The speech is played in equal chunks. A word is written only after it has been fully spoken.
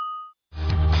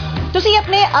ਤੁਸੀਂ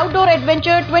ਆਪਣੇ outdoor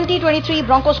adventure 2023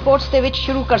 broncho sports ਦੇ ਵਿੱਚ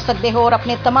ਸ਼ੁਰੂ ਕਰ ਸਕਦੇ ਹੋ ਔਰ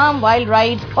ਆਪਣੇ तमाम ਵਾਈਲਡ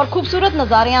ਰਾਈਡਸ ਔਰ ਖੂਬਸੂਰਤ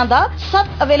ਨਜ਼ਾਰਿਆਂ ਦਾ ਸਭ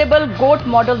ਅਵੇਲੇਬਲ ਗੋਟ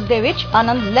ਮਾਡਲਸ ਦੇ ਵਿੱਚ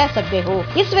ਆਨੰਦ ਲੈ ਸਕਦੇ ਹੋ।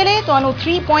 ਇਸ ਵੇਲੇ ਤੁਹਾਨੂੰ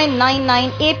 3.99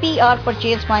 APR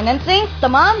ਪਰਚੇਜ਼ ਫਾਈਨੈਂਸਿੰਗ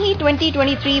तमाम ਹੀ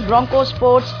 2023 ਬ੍ਰੋਂਕੋ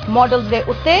ਸਪੋਰਟਸ ਮਾਡਲਸ ਦੇ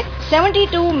ਉੱਤੇ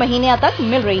 72 ਮਹੀਨਿਆਂ ਤੱਕ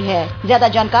ਮਿਲ ਰਹੀ ਹੈ। ਜ਼ਿਆਦਾ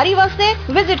ਜਾਣਕਾਰੀ ਵਾਸਤੇ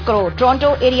ਵਿਜ਼ਿਟ ਕਰੋ ਟੋਰਾਂਟੋ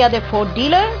ਏਰੀਆ ਦੇ ਫੋਰਡ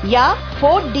ਡੀਲਰ ਜਾਂ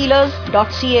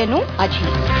forddealers.ca ਨੂੰ ਅੱਜ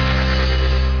ਹੀ।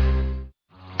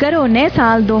 करो नए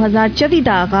साल 2024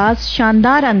 ਦਾ ਆਗਾਜ਼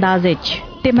ਸ਼ਾਨਦਾਰ ਅੰਦਾਜ਼ ਵਿੱਚ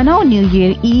ਤੇ ਮਨਾਓ ਨਿਊ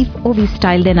ਈਅਰ ਈਵ ਉਹ ਵੀ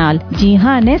ਸਟਾਈਲ ਦੇ ਨਾਲ। ਜੀ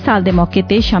ਹਾਂ, ਨਏ ਸਾਲ ਦੇ ਮੌਕੇ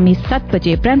ਤੇ ਸ਼ਾਮੀ 7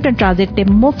 ਵਜੇ ਬ੍ਰੈਂਪਟਨ ਟ੍ਰਾਂਜ਼ਿਟ ਤੇ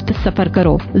ਮੁਫਤ ਸਫ਼ਰ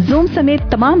ਕਰੋ। ਜ਼ੂਮ ਸਮੇਤ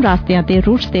तमाम ਰਾਸਤਿਆਂ ਤੇ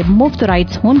ਰੂਟਸ ਤੇ ਮੁਫਤ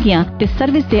ਰਾਈਡਸ ਹੋਣਗੀਆਂ ਤੇ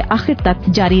ਸਰਵਿਸ ਦੇ ਆਖਿਰ ਤੱਕ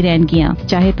ਜਾਰੀ ਰਹਿਣਗੀਆਂ।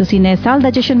 ਚਾਹੇ ਤੁਸੀਂ ਨਏ ਸਾਲ ਦਾ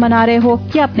ਜਸ਼ਨ ਮਨਾ ਰਹੇ ਹੋ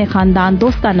ਜਾਂ ਆਪਣੇ ਖਾਨਦਾਨ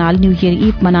ਦੋਸਤਾਂ ਨਾਲ ਨਿਊ ਈਅਰ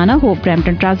ਈਵ ਮਨਾਣਾ ਹੋ,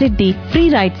 ਬ੍ਰੈਂਪਟਨ ਟ੍ਰਾਂਜ਼ਿਟ ਦੀ ਫ੍ਰੀ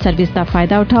ਰਾਈਡ ਸਰਵਿਸ ਦਾ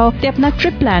ਫਾਇਦਾ ਉਠਾਓ ਤੇ ਆਪਣਾ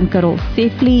ਟ੍ਰਿਪ ਪਲਾਨ ਕਰੋ।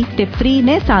 ਸੇਫਲੀ ਤੇ ਫ੍ਰੀ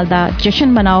ਨਏ ਸਾਲ ਦਾ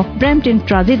ਜਸ਼ਨ ਮਨਾਓ। ਬ੍ਰੈਂਪਟਨ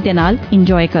ਟ੍ਰਾਂਜ਼ਿਟ ਦੇ ਨਾਲ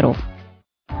ਇੰਜॉय करो।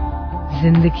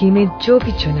 जिंदगी में जो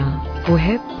भी चुना वो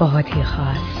है बहुत ही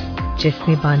खास,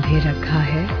 जिसने बांधे रखा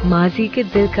है माजी के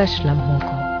दिलकश लम्हों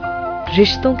को,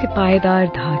 रिश्तों के पायदार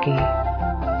धागे,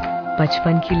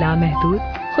 बचपन की लामहदूद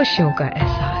खुशियों का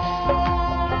एहसास,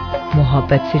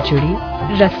 मोहब्बत से जुड़ी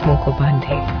रस्मों को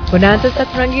बांधे। Bonanza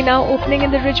Satrangi now opening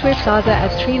in the Ridgeway Plaza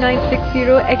at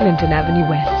 3960 Eglinton Avenue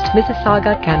West,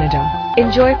 Mississauga, Canada.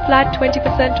 Enjoy flat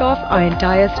 20% off our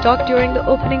entire stock during the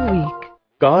opening week.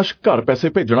 ਕਾਸ਼ ਘਰ ਪੈਸੇ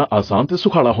ਭੇਜਣਾ ਆਸਾਨ ਤੇ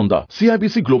ਸੁਖਾਲਾ ਹੁੰਦਾ।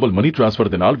 CIBC ਗਲੋਬਲ ਮਨੀ ਟ੍ਰਾਂਸਫਰ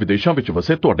ਦੇ ਨਾਲ ਵਿਦੇਸ਼ਾਂ ਵਿੱਚ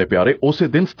ਵਸੇ ਤੁਹਾਡੇ ਪਿਆਰੇ ਉਸੇ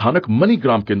ਦਿਨ ਸਥਾਨਕ ਮਨੀ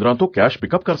ਗ੍ਰਾਮ ਕੇਂਦਰਾਂ ਤੋਂ ਕੈਸ਼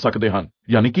ਪਿਕਅਪ ਕਰ ਸਕਦੇ ਹਨ।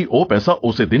 ਯਾਨੀ ਕਿ ਉਹ ਪੈਸਾ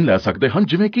ਉਸੇ ਦਿਨ ਲੈ ਸਕਦੇ ਹਨ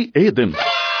ਜਿਵੇਂ ਕਿ ਇਹ ਦਿਨ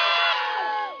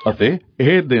ਅਤੇ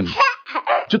ਇਹ ਦਿਨ।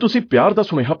 ਜੇ ਤੁਸੀਂ ਪਿਆਰ ਦਾ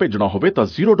ਸੁਨੇਹਾ ਭੇਜਣਾ ਹੋਵੇ ਤਾਂ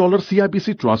 $0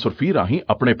 CIBC ਟ੍ਰਾਂਸਫਰ ਫੀ ਰਾਹੀਂ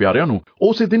ਆਪਣੇ ਪਿਆਰਿਆਂ ਨੂੰ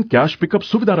ਉਸੇ ਦਿਨ ਕੈਸ਼ ਪਿਕਅਪ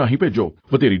ਸੁਵਿਧਾ ਰਾਹੀਂ ਭੇਜੋ।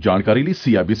 ਵਧੇਰੀ ਜਾਣਕਾਰੀ ਲਈ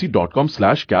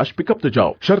cibc.com/cash pickup ਤੇ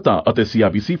ਜਾਓ। ਸ਼ਰਤਾਂ ਅਤੇ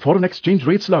CIBC ਫੋਰਨ ਐਕਸਚੇਂਜ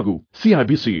ਰੇਟਸ ਲਾਗੂ।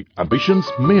 CIBC ambitions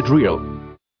made real.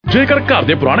 ਜੇਕਰ ਘਰ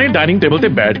ਦੇ ਪੁਰਾਣੇ ਡਾਈਨਿੰਗ ਟੇਬਲ ਤੇ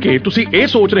ਬੈਠ ਕੇ ਤੁਸੀਂ ਇਹ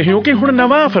ਸੋਚ ਰਹੇ ਹੋ ਕਿ ਹੁਣ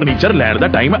ਨਵਾਂ ਫਰਨੀਚਰ ਲੈਣ ਦਾ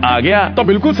ਟਾਈਮ ਆ ਗਿਆ ਤਾਂ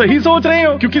ਬਿਲਕੁਲ ਸਹੀ ਸੋਚ ਰਹੇ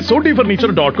ਹੋ, ਕਿਉਂਕਿ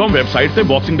sodifurniture.com ਵੈਬਸਾਈਟ ਤੇ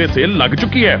ਬਾਕਸਿੰਗ ਡੇ ਸੇਲ ਲੱਗ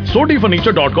ਚੁੱਕੀ ਹੈ।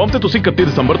 sodifurniture.com ਤੇ ਤੁਸੀਂ 31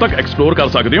 ਦਸੰਬਰ ਤੱਕ ਐਕਸਪਲੋਰ ਕਰ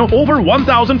ਸਕਦੇ ਹੋ over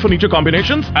 1000 furniture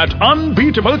combinations at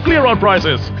unbeatable clear out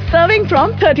prices. Serving from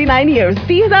 39 years,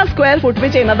 30,000 square foot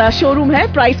ਵਿੱਚ ਇਹਨਾਂ ਦਾ ਸ਼ੋਰੂਮ ਹੈ।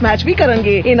 ਪ੍ਰਾਈਸ ਮੈਚ ਵੀ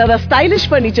ਕਰਨਗੇ। ਇਹਨਾਂ ਦਾ ਸਟਾਈਲਿਸ਼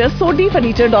ਫਰਨੀਚਰ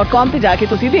sodifurniture.com ਤੇ ਜਾ ਕੇ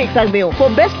ਤੁਸੀਂ ਦੇਖ ਸਕਦੇ ਹੋ। For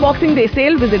best boxing day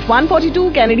sale, visit 142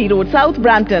 Kennedy Road, South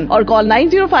Brampton or call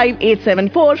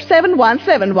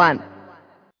 9058747171.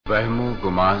 वहमो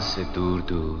गुमान से दूर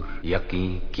दूर,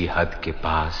 यकीन की हद के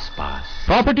पास पास।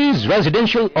 Properties,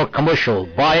 residential or commercial,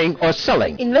 buying or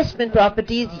selling. Investment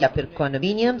properties या फिर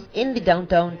condominiums in the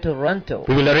downtown Toronto.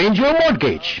 We will arrange your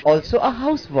mortgage. Also a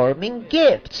housewarming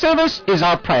gift. Service is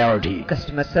our priority.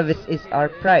 Customer service is our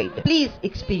pride. Please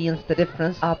experience the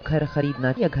difference. आप घर खरीदना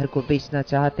या घर को बेचना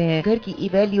चाहते हैं, घर की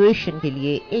इवैल्यूएशन के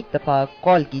लिए एक दफा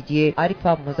कॉल कीजिए।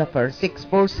 आरिफा मुजफ्फर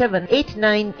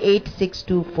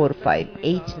 647-898-6245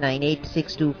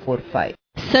 898-6245।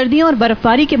 सर्दियों और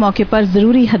बर्फबारी के मौके पर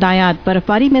जरूरी हदायत।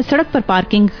 बर्फबारी में सड़क पर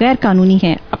पार्किंग गैर कानूनी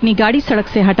है। अपनी गाड़ी सड़क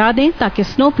से हटा दें ताकि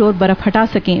स्नो फ्लोर बर्फ हटा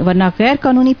सकें, वरना गैर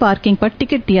कानूनी पार्किंग पर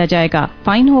टिकट दिया जाएगा,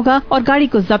 फाइन होगा और गाड़ी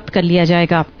को जब्त कर लिया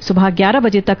जाएगा। सुबह 11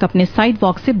 बजे तक अपने साइड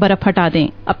वॉक से बर्फ हटा दें।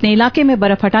 अपने इलाके में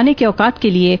बर्फ हटाने के औकात के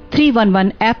लिए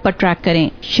 311 ऐप पर ट्रैक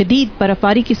करें। शदीद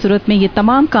बर्फबारी की सूरत में ये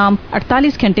तमाम काम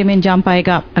 48 घंटे में अंजाम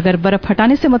पाएगा। अगर बर्फ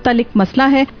हटाने से मुतालिक मसला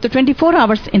है तो 24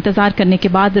 आवर्स इंतजार करने के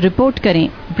बाद रिपोर्ट करें।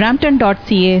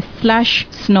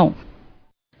 brampton.ca/snow।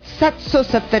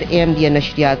 770 AM ਦੀਆਂ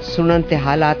ਨਸ਼ਰੀਆਤ ਸੁਣਨ ਤੇ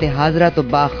ਹਾਲਾਤ ਹਾਜ਼ਰਾ ਤੋਂ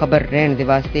ਬਾਖਬਰ ਰਹਿਣ ਦੇ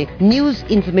ਵਾਸਤੇ ਨਿਊਜ਼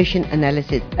ਇਨਫੋਰਮੇਸ਼ਨ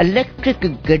ਐਨਾਲਿਸਿਸ ਇਲੈਕਟ੍ਰਿਕ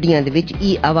ਗੱਡੀਆਂ ਦੇ ਵਿੱਚ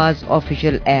e-ਆਵਾਜ਼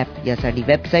ਆਫੀਸ਼ੀਅਲ ਐਪ ਜਾਂ ਸਾਡੀ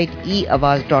website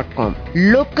eawaz.com।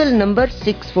 Local number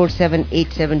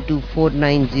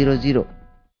 6478724900।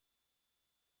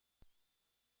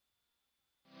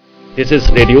 This is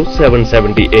Radio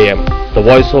 770 AM, the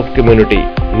voice of community.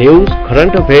 News,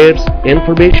 current affairs,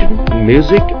 information,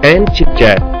 music and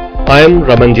chit-chat. I am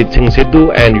Ramanjit Sidhu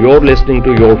and you're listening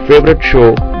to your favorite show,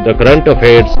 The Current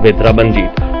Affairs with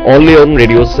Ramanjit, only on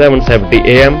Radio 770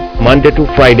 AM, Monday to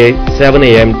Friday, 7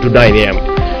 AM to 9 AM.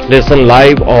 Listen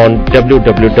live on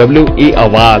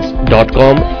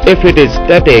www.eawaz.com. If it is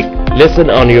static, listen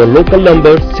on your local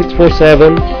number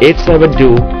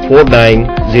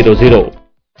 647-872-4900.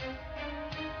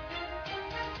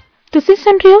 ਤੁਸੀਂ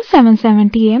ਸੁਣ ਰਹੇ ਹੋ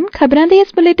 770 AM ਖਬਰਾਂ ਦੇ ਇਸ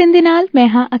bulletin ਦੇ ਨਾਲ ਮੈਂ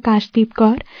ਹਾਂ ਆਕਾਸ਼ਦੀਪ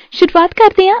ਕੌਰ। ਸ਼ੁਰੂਆਤ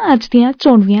ਕਰਦੇ ਹਾਂ ਅੱਜ ਦੀਆਂ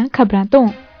ਚੋਣਵੀਆਂ ਖਬਰਾਂ ਤੋਂ।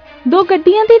 ਦੋ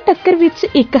ਗੱਡੀਆਂ ਦੀ ਟੱਕਰ ਵਿੱਚ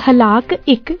ਇੱਕ ਹਲਾਕ,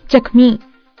 ਇੱਕ ਜ਼ਖਮੀ।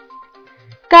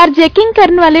 ਕਾਰਜੈਕਿੰਗ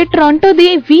ਕਰਨ ਵਾਲੇ ਟੋਰਾਂਟੋ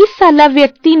ਦੇ 20 ਸਾਲਾ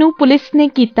ਵਿਅਕਤੀ ਨੂੰ ਪੁਲਿਸ ਨੇ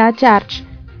ਕੀਤਾ ਚਾਰਜ।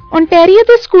 ਓਨਟਾਰੀਓ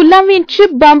ਦੇ ਸਕੂਲਾਂ ਵਿੱਚ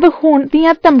ਬੰਬ ਹੋਣ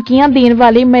ਦੀਆਂ ਧਮਕੀਆਂ ਦੇਣ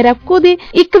ਵਾਲੇ ਮੋਰੋਕੋ ਦੇ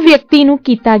ਇੱਕ ਵਿਅਕਤੀ ਨੂੰ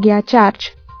ਕੀਤਾ ਗਿਆ ਚਾਰਜ।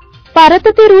 ਭਾਰਤ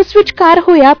ਅਤੇ ਰੂਸ ਵਿਚਕਾਰ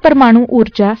ਹੋਇਆ ਪਰਮਾਣੂ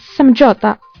ਊਰਜਾ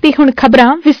ਸਮਝੌਤਾ। ਤੇ ਹੁਣ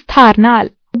ਖਬਰਾਂ ਵਿਸਥਾਰ ਨਾਲ।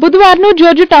 ਬੁੱਧਵਾਰ ਨੂੰ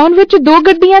ਜਾਰਜ ਟਾਊਨ ਵਿੱਚ ਦੋ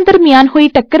ਗੱਡੀਆਂ ਦਰਮਿਆਨ ਹੋਈ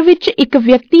ਟੱਕਰ ਵਿੱਚ ਇੱਕ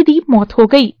ਵਿਅਕਤੀ ਦੀ ਮੌਤ ਹੋ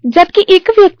ਗਈ, ਜਦਕਿ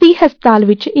ਇੱਕ ਵਿਅਕਤੀ ਹਸਪਤਾਲ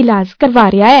ਵਿੱਚ ਇਲਾਜ ਕਰਵਾ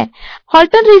ਰਿਹਾ ਹੈ।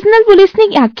 ਹਾਲਟਨ ਰੀਜਨਲ ਪੁਲਿਸ ਨੇ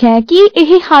ਆਖਿਆ ਹੈ ਕਿ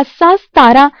ਇਹ ਹਾਦਸਾ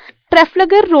 17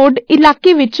 ਟ੍ਰੈਫਲਗਰ ਰੋਡ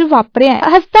ਇਲਾਕੇ ਵਿੱਚ ਵਾਪਰਿਆ ਹੈ।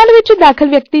 ਹਸਪਤਾਲ ਵਿੱਚ ਦਾਖਲ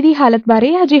ਵਿਅਕਤੀ ਦੀ ਹਾਲਤ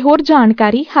ਬਾਰੇ ਅਜੇ ਹੋਰ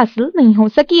ਜਾਣਕਾਰੀ ਹਾਸਲ ਨਹੀਂ ਹੋ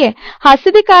ਸਕੀ ਹੈ।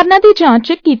 ਹਾਦਸੇ ਦੇ ਕਾਰਨਾਂ ਦੀ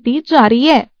ਜਾਂਚ ਕੀਤੀ ਜਾ ਰਹੀ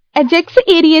ਹੈ। ਐਜੈਕਸ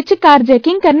ਏਰੀਏ 'ਚ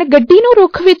ਕਾਰਜੈਕਿੰਗ ਕਰਨ, ਗੱਡੀ ਨੂੰ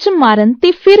ਰੁੱਖ ਵਿੱਚ ਮਾਰਨ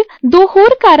ਤੇ ਫਿਰ ਦੋ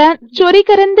ਹੋਰ ਕਾਰਾਂ ਚੋਰੀ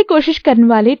ਕਰਨ ਦੀ ਕੋਸ਼ਿਸ਼ ਕਰਨ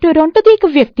ਵਾਲੇ ਟੋਰਾਂਟੋ ਦੇ ਇੱਕ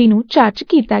ਵਿਅਕਤੀ ਨੂੰ ਚਾਰਜ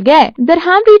ਕੀਤਾ ਗਿਆ ਹੈ।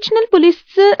 ਦਰਹਾਮ ਰੀਜਨਲ ਪੁਲਿਸ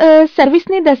ਸਰਵਿਸ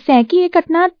ਨੇ ਦੱਸਿਆ ਹੈ ਕਿ ਇਹ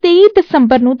ਘਟਨਾ 23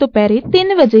 ਦਸੰਬਰ ਨੂੰ ਦੁਪਹਿਰੇ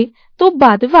 3 ਵਜੇ ਤੋਂ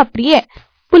ਬਾਅਦ ਵਾਪਰੀ ਹੈ।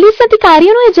 ਪੁਲਿਸ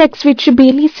ਅਧਿਕਾਰੀਆਂ ਨੂੰ ਐਜੈਕਸ ਵਿੱਚ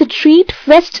ਬੇਲੀ ਸਟਰੀਟ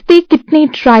ਵੈਸਟ ਤੇ ਕਿਟਨੀ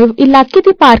ਡਰਾਈਵ ਇਲਾਕੇ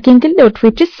ਦੀ ਪਾਰਕਿੰਗ ਲੋਟ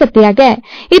ਵਿੱਚ ਸੱਦਿਆ ਗਿਆ।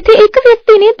 ਇੱਥੇ ਇੱਕ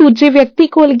ਵਿਅਕਤੀ ਨੇ ਦੂਜੇ ਵਿਅਕਤੀ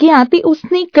ਕੋਲ ਗਿਆ ਤੇ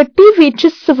ਉਸਨੇ ਗੱਡੀ ਵਿੱਚ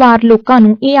ਸਵਾਰ ਲੋਕਾਂ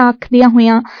ਨੂੰ ਇਹ ਆਖਦਿਆਂ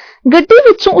ਹੋਇਆਂ ਗੱਡੀ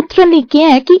ਵਿੱਚੋਂ ਉਤਰਨ ਲਈ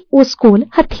ਕਿਹਾ ਕਿ ਉਸ ਕੋਲ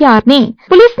ਹਥਿਆਰ ਨੇ।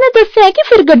 ਪੁਲਿਸ ਨੇ ਦੱਸਿਆ ਕਿ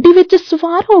ਫਿਰ ਗੱਡੀ ਵਿੱਚ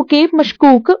ਸਵਾਰ ਹੋ ਕੇ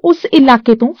ਮਸ਼ਕੂਕ ਉਸ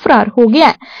ਇਲਾਕੇ ਤੋਂ ਫਰਾਰ ਹੋ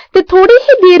ਗਿਆ ਤੇ ਥੋੜੀ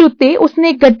ਹੀ ਦੇਰ ਉੱਤੇ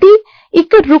ਉਸਨੇ ਗੱਡੀ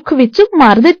ਇੱਕ ਰੁੱਖ ਵਿੱਚ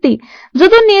ਮਾਰ ਦਿੱਤੀ।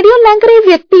 ਜਦੋਂ ਨੇੜਿਓਂ ਲੰਘ ਰਹੇ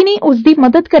ਵਿਅਕਤੀ ਨੇ ਉਸ ਦੀ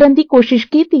ਮਦਦ ਕਰਨ ਦੀ ਕੋਸ਼ਿਸ਼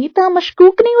ਕੀਤੀ ਤਾਂ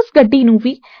ਮਸ਼ਕੂਕ ਨੇ ਉਸ ਗੱਡੀ ਨੂੰ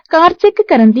ਵੀ ਕਾਰ ਚੈੱਕ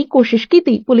ਕਰਨ ਦੀ ਕੋਸ਼ਿਸ਼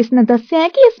ਕੀਤੀ। ਪੁਲਿਸ ਨੇ ਦੱਸਿਆ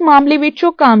ਕਿ ਇਸ ਮਾਮਲੇ ਵਿੱਚ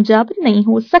ਉਹ ਕਾਮਯਾਬ ਨਹੀਂ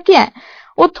ਹੋ ਸਕਿਆ।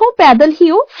 ਉੱਥੋਂ ਪੈਦਲ ਹੀ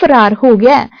ਉਹ ਫਰਾਰ ਹੋ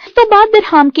ਗਿਆ। ਇਸ ਤੋਂ ਬਾਅਦ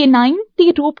ਦਰਹਾਮ K9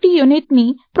 ਦੀ ਰੋਪਟੀ ਯੂਨਿਟ ਨੇ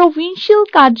ਪ੍ਰੋਵਿੰਸ਼ੀਅਲ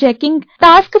ਕਾਰਜੈਕਿੰਗ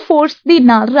ਟਾਸਕ ਫੋਰਸ ਦੇ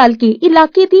ਨਾਲ ਰਲ ਕੇ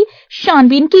ਇਲਾਕੇ ਦੀ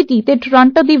ਛਾਣਬੀਨ ਕੀਤੀ ਤੇ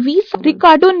ਟੋਰਾਂਟੋ ਦੇ 20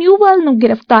 ਰਿਕਾਰਡੋ ਨਿਊਵੈਲ ਨੂੰ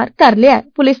ਗ੍ਰਿਫਤਾਰ ਕਰ ਲਿਆ।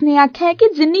 ਪੁਲਿਸ ਨੇ ਆਖਿਆ ਹੈ ਕਿ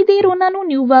ਜਿੰਨੀ ਦੇਰ ਉਹਨਾਂ ਨੂੰ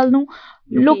ਨਿਊਵੈਲ ਨੂੰ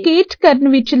ਲੋਕੇਟ ਕਰਨ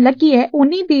ਵਿੱਚ ਲੱਗੀ ਹੈ,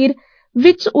 ਉਨੀ ਦੇਰ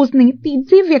ਵਿੱਚ ਉਸਨੇ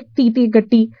ਤੀਜੇ ਵਿਅਕਤੀ ਤੇ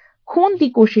ਗੱਡੀ ਖੋਹਣ ਦੀ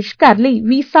ਕੋਸ਼ਿਸ਼ ਕਰ ਲਈ।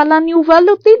 20 ਸਾਲਾ ਨਿਊਵੈਲ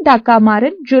ਉੱਤੇ ਡਾਕਾ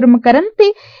ਮਾਰਨ, ਜੁਰਮ ਕਰਨ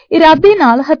ਤੇ ਇਰਾਦੇ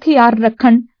ਨਾਲ ਹਥਿਆਰ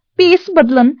ਰੱਖਣ, ਭੇਸ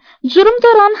ਬਦਲਣ, ਜੁਰਮ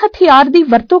ਦੌਰਾਨ ਹਥਿਆਰ ਦੀ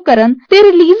ਵਰਤੋਂ ਕਰਨ ਤੇ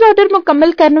ਰਿਲੀਜ਼ ਆਰਡਰ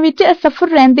ਮੁਕੰਮਲ ਕਰਨ ਵਿੱਚ ਅਸਫਲ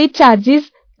ਰਹਿਣ ਦੇ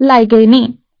ਚਾਰਜਿਸ ਲਾਏ ਗਏ ਨੇ।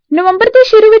 ਨਵੰਬਰ ਦੇ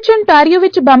ਸ਼ੁਰੂ ਵਿੱਚ ontario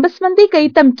ਵਿੱਚ ਬੰਬ ਸੰਬੰਧੀ ਕਈ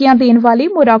ਧਮਕੀਆਂ ਦੇਣ ਵਾਲੇ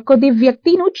ਮੋਰਾਕੋ ਦੇ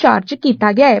ਵਿਅਕਤੀ ਨੂੰ ਚਾਰਜ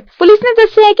ਕੀਤਾ ਗਿਆ ਹੈ। ਪੁਲਿਸ ਨੇ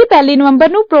ਦੱਸਿਆ ਹੈ ਕਿ 1 ਨਵੰਬਰ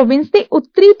ਨੂੰ ਪ੍ਰੋਵਿੰਸ ਦੇ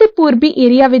ਉੱਤਰੀ ਤੇ ਪੂਰਬੀ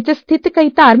ਏਰੀਆ ਵਿੱਚ ਸਥਿਤ ਕਈ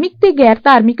ਧਾਰਮਿਕ ਤੇ ਗੈਰ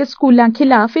ਧਾਰਮਿਕ ਸਕੂਲਾਂ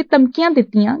ਖਿਲਾਫ ਇਹ ਧਮਕੀਆਂ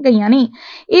ਦਿੱਤੀਆਂ ਗਈਆਂ ਨੇ।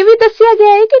 ਇਹ ਵੀ ਦੱਸਿਆ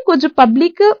ਗਿਆ ਹੈ ਕਿ ਕੁਝ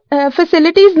ਪਬਲਿਕ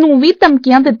ਫੈਸਿਲਿਟੀਜ਼ ਨੂੰ ਵੀ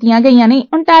ਧਮਕੀਆਂ ਦਿੱਤੀਆਂ ਗਈਆਂ ਨੇ।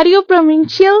 ontario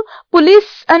ਪ੍ਰੋਵਿੰਸ਼ੀਅਲ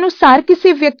ਪੁਲਿਸ ਅਨੁਸਾਰ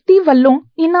ਕਿਸੇ ਵਿਅਕਤੀ ਵੱਲੋਂ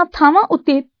ਇਹਨਾਂ ਥਾਵਾਂ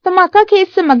ਉੱਤੇ ਧਮਾਕਾਖੇਜ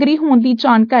ਸਮੱਗਰੀ ਹੋਣ ਦੀ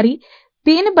ਜਾਣਕਾਰੀ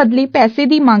ਦੇਣ ਬਦਲੇ ਪੈਸੇ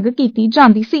ਦੀ ਮੰਗ ਕੀਤੀ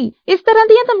ਜਾਂਦੀ ਸੀ। ਇਸ ਤਰ੍ਹਾਂ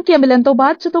ਦੀਆਂ ਧਮਕੀਆਂ ਮਿਲਣ ਤੋਂ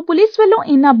ਬਾਅਦ ਜਦੋਂ ਪੁਲਿਸ ਵੱਲੋਂ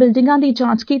ਇਹਨਾਂ ਬਿਲਡਿੰਗਾਂ ਦੀ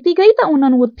ਜਾਂਚ ਕੀਤੀ ਗਈ ਤਾਂ ਉਹਨਾਂ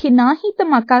ਨੂੰ ਉੱਥੇ ਨਾ ਹੀ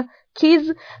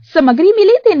ਧਮਾਕਾਖੇਜ ਸਮੱਗਰੀ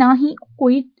ਮਿਲੀ ਤੇ ਨਾ ਹੀ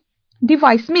ਕੋਈ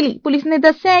ਡਿਵਾਈਸ ਮਿਲੀ। ਪੁਲਿਸ ਨੇ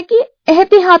ਦੱਸਿਆ ਹੈ ਕਿ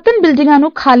ਇਹਤਿਆਤਨ ਬਿਲਡਿੰਗਾਂ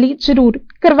ਨੂੰ ਖਾਲੀ ਜ਼ਰੂਰ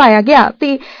ਕਰਵਾਇਆ ਗਿਆ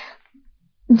ਤੇ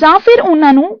ਜਾਂ ਫਿਰ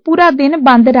ਉਹਨਾਂ ਨੂੰ ਪੂਰਾ ਦਿਨ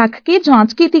ਬੰਦ ਰੱਖ ਕੇ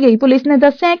ਜਾਂਚ ਕੀਤੀ ਗਈ। ਪੁਲਿਸ ਨੇ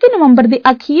ਦੱਸਿਆ ਹੈ ਕਿ ਨਵੰਬਰ ਦੇ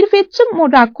ਅਖੀਰ ਵਿੱਚ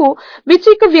ਮੋਰਾਕੋ ਵਿੱਚ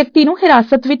ਇੱਕ ਵਿਅਕਤੀ ਨੂੰ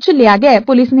ਹਿਰਾਸਤ ਵਿੱਚ ਲਿਆ ਗਿਆ ਹੈ।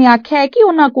 ਪੁਲਿਸ ਨੇ ਆਖਿਆ ਹੈ ਕਿ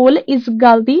ਉਹਨਾਂ ਕੋਲ ਇਸ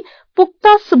ਗੱਲ ਦੀ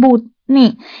ਪੁਖਤਾ ਸਬੂਤ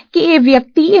ਨੇ ਕਿ ਇਹ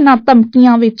ਵਿਅਕਤੀ ਇਹਨਾਂ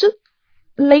ਧਮਕੀਆਂ ਵਿੱਚ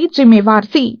ਲਈ ਜ਼ਿੰਮੇਵਾਰ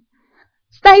ਸੀ।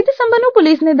 27 ਦਸੰਬਰ ਨੂੰ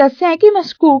ਪੁਲਿਸ ਨੇ ਦੱਸਿਆ ਹੈ ਕਿ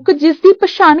ਮਸ਼ਕੂਕ, ਜਿਸ ਦੀ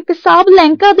ਪਛਾਣ ਕਸਾਬ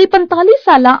ਲੈਂਕਾ ਦੇ 45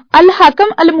 ਸਾਲਾ ਅਲ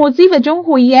ਹਾਕਮ ਅਲਮੋਜ਼ੀ ਵਜੋਂ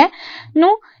ਹੋਈ ਹੈ,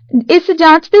 ਨੂੰ ਇਸ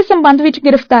ਜਾਂਚ ਦੇ ਸੰਬੰਧ ਵਿੱਚ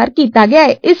ਗ੍ਰਿਫਤਾਰ ਕੀਤਾ ਗਿਆ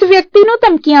ਹੈ। ਇਸ ਵਿਅਕਤੀ ਨੂੰ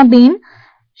ਧਮਕੀਆਂ ਦੇਣ,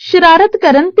 ਸ਼ਰਾਰਤ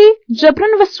ਕਰਨ ਤੇ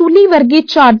ਜਬਰਨ ਵਸੂਲੀ ਵਰਗੇ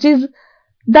ਚਾਰਜਿਸ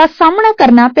ਦਾ ਸਾਹਮਣਾ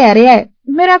ਕਰਨਾ ਪੈ ਰਿਹਾ ਹੈ।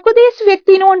 ਮੋਰਾਕੋ ਦੇ ਇਸ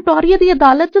ਵਿਅਕਤੀ ਨੂੰ ontario ਦੀ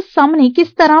ਅਦਾਲਤ ਸਾਹਮਣੇ ਕਿਸ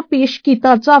ਤਰ੍ਹਾਂ ਪੇਸ਼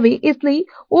ਕੀਤਾ ਜਾਵੇ, ਇਸ ਲਈ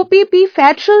OPP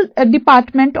federal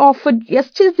department of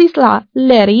justice ਦੀ ਸਲਾਹ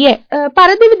ਲੈ ਰਹੀ ਹੈ।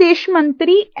 ਭਾਰਤ ਦੇ ਵਿਦੇਸ਼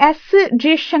ਮੰਤਰੀ S.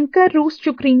 ਜੈਸ਼ੰਕਰ ਰੂਸ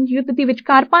ਯੂਕਰੇਨ ਯੁੱਧ ਦੇ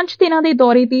ਵਿਚਕਾਰ 5 ਦਿਨਾਂ ਦੇ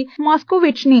ਦੌਰੇ ਤੇ ਮਾਸਕੋ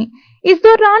ਵਿੱਚ ਨੇ। ਇਸ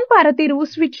ਦੌਰਾਨ ਭਾਰਤ ਤੇ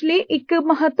ਰੂਸ ਵਿਚਲੇ ਇੱਕ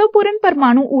ਮਹੱਤਵਪੂਰਨ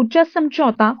ਪਰਮਾਣੂ ਊਰਜਾ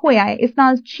ਸਮਝੌਤਾ ਹੋਇਆ ਹੈ। ਇਸ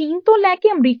ਨਾਲ ਚੀਨ ਤੋਂ ਲੈ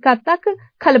ਕੇ ਅਮਰੀਕਾ ਤੱਕ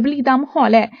ਖਲਬਲੀ ਦਾ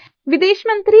ਮਾਹੌਲ ਹੈ। ਵਿਦੇਸ਼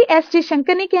ਮੰਤਰੀ S.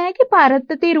 ਜੈਸ਼ੰਕਰ ਨੇ ਕਿਹਾ ਹੈ ਕਿ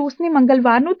ਭਾਰਤ ਤੇ ਰੂਸ ਨੇ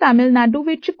ਮੰਗਲਵਾਰ ਨੂੰ ਤਾਮਿਲਨਾਡੂ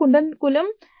ਵਿੱਚ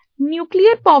ਕੁੰਡਨਕੁਲਮ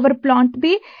ਨਿਊਕਲੀਅਰ ਪਾਵਰ ਪਲਾਂਟ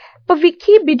ਦੇ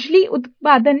ਭਵਿੱਖੀ ਬਿਜਲੀ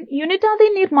ਉਤਪਾਦਨ ਯੂਨਿਟਾਂ ਦੇ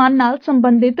ਨਿਰਮਾਣ ਨਾਲ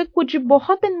ਸੰਬੰਧਿਤ ਕੁਝ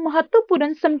ਬਹੁਤ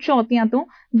ਮਹੱਤਵਪੂਰਨ ਸਮਝੌਤਿਆਂ ਤੋਂ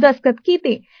ਦਸਤਖਤ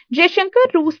ਕੀਤੇ।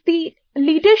 ਜੈਸ਼ੰਕਰ ਰੂਸ ਦੀ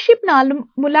ਲੀਡਰਸ਼ਿਪ ਨਾਲ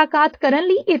ਮੁਲਾਕਾਤ ਕਰਨ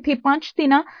ਲਈ ਇੱਥੇ 5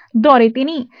 ਦਿਨਾਂ ਦੌਰੇ ਤੇ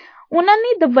ਨੇ। ਉਹਨਾਂ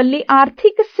ਨੇ ਦਵੱਲੇ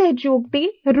ਆਰਥਿਕ ਸਹਿਯੋਗ ਤੇ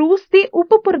ਰੂਸ ਦੇ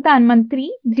ਉਪ ਪ੍ਰਧਾਨ ਮੰਤਰੀ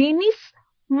ਡੇਨਿਸ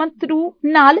ਮੰਤਰੂ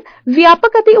ਨਾਲ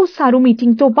ਵਿਆਪਕ ਅਤੇ ਉਸਾਰੂ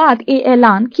ਮੀਟਿੰਗ ਤੋਂ ਬਾਅਦ ਇਹ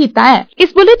ਐਲਾਨ ਕੀਤਾ ਹੈ।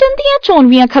 ਇਸ ਬੁਲੇਟਿਨ ਦੀਆਂ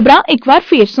ਚੋਣਵੀਆਂ ਖਬਰਾਂ ਇੱਕ ਵਾਰ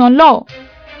ਫੇਰ ਸੁਣ ਲਓ।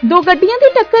 2 ਗੱਡੀਆਂ ਦੀ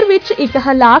ਟੱਕਰ ਵਿੱਚ ਇੱਕ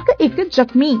ਹਲਾਕ, ਇੱਕ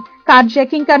ਜ਼ਖਮੀ।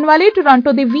 ਕਾਰਜੈਕਿੰਗ ਕਰਨ ਵਾਲੇ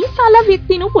ਟੋਰਾਂਟੋ ਦੇ 20 ਸਾਲਾ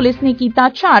ਵਿਅਕਤੀ ਨੂੰ ਪੁਲਿਸ ਨੇ ਕੀਤਾ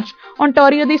ਚਾਰਜ।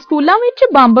 ontario ਦੇ ਸਕੂਲਾਂ ਵਿੱਚ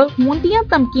ਬੰਬ ਹੋਣ ਦੀਆਂ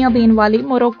ਧਮਕੀਆਂ ਦੇਣ ਵਾਲੇ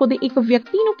ਮੋਰਾਕੋ ਦੇ ਇੱਕ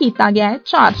ਵਿਅਕਤੀ ਨੂੰ ਕੀਤਾ ਗਿਆ ਹੈ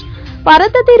ਚਾਰਜ।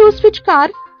 ਭਾਰਤ ਅਤੇ ਰੂਸ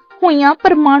ਵਿਚਕਾਰ ਹੋਈਆਂ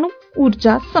ਪਰਮਾਣੂ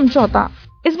ਊਰਜਾ ਸਮਝੌਤਾ।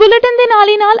 ਇਸ ਬੁਲੇਟਿਨ ਦੇ ਨਾਲ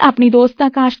ਹੀ ਨਾਲ ਆਪਣੀ ਦੋਸਤ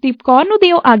ਆਕਾਸ਼ਦੀਪ ਕੌਰ ਨੂੰ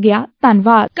ਦਿਓ ਆਗਿਆ।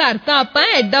 ਧੰਨਵਾਦ। ਘਰ ਤਾਂ ਆਪਾਂ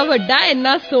ਐਡਾ ਵੱਡਾ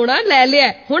ਇੰਨਾ ਸੋਹਣਾ ਲੈ ਲਿਆ,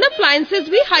 ਹੁਣ ਅਪਲਾਇੰਸਸ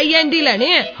ਵੀ ਹਾਈ ਐਂਡ ਹੀ ਲੈਣੇ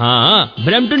ਆ। ਹਾਂ,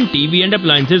 ਬਰੈਂਪਟਨ ਟੀਵੀ ਐਂਡ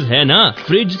ਅਪਲਾਇੰਸਸ ਹੈ ਨਾ।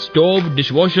 Fridge, stove,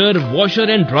 dishwasher, washer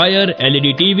and dryer,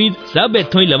 LED ਟੀਵੀਜ਼ ਸਭ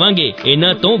ਇੱਥੋਂ ਹੀ ਲਵਾਂਗੇ।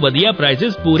 ਇਹਨਾਂ ਤੋਂ ਵਧੀਆ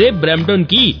ਪ੍ਰਾਈਸਿਸ ਪੂਰੇ ਬਰੈਂਪਟਨ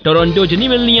ਕੀ ਟੋਰਾਂਟੋ 'ਚ ਨਹੀਂ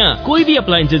ਮਿਲਣੀਆਂ। ਕੋਈ ਵੀ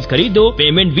ਅਪਲਾਇੰਸਸ ਖਰੀਦੋ,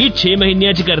 ਪੇਮੈਂਟ ਵੀ 6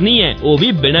 ਮਹੀਨਿਆਂ 'ਚ ਕਰਨੀ ਹੈ, ਉਹ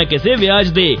ਵੀ ਬਿਨਾਂ ਕਿਸੇ ਵਿਆਜ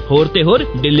ਦੇ। ਹੋਰ ਤੇ ਹੋਰ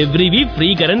ਡਿਲੀਵਰੀ ਵੀ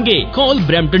ਫ੍ਰੀ ਕਰਨਗੇ। ਕਾਲ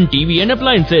Brampton TV and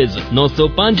ਅਪਲਾਇੰਸਸ 905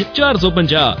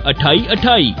 450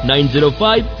 2828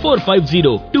 905 450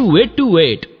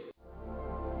 2828।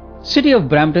 City of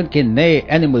Brampton के नए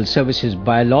एनिमल सर्विसेज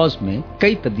बायलॉज में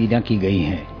कई तब्दीलियां की गई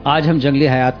हैं। आज हम जंगली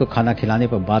हयात को खाना खिलाने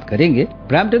पर बात करेंगे।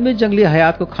 ब्रैम्पटन में जंगली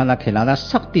हयात को खाना खिलाना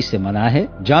सख्ती से मना है।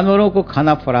 जानवरों को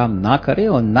खाना फराहम ना करें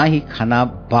और ना ही खाना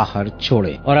बाहर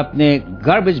छोड़ें और अपने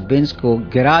गार्बेज बिन्स को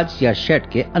गैराज या शेड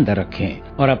के अंदर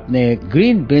रखें और अपने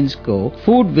ग्रीन बिन्स को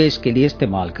फूड वेस्ट के लिए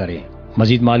इस्तेमाल करें।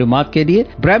 मजीद मालूमात के लिए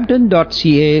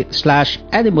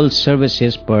brampton.ca/animal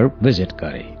services पर विजिट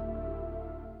करें।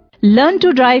 Learn to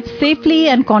drive safely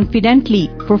and confidently.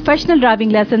 Professional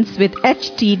driving lessons with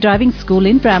HT Driving School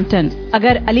in Brampton.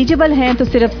 अगर एलिजिबल हैं तो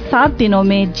सिर्फ 7 दिनों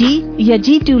में G या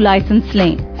G2 लाइसेंस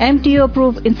लें। MTO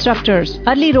approved instructors,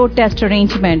 early road test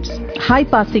arrangements, high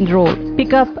passing road,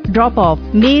 pickup, drop off,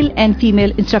 male and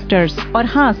female instructors और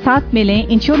हाँ साथ मिलें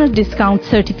इंश्योरेंस डिस्काउंट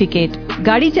सर्टिफिकेट।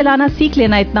 गाड़ी चलाना सीख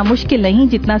लेना इतना मुश्किल नहीं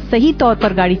जितना सही तौर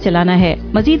पर गाड़ी चलाना है।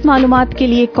 मजीद मालूमात के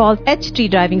लिए कॉल HT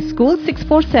Driving School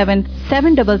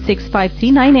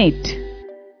 647-766-5398।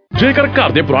 ਜੇਕਰ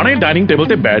ਘਰ ਦੇ ਪੁਰਾਣੇ ਡਾਈਨਿੰਗ ਟੇਬਲ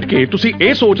ਤੇ ਬੈਠ ਕੇ ਤੁਸੀਂ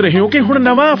ਇਹ ਸੋਚ ਰਹੇ ਹੋ ਕਿ ਹੁਣ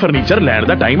ਨਵਾਂ ਫਰਨੀਚਰ ਲੈਣ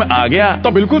ਦਾ ਟਾਈਮ ਆ ਗਿਆ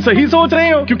ਤਾਂ ਬਿਲਕੁਲ ਸਹੀ ਸੋਚ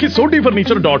ਰਹੇ ਹੋ, ਕਿਉਂਕਿ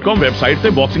sodifurniture.com ਵੈਬਸਾਈਟ ਤੇ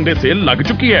ਬਾਕਸਿੰਗ ਡੇ ਸੇਲ ਲੱਗ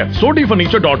ਚੁੱਕੀ ਹੈ।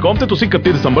 sodifurniture.com ਤੇ ਤੁਸੀਂ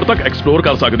 31 ਦਸੰਬਰ ਤੱਕ ਐਕਸਪਲੋਰ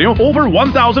ਕਰ ਸਕਦੇ ਹੋ over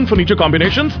 1000 furniture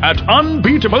combinations at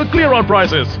unbeatable clear out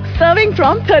prices। Serving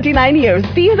from 39 years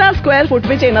 30,000 square foot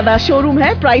ਵਿੱਚ ਇਹਨਾਂ ਦਾ ਸ਼ੋਰੂਮ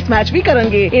ਹੈ। ਪ੍ਰਾਈਸ ਮੈਚ ਵੀ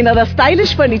ਕਰਨਗੇ। ਇਹਨਾਂ ਦਾ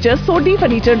ਸਟਾਈਲਿਸ਼ ਫਰਨੀਚਰ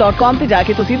sodifurniture.com ਤੇ ਜਾ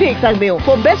ਕੇ ਤੁਸੀਂ ਦੇਖ ਸਕਦੇ ਹੋ।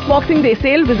 For best boxing day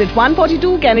sale visit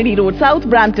 142 Kennedy Road South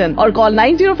Brampton or call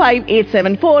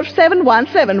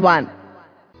 9058747171।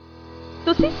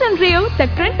 ਤੁਸੀਂ ਸੁਣ ਰਹੇ ਹੋ the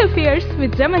current affairs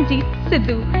with Ramanjeet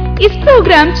Sidhu. ਇਸ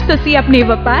ਪ੍ਰੋਗਰਾਮ 'ਚ ਤੁਸੀਂ ਆਪਣੇ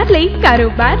ਵਪਾਰ ਲਈ,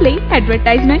 ਕਾਰੋਬਾਰ ਲਈ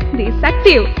ਐਡਵਰਟਾਈਜ਼ਮੈਂਟ ਦੇ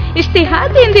ਸਕਦੇ ਹੋ। ਇਸ਼ਤਿਹਾਰ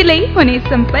ਦੇਣ ਦੇ ਲਈ ਹੁਣੇ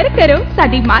ਸੰਪਰਕ ਕਰੋ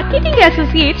ਸਾਡੀ ਮਾਰਕੀਟਿੰਗ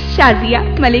ਐਸੋਸੀਏਟ ਸ਼ਾਜ਼ੀਆ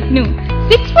ਮਲਿਕ ਨੂੰ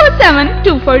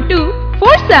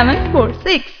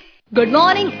 6472244746। Good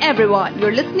morning, everyone.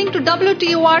 You're listening to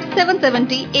WTOR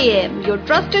 770 AM, your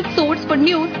trusted source for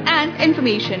news and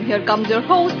information. Here comes your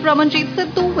host, Ramanjit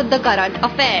with the current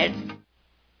affairs.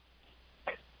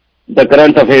 The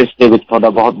current affairs ਦੇ ਵਿੱਚ ਤੁਹਾਡਾ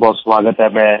ਬਹੁਤ-ਬਹੁਤ ਸਵਾਗਤ ਹੈ।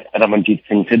 ਮੈਂ ਰਮਨਜੀਤ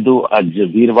ਸਿੰਘ ਸਿੱਧੂ। ਅੱਜ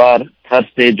ਵੀਰਵਾਰ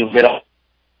ਥਰਸਡੇ ਜੋ ਮੇਰਾ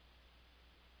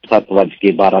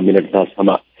 7:12 ਦਾ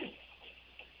ਸਮਾਂ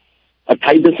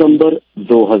 28 ਦਸੰਬਰ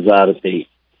 2023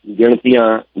 ਗਿਣਤੀਆਂ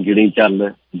ਗਿਣੀ ਚੱਲ,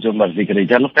 ਜੋ ਮਰਜ਼ੀ ਕਰੀ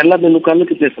ਚੱਲ। ਪਹਿਲਾਂ ਮੈਨੂੰ ਕੱਲ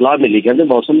ਕਿਤੇ ਸਲਾਹ ਮਿਲੀ, ਕਹਿੰਦੇ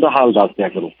ਮੌਸਮ ਦਾ ਹਾਲ ਦੱਸ ਦਿਆ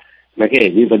ਕਰੋ। ਮੈਂ ਕਿਹਾ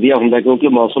ਇਹ ਵੀ ਵਧੀਆ ਹੁੰਦਾ ਕਿਉਂਕਿ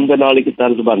ਮੌਸਮ ਦੇ ਨਾਲ ਇੱਕ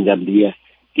ਤਰਜ਼ ਬਣ ਜਾਂਦੀ ਹੈ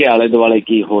ਕਿ ਆਲੇ ਦੁਆਲੇ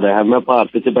ਕੀ ਹੋ ਰਿਹਾ। ਮੈਂ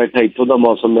ਭਾਰਤ 'ਚ ਬੈਠਾ ਇੱਥੋਂ ਦਾ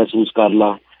ਮੌਸਮ ਮਹਿਸੂਸ ਕਰ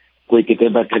ਲਾਂ, ਕੋਈ ਕਿਤੇ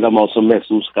ਬੈਠੇ ਦਾ ਮੌਸਮ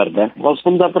ਮਹਿਸੂਸ ਕਰਦਾ।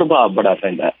 ਮੌਸਮ ਦਾ ਪ੍ਰਭਾਵ ਬੜਾ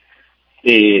ਪੈਂਦਾ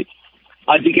ਤੇ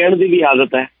ਅੱਜ ਕਹਿਣ ਦੀ ਵੀ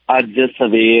ਆਦਤ ਹੈ। ਅੱਜ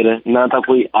ਸਵੇਰ ਨਾ ਤਾਂ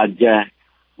ਕੋਈ ਅੱਜ ਹੈ,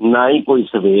 ਨਾ ਹੀ ਕੋਈ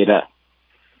ਸਵੇਰ ਹੈ,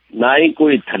 ਨਾ ਹੀ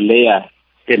ਕੋਈ ਥੱਲੇ ਹੈ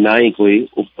ਤੇ ਨਾ ਹੀ ਕੋਈ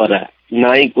ਉੱਪਰ ਹੈ,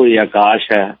 ਨਾ ਹੀ ਕੋਈ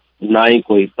ਆਕਾਸ਼ ਹੈ, ਨਾ ਹੀ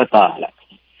ਕੋਈ ਪਤਾਲ ਹੈ।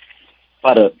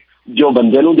 ਪਰ ਜੋ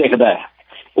ਬੰਦੇ ਨੂੰ ਦਿਖਦਾ ਹੈ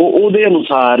ਉਹ ਉਹਦੇ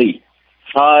ਅਨੁਸਾਰ ਹੀ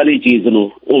ਸਾਰੀ ਚੀਜ਼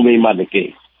ਨੂੰ ਉਵੇਂ ਮੰਨ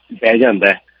ਕੇ ਬਹਿ ਜਾਂਦਾ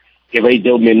ਹੈ ਕਿ ਬਈ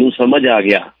ਜੋ ਮੈਨੂੰ ਸਮਝ ਆ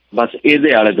ਗਿਆ ਬਸ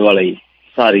ਇਹਦੇ ਆਲੇ ਦੁਆਲੇ ਹੀ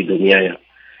ਸਾਰੀ ਦੁਨੀਆ ਆ।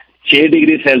 6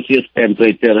 ਡਿਗਰੀ ਸੈਲਸੀਅਸ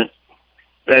ਟੈਂਪਰੇਚਰ,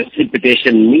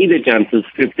 ਪ੍ਰੈਸੀਪੀਟੇਸ਼ਨ ਮੀਂਹ ਦੇ ਚਾਂਸਸ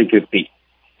 50-50,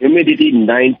 ਹਿਊਮਿਡਿਟੀ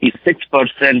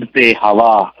 96% ਤੇ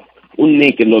ਹਵਾ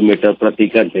 19 ਕਿਲੋਮੀਟਰ ਪ੍ਰਤੀ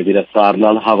ਘੰਟੇ ਦੀ ਰਫ਼ਤਾਰ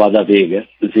ਨਾਲ ਹਵਾ ਦਾ ਵੇਗ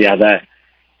ਜ਼ਿਆਦਾ ਹੈ।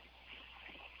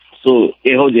 ਸੋ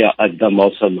ਇਹੋ ਜਿਹਾ ਅੱਜ ਦਾ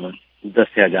ਮੌਸਮ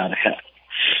ਦੱਸਿਆ ਜਾ ਰਿਹਾ ਹੈ।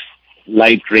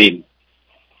 ਲਾਈਟ ਰੇਨ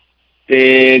ਤੇ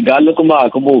ਗੱਲ ਘੁਮਾ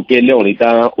ਘਮੂ ਕੇ ਲਿਆਉਣੀ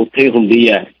ਤਾਂ ਉੱਥੇ ਹੁੰਦੀ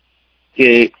ਹੈ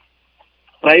ਕਿ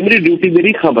ਪ੍ਰਾਇਮਰੀ ਡਿਊਟੀ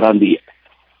ਮੇਰੀ ਖਬਰਾਂ ਦੀ ਹੈ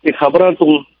ਤੇ ਖਬਰਾਂ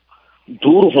ਤੋਂ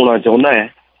ਦੂਰ ਹੋਣਾ ਚਾਹੁੰਦਾ ਹੈ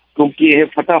ਕਿਉਂਕਿ ਇਹ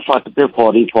ਫਟਾਫਟ ਤੇ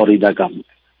ਫੌਰੀ ਦਾ ਕੰਮ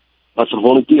ਹੈ। ਬਸ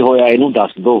ਹੁਣ ਕੀ ਹੋਇਆ ਇਹਨੂੰ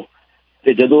ਦੱਸ ਦਿਓ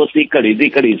ਤੇ ਜਦੋਂ ਅਸੀਂ ਘੜੀ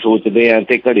ਦੀ ਘੜੀ ਸੋਚਦੇ ਹਾਂ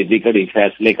ਤੇ ਘੜੀ ਦੀ ਘੜੀ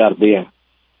ਫੈਸਲੇ ਕਰਦੇ ਹਾਂ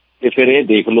ਤੇ ਫਿਰ ਇਹ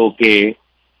ਦੇਖ ਲਓ ਕਿ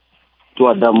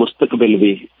ਤੁਹਾਡਾ ਮੁਸਤਕਬਲ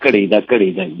ਵੀ ਘੜੀ ਦਾ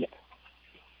ਹੀ ਹੈ।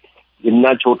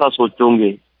 ਜਿੰਨਾ ਛੋਟਾ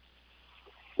ਸੋਚੋਗੇ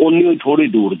ਉਨੀ ਹੀ ਥੋੜ੍ਹੀ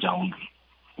ਦੂਰ ਜਾਓਗੇ,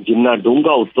 ਜਿੰਨਾ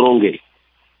ਡੂੰਘਾ ਉਤਰੋਗੇ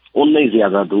ਉਨਾ ਹੀ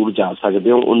ਜ਼ਿਆਦਾ ਦੂਰ ਜਾ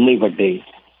ਸਕਦੇ ਹੋ, ਉਨੇ ਹੀ ਵੱਡੇ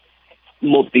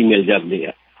ਮੋਤੀ ਮਿਲ ਜਾਂਦੇ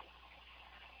ਆ।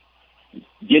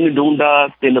 ਜਿਨ ਢੂੰਡਾ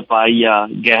ਤਿੰਨ ਪਾਈਆ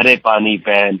ਗਹਿਰੇ ਪਾਣੀ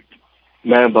ਪੈਣ,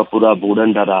 ਮੈਂ ਬਪੂਰਾ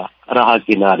ਬੂੜਨ ਡਰਾ ਰਾਹ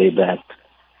ਕਿਨਾਰੇ ਬੈਠ।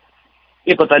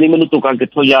 ਇਹ ਪਤਾ ਨਹੀਂ ਮੈਨੂੰ ਤੁਕਾਂ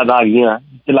ਕਿੱਥੋਂ ਯਾਦ ਆ ਗਈਆਂ।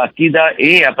 ਚਲਾਕੀ ਦਾ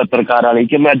ਇਹ ਹੈ ਪੱਤਰਕਾਰ ਵਾਲੀ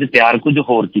ਕਿ ਮੈਂ ਅੱਜ ਤਿਆਰ ਕੁਝ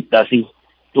ਹੋਰ ਕੀਤਾ ਸੀ,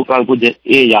 ਤੁਕਾਂ ਕੁਝ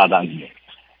ਇਹ ਯਾਦ ਆ ਗਈਆਂ।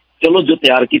 चलो जो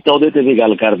तैयार किया उहदे ते भी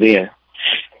गल करते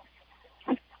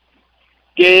हैं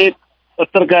कि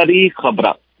पत्रकारी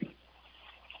खबरां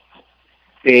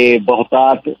ते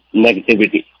बहुतात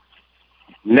नैगेटिविटी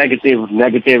नैगेटिव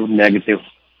नैगेटिव नैगेटिव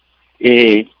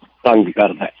ये तंग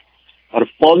करता है और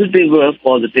पॉजिटिव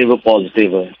पॉजिटिव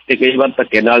पॉजिटिव ते कई बार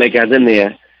धक्के नाल कह दिंदे आ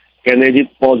कहते जी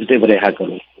पॉजिटिव रहा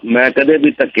करो। मैं कदे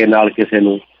भी धक्के नाल किसी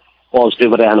नूं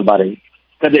पॉजिटिव रहन बारे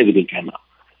कदे भी नहीं कहना।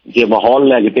 जे माहौल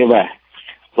नैगेटिव है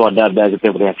तुहाडा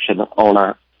नैगेटिव रिएक्शन आउणा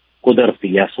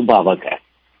कुदरती है, सुभावक है।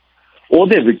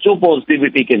 ਉਹਦੇ ਵਿੱਚੋਂ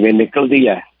ਪੋਜ਼ਿਟਿਵਿਟੀ ਕਿਵੇਂ ਨਿਕਲਦੀ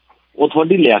ਹੈ ਉਹ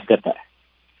ਤੁਹਾਡੀ ਲਿਆਕਤ ਹੈ।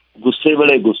 ਗੁੱਸੇ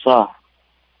ਵੇਲੇ ਗੁੱਸਾ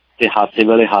ਤੇ ਹਾਸੇ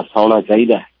ਵੇਲੇ ਹਾਸਾ ਹੋਣਾ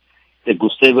ਚਾਹੀਦਾ ਹੈ ਤੇ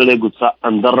ਗੁੱਸੇ ਵੇਲੇ ਗੁੱਸਾ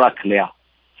ਅੰਦਰ ਰੱਖ ਲਿਆ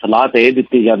ਸਲਾਹ ਤਾਂ ਇਹ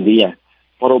ਦਿੱਤੀ ਜਾਂਦੀ ਹੈ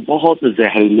ਪਰ ਉਹ ਬਹੁਤ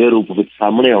ਜ਼ਹਿਰੀਲੇ ਰੂਪ ਵਿੱਚ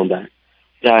ਸਾਹਮਣੇ ਆਉਂਦਾ ਹੈ।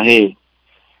 ਚਾਹੇ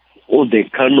ਉਹ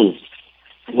ਦੇਖਣ ਨੂੰ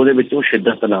ਉਹਦੇ ਵਿੱਚ ਉਹ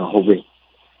ਸ਼ਿੱਦਤ ਨਾ ਹੋਵੇ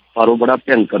ਪਰ ਉਹ ਬੜਾ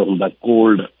ਭਿਅੰਕਰ ਹੁੰਦਾ,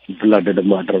 ਕੋਲਡ ਬਲੱਡਡ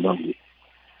ਮਰਡਰ ਵਾਂਗੂ।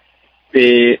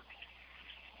 ਤੇ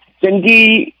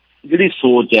ਚੰਗੀ ਜਿਹੜੀ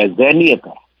ਸੋਚ ਹੈ, ਜ਼ਹਿਨੀਅਤ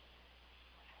ਹੈ,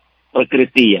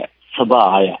 ਪ੍ਰਕਿਰਤੀ ਹੈ,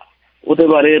 ਸੁਭਾਅ ਹੈ, ਉਹਦੇ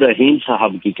ਬਾਰੇ ਰਹੀਮ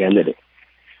ਸਾਹਿਬ ਕੀ ਕਹਿੰਦੇ ਨੇ,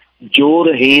 ਜੋ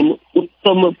ਰਹੀਮ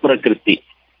ਉੱਤਮ ਪ੍ਰਕਿਰਤੀ,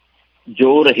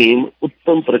 ਜੋ ਰਹੀਮ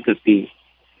ਉੱਤਮ ਪ੍ਰਕਿਰਤੀ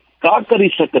ਕਾ ਕਰੀ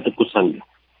ਸਕਤ ਕੁਸੰਗ।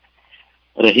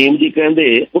 ਰਹੀਮ ਜੀ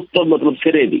ਕਹਿੰਦੇ ਉੱਤਮ ਮਤਲਬ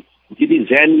ਸਿਰੇ ਦੀ, ਜਿਹਦੀ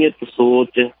ਜ਼ਹਿਨੀਅਤ,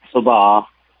 ਸੋਚ, ਸੁਭਾਅ,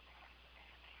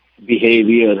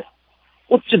 ਬਿਹੇਵੀਅਰ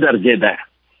ਉੱਚ ਦਰਜੇ ਦਾ,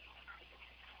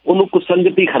 ਉਹਨੂੰ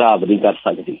ਕੁਸੰਗਤੀ ਖਰਾਬ ਨਹੀਂ ਕਰ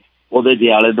ਸਕਦੀ। ਉਹਦੇ ਜੇ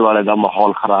ਆਲੇ ਦੁਆਲੇ ਦਾ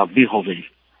ਮਾਹੌਲ ਖਰਾਬ ਵੀ ਹੋਵੇ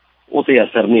ਉਹ ਤੇ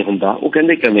ਅਸਰ ਨਹੀਂ ਹੁੰਦਾ। ਉਹ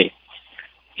ਕਹਿੰਦੇ ਕਿਵੇਂ,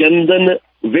 ਚੰਦਨ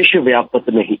ਵਿਸ਼ ਵਿਆਪਤ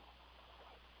ਨਹੀਂ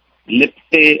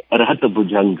ਲਿਪਟੇ ਰਹਿਤ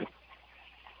ਭੁਜੰਗ।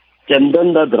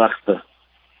 ਚੰਦਨ ਦਾ ਦਰਖਤ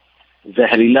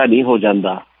ਜ਼ਹਿਰੀਲਾ ਨਹੀਂ ਹੋ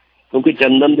ਜਾਂਦਾ ਕਿਉਂਕਿ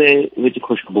ਚੰਦਨ ਦੇ ਵਿੱਚ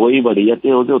ਖੁਸ਼ਬੂ ਹੀ ਬੜੀ ਹੈ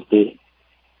ਤੇ ਉਹਦੇ ਉੱਤੇ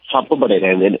ਸੱਪ ਬੜੇ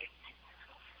ਰਹਿੰਦੇ ਨੇ।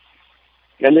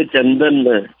 ਕਹਿੰਦੇ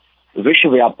ਚੰਦਨ ਵਿਸ਼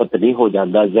ਵਿਆਪਤ ਨਹੀਂ ਹੋ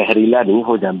ਜਾਂਦਾ, ਜ਼ਹਿਰੀਲਾ ਨਹੀਂ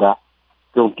ਹੋ ਜਾਂਦਾ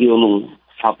ਕਿਉਂਕਿ ਉਹਨੂੰ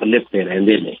ਸੱਪ ਲਿਪਟੇ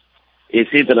ਰਹਿੰਦੇ ਨੇ।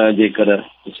 ਇਸੇ ਤਰ੍ਹਾਂ ਜੇਕਰ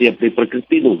ਤੁਸੀਂ ਆਪਣੀ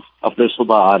ਪ੍ਰਕਿਰਤੀ ਨੂੰ, ਆਪਣੇ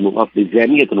ਸੁਭਾਅ ਨੂੰ, ਆਪਣੀ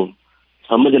ਜ਼ਹਿਨੀਅਤ ਨੂੰ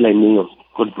ਸਮਝ ਲੈਂਦੇ ਹੋ,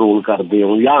 ਕੰਟਰੋਲ ਕਰਦੇ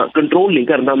ਹੋ, ਜਾਂ ਕੰਟਰੋਲ ਨਹੀਂ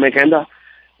ਕਰਨਾ ਮੈਂ ਕਹਿੰਦਾ,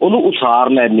 ਉਹਨੂੰ ਉਸਾਰ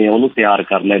ਲੈਂਦੇ ਹੋ, ਉਹਨੂੰ ਤਿਆਰ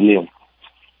ਕਰ ਲੈਂਦੇ ਹੋ,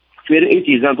 ਫਿਰ ਇਹ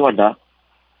ਚੀਜ਼ਾਂ ਤੁਹਾਡਾ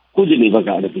ਕੁਝ ਨਹੀਂ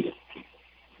ਵਿਗਾੜਦੀਆਂ।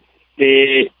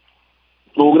 ਤੇ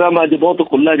ਪ੍ਰੋਗਰਾਮ ਅੱਜ ਬਹੁਤ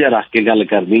ਖੁੱਲ੍ਹਾ ਜਿਹਾ ਰੱਖ ਕੇ ਗੱਲ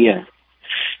ਕਰਨੀ ਹੈ।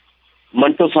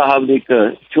 ਮੰਟੋ ਸਾਹਿਬ ਦੀ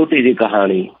ਇੱਕ ਛੋਟੀ ਜਿਹੀ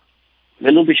ਕਹਾਣੀ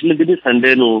ਮੈਨੂੰ ਪਿਛਲੇ ਦਿਨ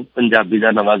ਸੰਡੇ ਨੂੰ ਪੰਜਾਬੀ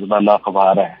ਦਾ ਨਵਾਂ ਜ਼ਮਾਨਾ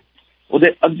ਅਖਬਾਰ ਹੈ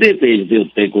ਉਹਦੇ ਅੱਧੇ ਪੇਜ ਦੇ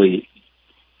ਉੱਤੇ ਕੋਈ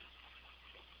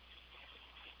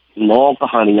 9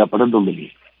 ਕਹਾਣੀਆਂ ਪੜ੍ਹਨ ਨੂੰ ਮਿਲੀ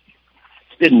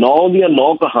ਤੇ 9 ਦੀਆਂ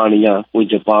 9 ਕਹਾਣੀਆਂ ਕੋਈ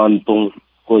ਜਾਪਾਨ ਤੋਂ,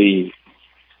 ਕੋਈ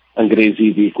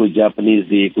ਅੰਗਰੇਜ਼ੀ ਦੀ, ਕੋਈ ਜਾਪਨੀਜ਼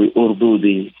ਦੀ, ਕੋਈ ਉਰਦੂ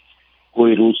ਦੀ,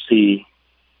 ਕੋਈ ਰੂਸੀ,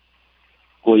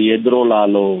 ਕੋਈ ਇੱਧਰੋਂ ਲਾ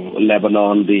ਲਓ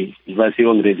ਲੈਬਨਾਨ ਦੀ, ਵੈਸੇ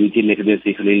ਉਹ ਅੰਗਰੇਜ਼ੀ 'ਚ ਹੀ ਲਿਖਦੇ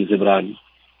ਸੀ, ਖਲੀਲ ਜਿਬਰਾਨ।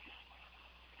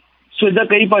 ਸੋ ਇੱਦਾਂ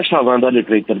ਕਈ ਭਾਸ਼ਾਵਾਂ ਦਾ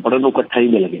ਲਿਟਰੇਚਰ ਪੜ੍ਹਨ ਨੂੰ ਇਕੱਠਾ ਹੀ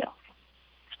ਮਿਲ ਗਿਆ।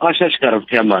 ਆਸ਼ਸ਼ ਕਰ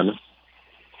ਉੱਠਿਆ ਮਨ।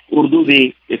 ਉਰਦੂ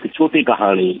ਦੀ ਇੱਕ ਛੋਟੀ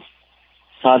ਕਹਾਣੀ,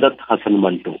 ਸਾਦਤ ਹਸਨ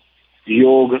ਮੰਟੋ,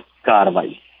 ਯੋਗ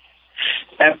ਕਾਰਵਾਈ,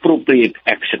 ਐਪਰੋਪ੍ਰੀਏਟ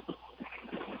ਐਕਸ਼ਨ।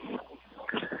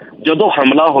 ਜਦੋਂ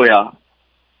ਹਮਲਾ ਹੋਇਆ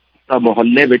ਤਾਂ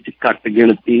ਮੁਹੱਲੇ ਵਿੱਚ ਘੱਟ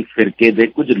ਗਿਣਤੀ ਫਿਰਕੇ ਦੇ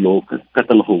ਕੁਝ ਲੋਕ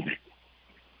ਕਤਲ ਹੋ ਗਏ।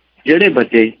 ਜਿਹੜੇ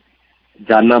ਬਚੇ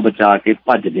ਜਾਨਾਂ ਬਚਾ ਕੇ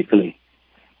ਭੱਜ ਨਿਕਲੇ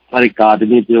ਪਰ ਇੱਕ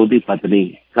ਆਦਮੀ ਤੇ ਉਹਦੀ ਪਤਨੀ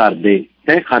ਘਰ ਦੇ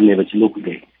ਤਹਿਖਾਨੇ ਵਿੱਚ ਲੁਕ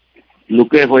ਗਏ।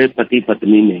 ਲੁਕੇ ਹੋਏ ਪਤੀ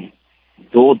ਪਤਨੀ ਨੇ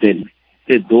 2 ਦਿਨ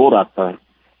ਤੇ 2 ਰਾਤਾਂ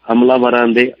ਹਮਲਾਵਰਾਂ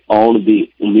ਦੇ ਆਉਣ ਦੀ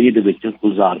ਉਮੀਦ ਵਿੱਚ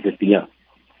ਗੁਜ਼ਾਰ ਦਿੱਤੀਆਂ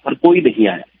ਪਰ ਕੋਈ ਨਹੀਂ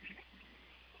ਆਇਆ।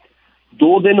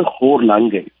 2 ਦਿਨ ਹੋਰ ਲੰਘ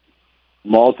ਗਏ।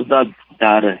 ਮੌਤ ਦਾ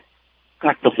ਡਰ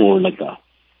ਘੱਟ ਹੋਣ ਲੱਗਾ।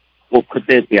 ਭੁੱਖ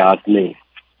ਤੇ ਪਿਆਸ ਨੇ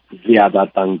ਜ਼ਿਆਦਾ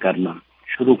ਤੰਗ ਕਰਨਾ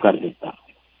ਸ਼ੁਰੂ ਕਰ ਦਿੱਤਾ।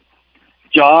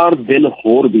 4 ਦਿਨ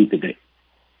ਹੋਰ ਬੀਤ ਗਏ।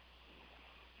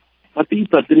 ਪਤੀ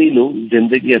ਪਤਨੀ ਨੂੰ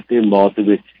ਜ਼ਿੰਦਗੀ ਅਤੇ ਮੌਤ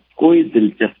ਵਿੱਚ ਕੋਈ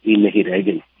ਦਿਲਚਸਪੀ ਨਹੀਂ ਰਹਿ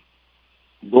ਗਈ।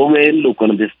 ਦੋਵੇਂ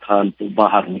ਲੁਕਣ ਦੇ ਸਥਾਨ ਤੋਂ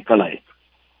ਬਾਹਰ ਨਿਕਲ ਆਏ।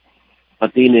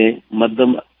 ਪਤੀ ਨੇ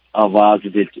ਮੱਧਮ ਆਵਾਜ਼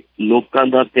ਵਿੱਚ ਲੋਕਾਂ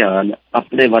ਦਾ ਧਿਆਨ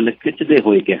ਆਪਣੇ ਵੱਲ ਖਿੱਚਦੇ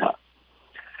ਹੋਏ ਕਿਹਾ,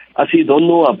 ਅਸੀਂ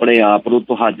ਦੋਨੋਂ ਆਪਣੇ ਆਪ ਨੂੰ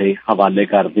ਤੁਹਾਡੇ ਹਵਾਲੇ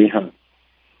ਕਰਦੇ ਹਾਂ,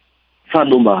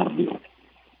 ਸਾਨੂੰ ਮਾਰ ਦਿਓ।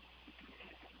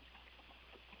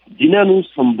 ਜਿਨ੍ਹਾਂ ਨੂੰ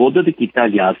ਸੰਬੋਧਿਤ ਕੀਤਾ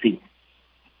ਗਿਆ ਸੀ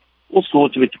ਉਹ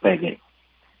ਸੋਚ ਵਿੱਚ ਪੈ ਗਏ।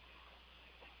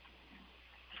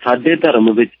 ਸਾਡੇ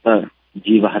ਧਰਮ ਵਿੱਚ ਤਾਂ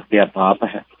ਜੀਵ ਹੱਤਿਆ ਪਾਪ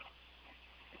ਹੈ।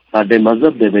 ਸਾਡੇ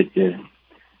ਮਜ਼ਹਬ ਦੇ ਵਿੱਚ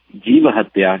ਜੀਵ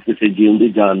ਹੱਤਿਆ, ਕਿਸੇ ਜੀਵ ਦੀ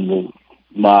ਜਾਨ ਨੂੰ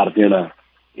ਮਾਰ ਦੇਣਾ,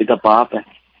 ਇਹ ਤਾਂ ਪਾਪ ਹੈ।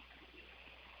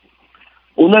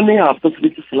 ਉਹਨਾਂ ਨੇ ਆਪਸ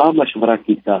ਵਿੱਚ ਸਲਾਹ ਮਸ਼ਵਰਾ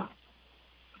ਕੀਤਾ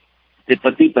ਤੇ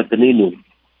ਪਤੀ ਪਤਨੀ ਨੂੰ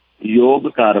ਯੋਗ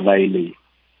ਕਾਰਵਾਈ ਲਈ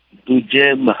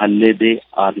ਦੂਜੇ ਮਹੱਲੇ ਦੇ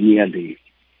ਆਦਮੀਆਂ ਦੇ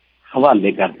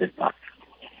ਹਵਾਲੇ ਕਰ ਦਿੱਤਾ।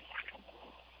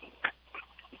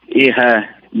 ਇਹ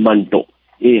ਹੈ ਮੰਟੋ,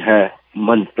 ਇਹ ਹੈ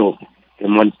ਮੰਟੋ। ਤੇ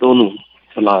ਮੰਟੋ ਨੂੰ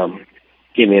ਸਲਾਮ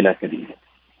ਕਿਵੇਂ ਨਾ ਕਰੀਏ।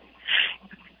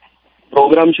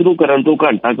 ਪ੍ਰੋਗਰਾਮ ਸ਼ੁਰੂ ਕਰਨ ਤੋਂ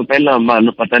ਘੰਟਾ ਕੁ ਪਹਿਲਾਂ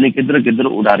ਮਨ ਪਤਾ ਨਹੀਂ ਕਿੱਧਰ ਕਿੱਧਰ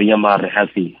ਉਡਾਰੀਆਂ ਮਾਰ ਰਿਹਾ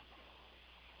ਸੀ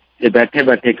ਤੇ ਬੈਠੇ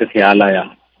ਬੈਠੇ ਇੱਕ ਖਿਆਲ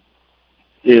ਆਇਆ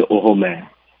ਤੇ ਉਹ ਮੈਂ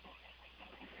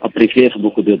ਆਪਣੀ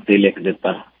ਫੇਸਬੁੱਕ ਦੇ ਉੱਤੇ ਲਿਖ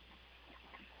ਦਿੱਤਾ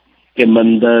ਕਿ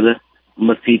ਮੰਦਰ,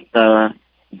 ਮਸੀਤਾਂ,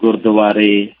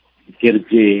 ਗੁਰਦੁਆਰੇ,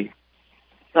 ਗਿਰਜੇ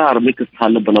ਧਾਰਮਿਕ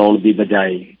ਸਥਲ ਬਣਾਉਣ ਦੀ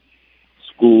ਬਜਾਏ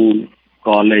ਸਕੂਲ,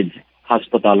 ਕਾਲਜ,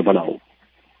 ਹਸਪਤਾਲ ਬਣਾਓ।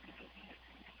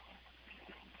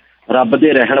 ਰੱਬ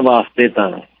ਦੇ ਰਹਿਣ ਵਾਸਤੇ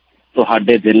ਤਾਂ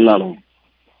ਤੁਹਾਡੇ ਦਿਲ ਨਾਲੋਂ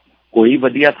ਕੋਈ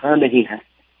ਵਧੀਆ ਥਾਂ ਨਹੀਂ ਹੈ।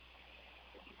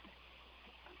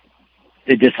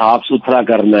 ਤੇ ਜੇ ਸਾਫ਼ ਸੁਥਰਾ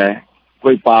ਕਰਨਾ ਹੈ,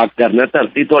 ਕੋਈ ਪਾਕ ਕਰਨਾ,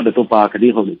 ਧਰਤੀ ਤੁਹਾਡੇ ਤੋਂ ਪਾਕ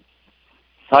ਨਹੀਂ ਹੋਣੀ।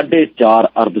 4.5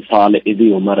 ਅਰਬ ਸਾਲ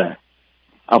ਇਹਦੀ ਉਮਰ ਹੈ।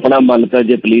 ਆਪਣਾ ਮਨ ਤਾਂ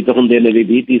ਜੇ ਪਲੀਤ ਹੁੰਦੇ ਨੇ ਵੀ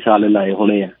 20-30 ਸਾਲ ਲਾਏ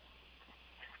ਹੋਣੇ ਆ।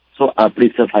 ਸੋ ਆਪਣੀ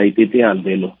ਸਫਾਈ ਤੇ ਧਿਆਨ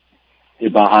ਦੇ ਲਓ ਤੇ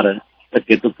ਬਾਹਰ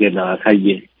ਧੱਕੇ ਧੁੱਕੇ ਨਾ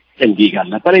ਖਾਈਏ, ਚੰਗੀ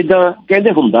ਗੱਲ ਹੈ। ਪਰ ਏਦਾਂ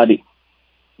ਕਹਿੰਦੇ ਹੁੰਦਾ ਨਹੀਂ।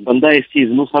 ਬੰਦਾ ਇਸ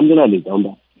ਚੀਜ਼ ਨੂੰ ਸਮਝਣਾ ਨਹੀਂ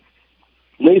ਚਾਹੁੰਦਾ,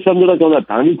 ਨਹੀਂ ਸਮਝਣਾ ਚਾਹੁੰਦਾ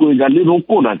ਤਾਂ ਵੀ ਕੋਈ ਗੱਲ ਨਹੀਂ,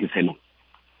 ਰੋਕੋ ਨਾ ਕਿਸੇ ਨੂੰ।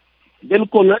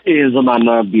 ਬਿਲਕੁਲ ਇਹ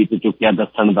ਜ਼ਮਾਨਾ ਬੀਤ ਚੁੱਕਿਆ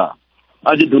ਦੱਸਣ ਦਾ।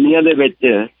 ਅੱਜ ਦੁਨੀਆ ਦੇ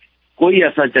ਵਿੱਚ ਕੋਈ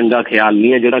ਐਸਾ ਚੰਗਾ ਖਿਆਲ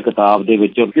ਨਹੀਂ ਹੈ ਜਿਹੜਾ ਕਿਤਾਬ ਦੇ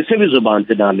ਵਿੱਚ ਔਰ ਕਿਸੇ ਵੀ ਜ਼ੁਬਾਨ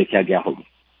 'ਚ ਨਾ ਲਿਖਿਆ ਗਿਆ ਹੋਵੇ।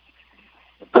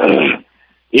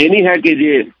 ਇਹ ਨਹੀਂ ਹੈ ਕਿ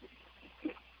ਜੇ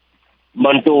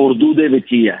ਮੰਟੋ ਉਰਦੂ ਦੇ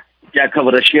ਵਿੱਚ ਹੀ ਹੈ, ਚੈਖਵ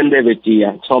ਰਸ਼ੀਅਨ ਦੇ ਵਿੱਚ ਹੀ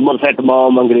ਹੈ, ਸੋਮਰਸੈਟ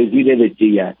ਮੌਮ ਅੰਗਰੇਜ਼ੀ ਦੇ ਵਿੱਚ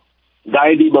ਹੀ ਹੈ,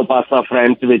 ਗਾਈ ਡੀ ਮੋਪਾਸਾ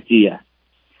ਫਰੈਂਚ ਵਿੱਚ ਹੀ ਹੈ,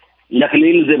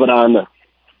 ਲਖਲੀਲ ਜ਼ਿਬਰਾਨ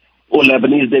ਉਹ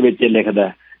ਲੈਬਨੀਜ਼ ਦੇ ਵਿੱਚ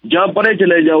ਲਿਖਦਾ, ਜਾਂ ਪਰੇ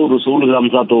ਚਲੇ ਜਾਓ ਰਸੂਲ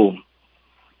ਗਮਜ਼ਾ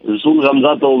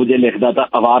ਤੋਂ ਜੇ ਲਿਖਦਾ ਤਾਂ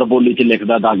ਅਵਾਰ ਬੋਲੀ 'ਚ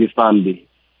ਲਿਖਦਾ ਦਾਗਿਸਤਾਨ ਦੀ।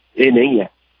 ਇਹ ਨਹੀਂ ਹੈ।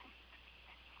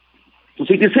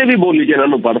 ਤੁਸੀਂ ਕਿਸੇ ਵੀ ਬੋਲੀ 'ਚ ਇਹਨਾਂ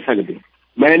ਨੂੰ ਪੜ੍ਹ ਸਕਦੇ ਹੋ।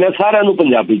 ਮੈਂ ਇਹਨਾਂ ਸਾਰਿਆਂ ਨੂੰ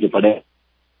ਪੰਜਾਬੀ 'ਚ ਪੜ੍ਹਿਆ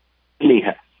ਨਹੀਂ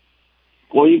ਹੈ।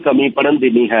 ਕੋਈ ਕਮੀ ਪੜ੍ਹਨ ਦੀ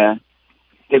ਨਹੀਂ ਹੈ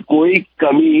ਤੇ ਕੋਈ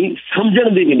ਕਮੀ ਸਮਝਣ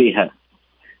ਦੀ ਵੀ ਨਹੀਂ ਹੈ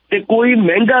ਤੇ ਕੋਈ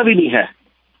ਮਹਿੰਗਾ ਵੀ ਨਹੀਂ ਹੈ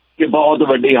ਕਿ ਬਹੁਤ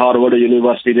ਵੱਡੀ ਹਾਰਵਰਡ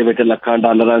ਯੂਨੀਵਰਸਿਟੀ ਦੇ ਵਿੱਚ ਲੱਖਾਂ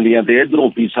ਡਾਲਰਾਂ ਦੀਆਂ ਤੇ ਇੱਧਰੋਂ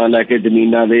ਫੀਸਾਂ ਲੈ ਕੇ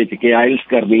ਜ਼ਮੀਨਾਂ ਵੇਚ ਕੇ ਆਇਲਸ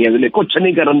ਕਰਨੀ ਹੈ। ਕੁਛ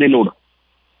ਨਹੀਂ ਕਰਨ ਦੀ ਲੋੜ,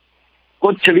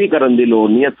 ਕੁਛ ਵੀ ਕਰਨ ਦੀ ਲੋੜ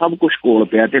ਨਹੀਂ ਹੈ। ਸਭ ਕੁਛ ਕੋਲ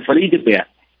ਪਿਆ ਤੇ ਫਰੀ 'ਚ ਪਿਆ।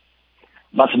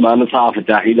 ਬਸ ਮਨ ਸਾਫ਼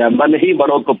ਚਾਹੀਦਾ। ਮਨ ਹੀ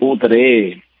ਬੜੋ ਕਪੂਤ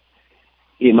ਰਹੇ,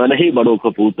 ਇਹ ਮਨ ਹੀ ਬੜੋ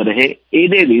ਕਪੂਤ ਰਹੇ।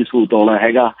 ਇਹਦੇ ਨਹੀਂ ਸੂਤ ਆਉਣਾ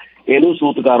ਹੈਗਾ। ਇਹਨੂੰ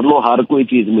ਸੂਤ ਕਰ ਲਓ, ਹਰ ਕੋਈ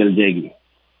ਚੀਜ਼ ਮਿਲ ਜਾਏਗੀ।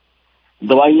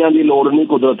 ਦਵਾਈਆਂ ਦੀ ਲੋੜ ਨਹੀਂ,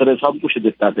 ਕੁਦਰਤ ਨੇ ਸਭ ਕੁਛ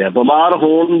ਦਿੱਤਾ ਪਿਆ। ਬਿਮਾਰ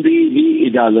ਹੋਣ ਦੀ ਵੀ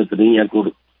ਇਜਾਜ਼ਤ ਨਹੀਂ ਹੈ।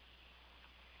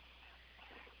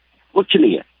 कुछ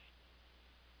नहीं है।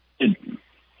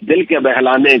 दिल के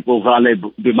बहलाने को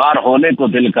गालिब, बीमार होने को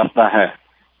दिल करता है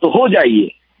तो हो जाइए।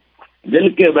 दिल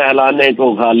के बहलाने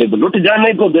को गालिब, लुट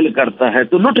जाने को दिल करता है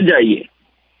तो लुट जाइए।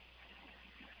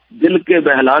 दिल के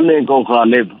बहलाने को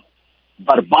गालिब,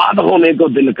 बर्बाद होने को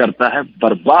दिल करता है,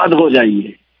 बर्बाद हो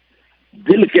जाइए।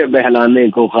 दिल के बहलाने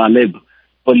को गालिब,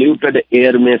 पोल्यूटेड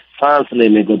एयर में सांस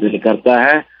लेने को दिल करता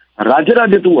है, रज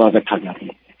रज धुआं इकट्ठा कर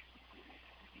लो।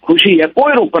 खुशी है,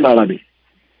 कोई रोकने वाला नहीं।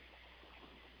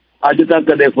 अज तक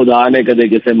कदे खुदा ने कदे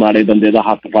किसी माड़े बंदे का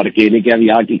हथ फड़ के नहीं कहा भी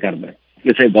आह की करना,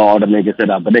 किसी गॉड ने किसी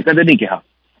रब ने कदे नहीं कहा।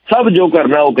 सब जो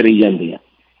करना वो करी जाती है।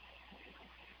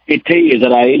 इत्थे ही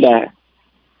इजराइल है,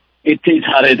 इत्थे ही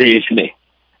सारे देश ने।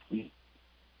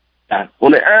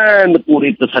 उन्हें ऐन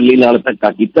पूरी तसल्ली नाल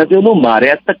धक्का कीता ते उहनूं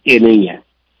मारिया, धक्के नहीं है।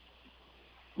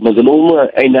 मजलूम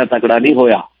इन्ना तकड़ा नहीं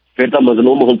होया, फिर तो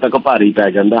मजलूम हुण तक भारी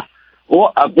पै जांदा। वो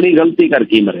अपनी गलती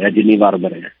करके मरिया जिन्नी बार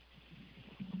मरिया।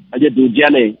 अजे दूजिया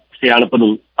ने सियाणप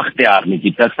नूं अख्तियार नहीं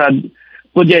किया।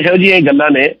 कुछ इहो जिहियां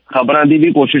गल्लां ने। खबरां दी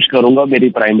भी कोशिश करूंगा, मेरी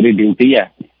प्राइमरी ड्यूटी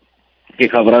है कि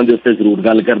खबरां दे उत्ते जरूर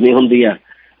गल करनी हुंदी है।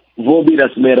 वो भी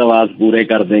रस्में रवाज पूरे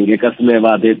कर देंगे। कस्में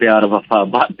वादे प्यार वफा,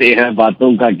 बातें हैं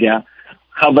बातों का क्या,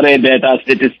 खबरें डेटा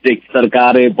स्टेटिस्टिक्स,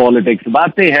 सरकारें पॉलिटिक्स,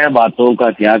 बातें हैं बातों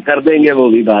का क्या, कर देंगे वो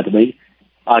भी बात। भाई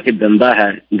आखिर धंधा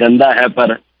है, गंदा है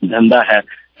पर धंधा है।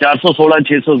 416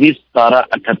 620 17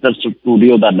 78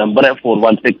 स्टूडियो का नंबर है।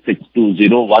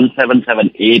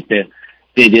 4166201778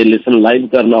 ते जे लिसन लाइव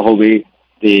करना होवे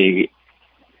ते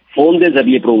फोन के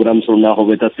जरिए प्रोग्राम सुनना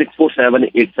होवे तो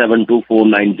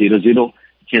 6478724900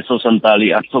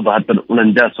 647 872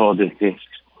 4900 के उत्ते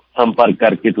संपर्क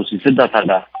करके तुसी सीधा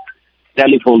साडा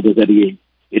टैलीफोन के जरिए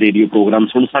रेडियो प्रोग्राम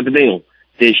सुन सकते हो।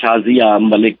 ते शाजिया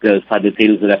मलिक साडे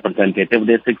सेल्स रिप्रेजेंटेटिव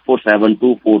दे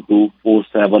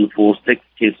 6472424746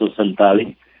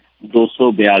 647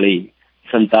 242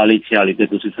 4746 ते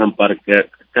तुसी संपर्क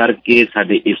करके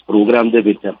साडे इस प्रोग्राम दे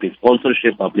विच अपनी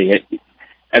स्पॉन्सरशिप, अपनी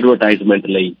एडवरटाइजमेंट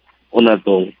लई उन्हां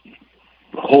तो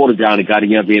होर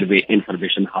जानकारियां, वेरवे,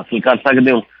 इन्फॉर्मेशन हासिल कर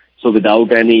सकते हो। सो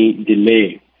विदाउट एनी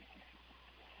डिले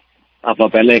आपां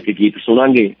पहले एक गीत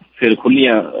सुनांगे, फिर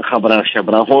खुलियां खबरां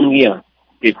शबरां होणगियां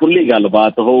कि खुली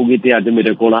गलबात होगी। तो अज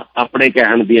मेरे को अपने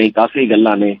कहण दी काफ़ी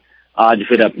गल्लां ने, आज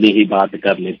फिर अपनी ही बात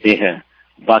कर लेते हैं।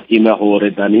 बाकी मैं होर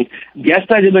इदां नहीं,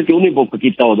 गैस्ट अज मैं क्यों नहीं बुक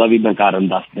किया, वह भी मैं कारण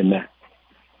दस दिना।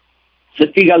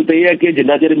 सच्ची गल तो यह है कि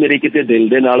जिन्ना चिर मेरी किसी दिल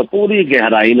के नाल पूरी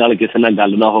गहराई नाल किसी नाल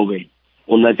गल ना हो गई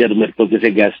उन्ना चिर मेरे को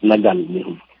किसी गैस्ट नाल गल नहीं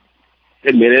हुई।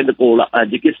 ते मेरे कोल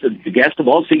अज किस गैस्ट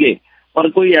बहुत सीगे पर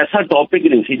कोई ऐसा टॉपिक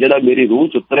नहीं सी जिहड़ा मेरी रूह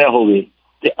च उतरिया होवे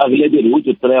ते अगले दी रूह च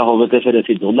उतरिया होवे ते फिर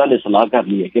असीं दोनों ने सलाह कर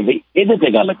ली है कि बई इहदे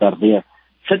ते गल करदे आ।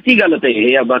 सच्ची गल तो यह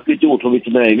है, बाकी झूठ विच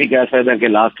मैं ये भी कह सकदा कि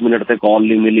लास्ट मिनट ते कॉल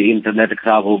नहीं मिली, इंटरनेट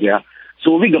खराब हो गया,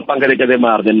 सो भी गप्पां कदे कदे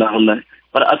मार दिंदा हुंदा।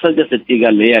 पर असल च सच्ची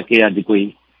गल यह है कि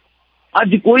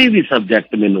अज कोई भी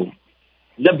सबजैक्ट मैनू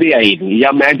ਲੱਭਿਆ ही नहीं या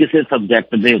मैं किसी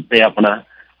सबजैक्ट के उत्ते अपना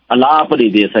अलाप नहीं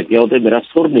दे सकिया, वो मेरा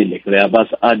सुर नहीं लिख रहा।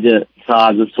 बस अज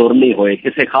साज सुर नहीं होए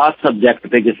किसी खास सबजैक्ट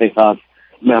पे किसी खास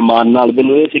मेहमान नाल।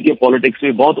 मैनूं ये सी कि पॉलिटिक्स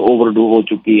भी बहुत ओवरडू हो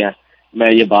चुकी है,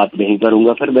 मैं ये बात नहीं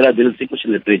करूँगा। फिर मेरा दिल से कुछ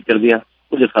लिटरेचर दियाँ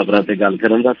कुछ खबरों से गल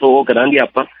करन दा, सो वो करांगे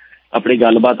आपां। अपनी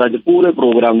गलबात अज पूरे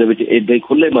प्रोग्राम दे विच इदां ही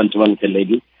खुले मंच वांग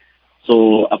चलेगी। सो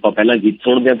आपां पहला गीत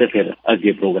सुणदे हां ते फिर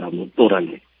अगे प्रोग्राम नूं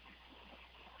तोरांगे।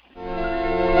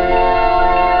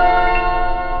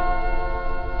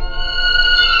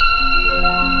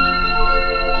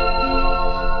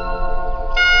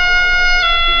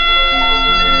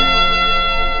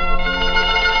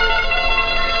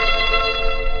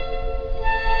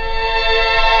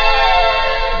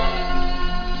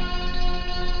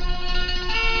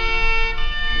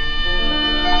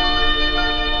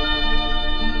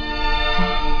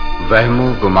 वहमो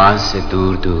गुमान से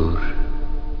दूर दूर,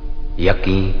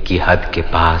 यकीन की हद के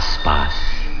पास पास,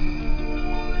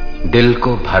 दिल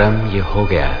को भरम ये हो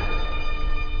गया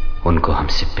उनको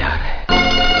हमसे प्यार है।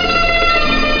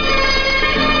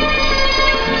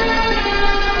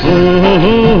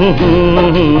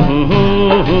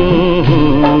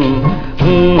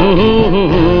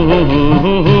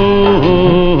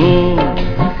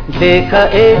 देखा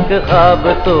एक ख्वाब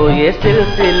तो ये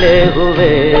सिलसिले हुए,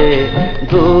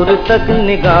 दूर तक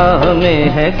निगाह में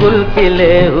है गुल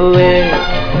खिले हुए।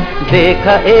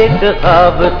 देखा एक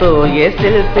ख्वाब तो ये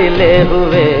सिलसिले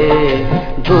हुए,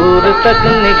 दूर तक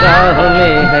निगाह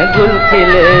में है गुल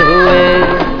खिले हुए।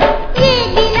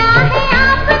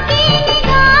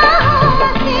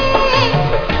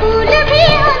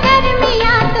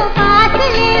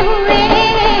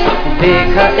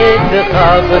 देखा एक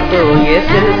ख्वाब तो ये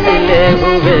सिलसिले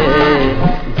हुए,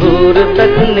 दूर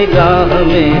तक निगाह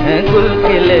में है गुल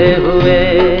खिले हुए।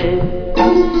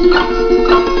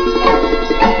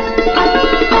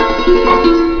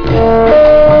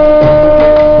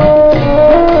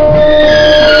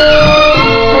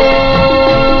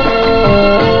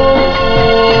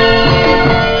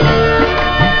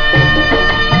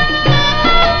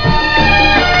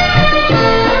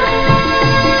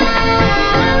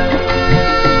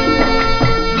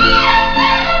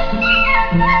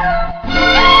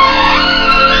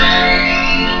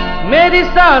 मेरी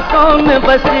सांसों में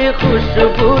बसी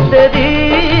खुशबू तेरी,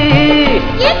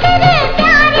 ये तेरे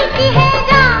प्यार की है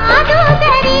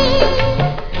जादूगरी।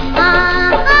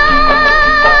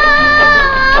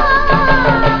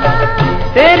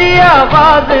 तेरी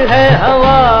आवाज है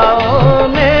हवाओं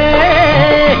में,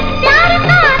 प्यार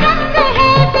का रंग है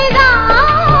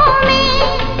फिजाओं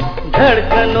में,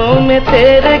 धड़कनों में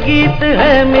तेरे गीत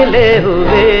है मिले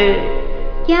हुए।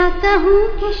 क्या कहूँ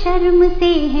कि शर्म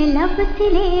से है लब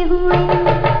सिले हुए।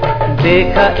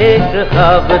 देखा एक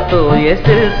ख्वाब तो ये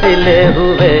सिलसिले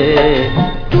हुए,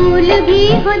 फूल भी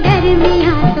हो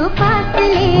दरमियाँ तो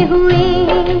फासले हुए।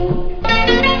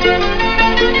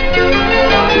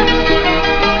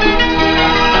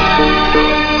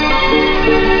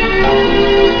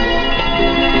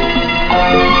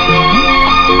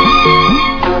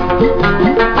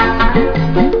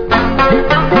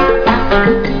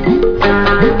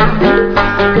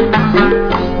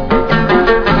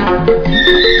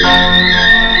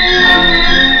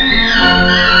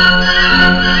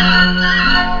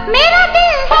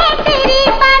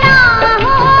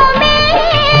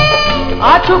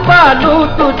 छुपा लूं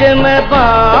तुझे मैं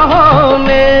बाहों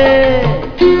में,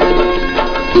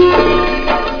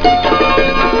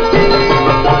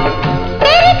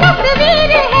 तेरी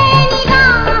तस्वीर है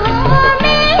निगाहों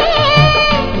में,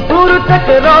 दूर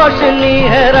तक रोशनी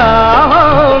है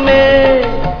राहों में।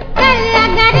 कल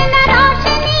अगर न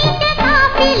रोशनी के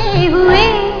काफिले हुए,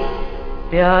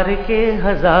 प्यार के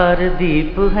हजार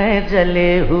दीप हैं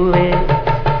जले हुए।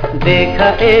 देखा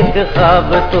एक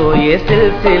ख्वाब तो ये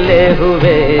सिलसिले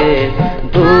हुए,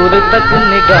 दूर तक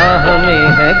निगाह में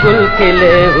है गुल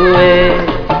खिले हुए।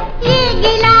 ये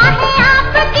गिला है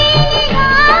आपकी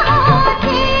निगाहों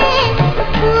से,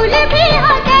 फूल भी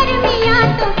हो दरमियाँ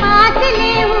तो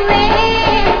फासले हुए।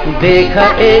 देखा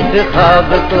एक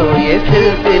ख्वाब तो ये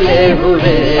सिलसिले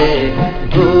हुए,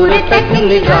 दूर तक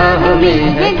निगाह में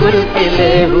है गुल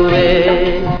खिले हुए।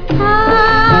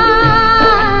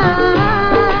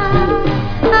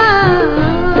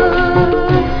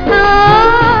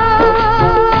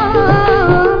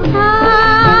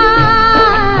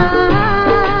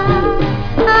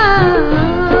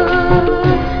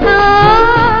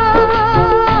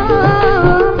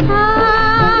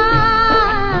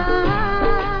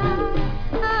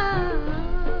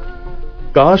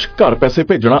 ਕਾਸ਼ ਘਰ ਪੈਸੇ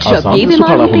ਭੇਜਣਾ ਆਸਾਨ ਤੇ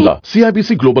ਸੁਖਾਲਾ ਹੁੰਦਾ।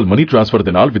 CIBC ਗਲੋਬਲ ਮਨੀ ਟ੍ਰਾਂਸਫਰ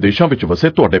ਦੇ ਨਾਲ ਵਿਦੇਸ਼ਾਂ ਵਿੱਚ ਵਸੇ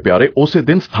ਤੁਹਾਡੇ ਪਿਆਰੇ ਉਸੇ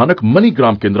ਦਿਨ ਸਥਾਨਕ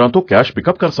ਮਨੀਗ੍ਰਾਮ ਕੇਂਦਰਾਂ ਤੋਂ ਕੈਸ਼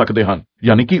ਪਿਕਅਪ ਕਰ ਸਕਦੇ ਹਨ।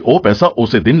 ਯਾਨੀ ਕਿ ਉਹ ਪੈਸਾ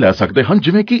ਉਸੇ ਦਿਨ ਲੈ ਸਕਦੇ ਹਨ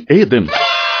ਜਿਵੇਂ ਕਿ ਇਹ ਦਿਨ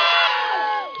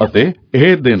ਅਤੇ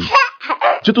ਇਹ ਦਿਨ।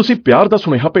 ਜੇ ਤੁਸੀਂ ਪਿਆਰ ਦਾ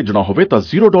ਸੁਨੇਹਾ ਭੇਜਣਾ ਹੋਵੇ ਤਾਂ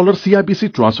 $0 CIBC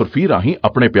ਟ੍ਰਾਂਸਫਰ ਫੀ ਰਾਹੀਂ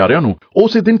ਆਪਣੇ ਪਿਆਰਿਆਂ ਨੂੰ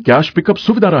ਉਸੇ ਦਿਨ ਕੈਸ਼ ਪਿਕਅਪ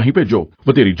ਸੁਵਿਧਾ ਰਾਹੀਂ ਭੇਜੋ।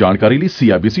 ਵਧੇਰੀ ਜਾਣਕਾਰੀ ਲਈ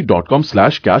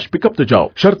cibc.com/cash pickup ਤੇ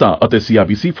ਜਾਓ। ਸ਼ਰਤਾਂ ਅਤੇ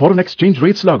CIBC ਫੋਰਨ ਐਕਸਚੇਂਜ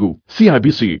ਰੇਟਸ ਲਾਗੂ।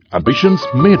 CIBC ambitions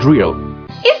made real.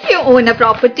 If you own a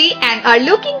property and are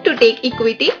looking to take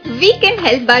equity, we can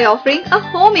help by offering a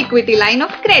home equity line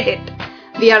of credit.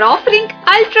 We are offering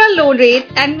ultra low rates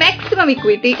and maximum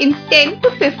equity in 10 to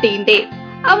 15 days.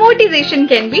 Amortization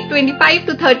can be 25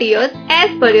 to 30 years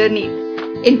as per your needs.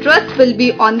 Interest will be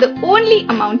on the only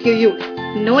amount you use.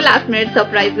 No last minute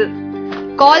surprises.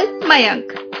 Call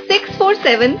Mayank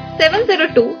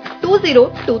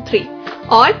 647-702-2023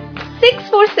 or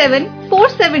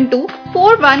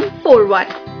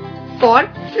 647-472-4141 for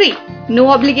free. No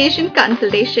obligation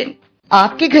consultation.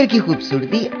 आपके घर की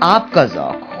खूबसूरती, आपका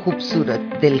ज़ौक़, खूबसूरत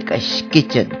दिलकश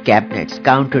kitchen cabinets,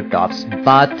 counter tops,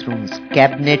 bathrooms,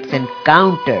 cabinets and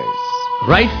counters.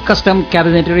 Right custom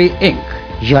cabinetry inc.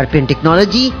 European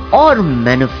technology और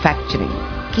manufacturing,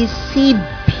 किसी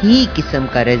भी किस्म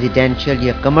का रेजिडेंशियल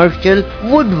या कमर्शियल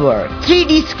वुडवर्क,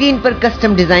 3D स्क्रीन पर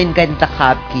कस्टम डिजाइन का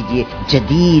इंतखाब कीजिए।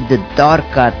 जदीद दौर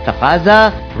का तकाजा।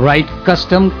 Right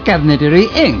custom cabinetry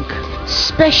inc.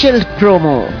 Special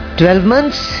promo 12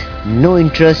 months no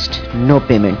interest no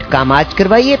payment. काम आज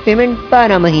करवाइए, पेमेंट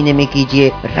 12 महीने में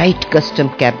कीजिए। Right custom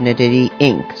cabinetry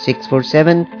inc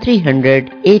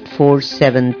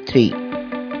 647-300-8473।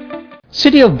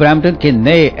 City of Brampton के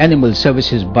नए एनिमल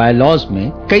सर्विसेज बायलॉज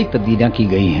में कई तब्दीलियां की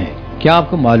गई हैं। क्या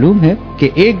आपको मालूम है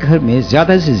कि एक घर में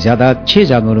ज्यादा से ज्यादा 6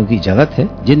 जानवरों की इजाजत है,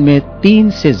 जिनमें 3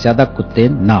 से ज्यादा कुत्ते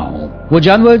ना हों। वो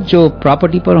जानवर जो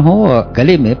प्रॉपर्टी पर हो और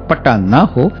गले में पट्टा ना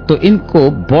हो तो इनको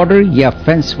बॉर्डर या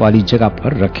फेंस वाली जगह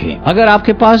पर रखें। अगर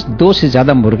आपके पास 2 से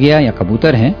ज्यादा मुर्गियां या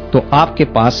कबूतर हैं तो आपके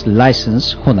पास लाइसेंस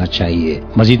होना चाहिए।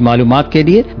 मजीद मालूमात के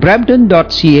लिए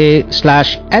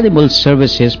brampton.ca/animal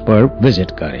services पर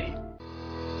विजिट करें।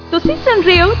 ਤੁਸੀਂ ਸੁਣ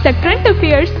ਰਹੇ ਹੋ the current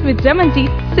affairs with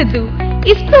Ramanjeet Sidhu.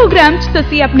 ਇਸ ਪ੍ਰੋਗਰਾਮ 'ਚ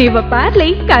ਤੁਸੀਂ ਆਪਣੇ ਵਪਾਰ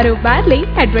ਲਈ, ਕਾਰੋਬਾਰ ਲਈ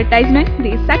ਐਡਵਰਟਾਈਜ਼ਮੈਂਟ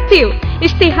ਦੇ ਸਕਦੇ ਹੋ।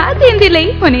 ਇਸ਼ਤਿਹਾਰ ਦੇਣ ਦੇ ਲਈ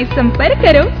ਹੁਣੇ ਸੰਪਰਕ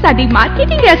ਕਰੋ ਸਾਡੀ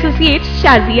ਮਾਰਕੀਟਿੰਗ ਐਸੋਸੀਏਟ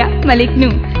ਸ਼ਾਜ਼ੀਆ ਮਲਿਕ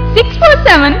ਨੂੰ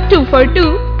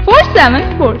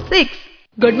 6472244746।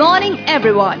 Good morning,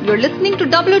 everyone. You're listening to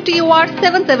WTOR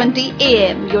 770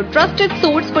 AM, your trusted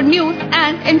source for news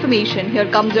and information. Here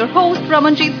comes your host,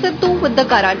 Ramanjit Sidhu, with the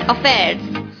current affairs.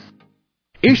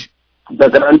 The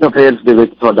current affairs ਦੇ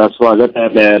ਵਿੱਚ ਤੁਹਾਡਾ ਸਵਾਗਤ ਹੈ।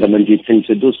 ਮੈਂ ਰਮਨਜੀਤ ਸਿੰਘ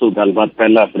ਸਿੱਧੂ। ਸੋ ਗੱਲਬਾਤ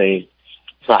ਪਹਿਲਾਂ ਆਪਣੇ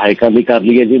ਸਹਾਇਕਾਂ ਦੀ ਕਰ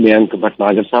ਲਈਏ ਜੀ। ਮਯੰਕ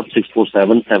ਭਟਨਾਗਰ ਸਾਹਿਬ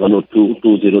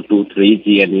 647-702-2023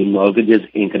 GNE ਮੌਰਗੇਜਸ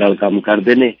ਇੰਕ ਨਾਲ ਕੰਮ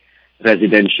ਕਰਦੇ ਨੇ।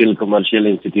 Residential, commercial,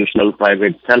 institutional,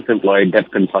 private, self employed, debt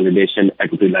consolidation,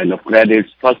 equity line of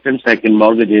credits, first and second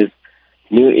mortgages,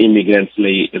 new immigrants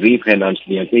ਲਈ ਰੀਫਾਈਨਾਂਸ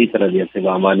ਦੀਆਂ ਕਈ ਤਰ੍ਹਾਂ ਦੀਆਂ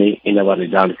ਸੇਵਾਵਾਂ ਨੇ। ਇਹਨਾਂ ਬਾਰੇ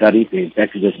ਜਾਣਕਾਰੀ ਤੇ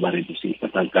ਪੈਕੇਜਸ ਬਾਰੇ ਤੁਸੀਂ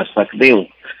ਪਤਾ ਕਰ ਸਕਦੇ ਹੋ।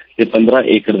 ਤੇ 15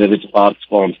 ਏਕੜ ਦੇ ਵਿੱਚ ਪਾਰਕਸ,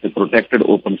 ਫਾਰਮਸ ਤੇ ਪ੍ਰੋਟੈਕਟਡ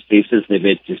ਓਪਨ ਸਪੇਸਿਸ ਦੇ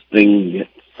ਵਿੱਚ ਸਪਰਿੰਗ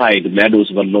ਸਾਈਡ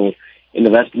ਮੈਡੋਜ਼ ਵੱਲੋਂ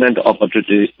ਇਨਵੈਸਟਮੈਂਟ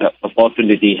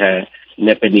ਓਪਰਚੁਨਿਟੀ ਹੈ।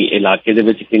 ਨੈਪਨੀ ਇਲਾਕੇ ਦੇ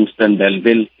ਵਿੱਚ ਕਿੰਗਸਟਨ,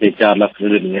 ਬੈਲਵਿਲ ਤੇ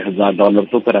 $4,99,000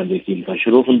 ਤੋਂ ਘਰਾਂ ਦੀਆਂ ਕੀਮਤਾਂ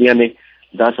ਸ਼ੁਰੂ ਹੁੰਦੀਆਂ ਨੇ।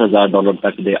 $10,000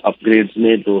 ਤੱਕ ਦੇ ਅਪਗ੍ਰੇਡਸ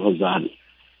ਨੇ।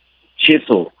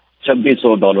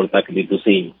 $2,600-2,600 ਤੱਕ ਦੀ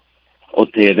ਤੁਸੀਂ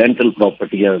ਉੱਥੇ ਰੈਂਟਲ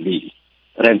ਪ੍ਰਾਪਰਟੀਆਂ ਦੀ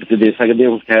ਰੈਂਟ ਤੇ ਦੇ ਸਕਦੇ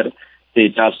ਹੋ। ਖੈਰ ਤੇ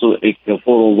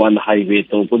 401 ਹਾਈਵੇ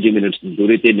ਤੋਂ ਕੁਝ ਮਿੰਟਸ ਦੀ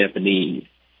ਦੂਰੀ ਤੇ ਨੈਪਨੀ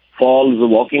ਫਾਲਸ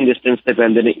ਵਾਕਿੰਗ ਡਿਸਟੈਂਸ ਤੇ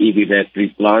ਪੈਂਦੇ ਨੇ। EV ਬੈਟਰੀ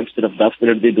ਪਲਾਂਟ ਸਿਰਫ 10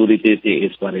 ਮਿੰਟ ਦੀ ਦੂਰੀ ਤੇ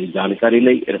ਇਸ ਬਾਰੇ ਜਾਣਕਾਰੀ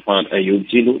ਲਈ ਇਰਫਾਨ ਅਯੂਬ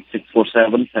ਜੀ ਨੂੰ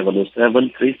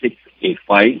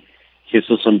 6477073685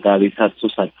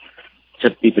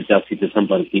 647-707-3685 ਤੇ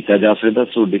ਸੰਪਰਕ ਕੀਤਾ ਜਾ ਸਕਦਾ।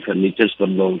 ਸੋ ਫਰਨੀਚਰਸ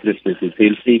ਵੱਲੋਂ ਕ੍ਰਿਸਮਸ ਦੀ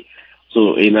ਸੇਲ ਸੀ। ਸੋ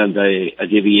ਇਹਨਾਂ ਦਾ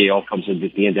ਅਜੇ ਵੀ ਇਹ ਆਫਰਸ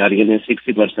ਦਿੱਤੀਆਂ ਜਾ ਰਹੀਆਂ ਨੇ।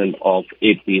 60% off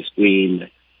 8 piece queen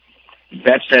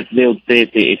bed set ਦੇ ਉੱਤੇ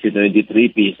ਤੇ ਇਸੇ ਤਰ੍ਹਾਂ ਦੀ 3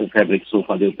 ਪੀਸ ਫੈਬਰਿਕ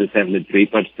ਸੋਫਾ ਦੇ ਉੱਤੇ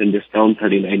 73% ਡਿਸਕਾਊਂਟ।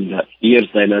 39 ਈਅਰਸ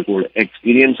ਦਾ ਇਹਨਾਂ ਕੋਲ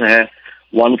ਐਕਸਪੀਰੀਅੰਸ ਹੈ।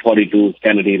 142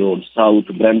 Kennedy road,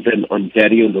 south Brampton,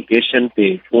 Ontario location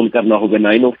ਤੇ ਫੋਨ ਕਰਨਾ ਹੋਵੇ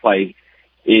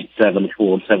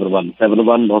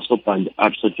 905-874-7171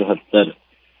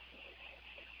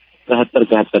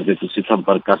 905-874-7171 ਤੇ ਤੁਸੀਂ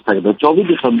ਸੰਪਰਕ ਕਰ ਸਕਦੇ ਹੋ। 24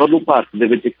 ਦਸੰਬਰ ਨੂੰ ਭਾਰਤ ਦੇ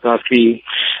ਵਿੱਚ ਕਾਫੀ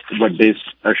ਵੱਡੇ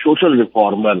social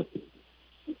reformer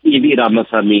EV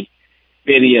Ramasamy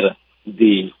Periyar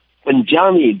ਦੀ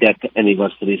 50ਵੀਂ ਡੈਥ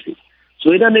ਐਨੀਵਰਸਰੀ ਸੀ।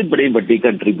 ਸੋ ਇਹਨਾਂ ਨੇ ਬੜੀ ਵੱਡੀ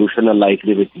ਕੰਟਰੀਬਿਊਸ਼ਨ ਆ ਲਾਈਫ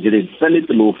ਦੇ ਵਿੱਚ। ਜਿਹੜੇ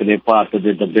ਦਲਿਤ ਲੋਕ ਨੇ, ਭਾਰਤ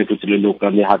ਦੇ ਦੱਬੇ ਕੁਚਲੇ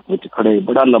ਲੋਕਾਂ ਦੇ ਹੱਕ ਵਿੱਚ ਖੜੇ,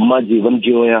 ਬੜਾ ਲੰਮਾ ਜੀਵਨ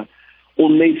ਜਿਉਇਆ,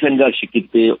 ਉਨੇ ਹੀ ਸੰਘਰਸ਼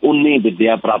ਕੀਤੇ, ਉਨੀ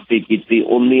ਵਿੱਦਿਆ ਪ੍ਰਾਪਤੀ ਕੀਤੀ,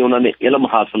 ਉਨੀ ਉਹਨਾਂ ਨੇ ਇਲਮ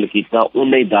ਹਾਸਲ ਕੀਤਾ,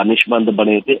 ਉਨੇ ਹੀ ਦਾਨਿਸ਼ਮੰਦ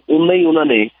ਬਣੇ ਤੇ ਉਨਾ ਹੀ ਉਹਨਾਂ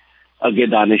ਨੇ ਅੱਗੇ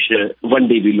ਦਾਨਿਸ਼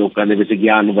ਵੰਡੀ ਵੀ, ਲੋਕਾਂ ਦੇ ਵਿੱਚ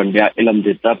ਗਿਆਨ ਵੰਡਿਆ, ਇਲਮ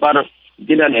ਦਿੱਤਾ। ਪਰ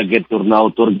जिन्हां ने अगे तुरना वो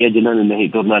तुर गए, जिन्हां ने नहीं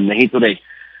तुरना नहीं तुरे।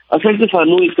 असल 'च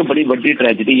सानू एक बड़ी वड्डी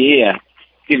ट्रैजेडी ये है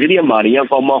कि ਜਿਹੜੀਆਂ ਮਾੜੀਆਂ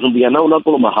ਕੌਮਾਂ ਹੁੰਦੀਆਂ ਨਾ ਉਹਨਾਂ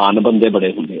ਕੋਲ ਮਹਾਨ ਬੰਦੇ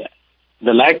ਬੜੇ ਹੁੰਦੇ ਆ।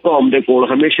 ਨਲਾਇਕ ਕੌਮ ਦੇ ਕੋਲ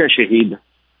ਹਮੇਸ਼ਾ ਸ਼ਹੀਦ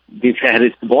ਦੀ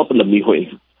ਫਹਿਰਿਸਤ ਬਹੁਤ ਲੰਮੀ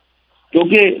ਹੋਏਗੀ,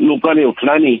 ਕਿਉਂਕਿ ਲੋਕਾਂ ਨੇ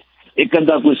ਉੱਠਣਾ ਨਹੀਂ। ਇੱਕ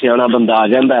ਅੱਧਾ ਕੋਈ ਸਿਆਣਾ ਬੰਦਾ ਆ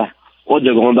ਜਾਂਦਾ, ਉਹ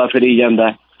ਜਗਾਉਂਦਾ ਫਿਰੀ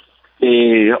ਜਾਂਦਾ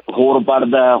ਤੇ ਹੋਰ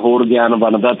ਪੜ੍ਹਦਾ, ਹੋਰ ਗਿਆਨ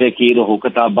ਬਣਦਾ ਤੇ ਅਖੀਰ ਉਹ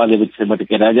ਕਿਤਾਬਾਂ ਦੇ ਵਿੱਚ ਸਿਮਟ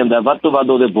ਕੇ ਰਹਿ ਜਾਂਦਾ। ਵੱਧ ਤੋਂ ਵੱਧ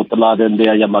ਉਹਦੇ ਬੁੱਤ ਲਾ ਦਿੰਦੇ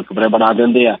ਆ ਜਾਂ ਮਕਬਰੇ ਬਣਾ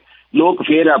ਦਿੰਦੇ ਆ। ਲੋਕ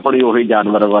ਫਿਰ ਆਪਣੀ ਉਹੀ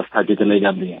ਜਾਨਵਰ ਅਵਸਥਾ 'ਚ ਚਲੇ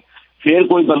ਜਾਂਦੇ ਆ। ਫਿਰ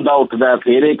ਕੋਈ ਬੰਦਾ ਉੱਠਦਾ,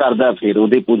 ਫਿਰ ਇਹ ਕਰਦਾ, ਫਿਰ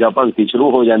ਉਹਦੀ ਪੂਜਾ ਭਗਤੀ ਸ਼ੁਰੂ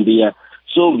ਹੋ ਜਾਂਦੀ ਹੈ।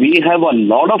 ਸੋ we have a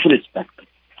lot of respect.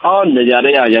 ਆਹ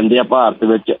ਨਜ਼ਾਰੇ ਆ ਜਾਂਦੇ ਆ ਭਾਰਤ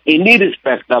ਵਿੱਚ, ਇੰਨੀ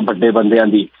ਰਿਸਪੈਕਟ ਆ ਵੱਡੇ ਬੰਦਿਆਂ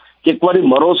ਦੀ ਕਿ ਇੱਕ ਵਾਰੀ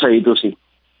ਮਰੋ ਸਹੀ, ਤੁਸੀਂ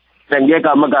ਚੰਗੇ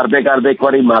ਕੰਮ ਕਰਦੇ ਕਰਦੇ ਇੱਕ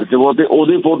ਵਾਰੀ ਮਰ ਜਾਵੋ ਤੇ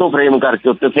ਉਹਦੀ ਫੋਟੋ ਫਰੇਮ ਕਰਕੇ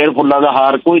ਉੱਤੇ ਫਿਰ ਫੁੱਲਾਂ ਦਾ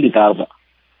ਹਾਰ ਕੋਈ ਨਹੀਂ ਤਾਰਦਾ।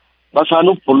 ਬਸ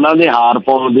ਸਾਨੂੰ ਫੁੱਲਾਂ ਦੇ ਹਾਰ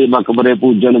ਪਾਉਣ ਦੀ, ਮਕਬਰੇ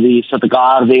ਪੂਜਣ ਦੀ,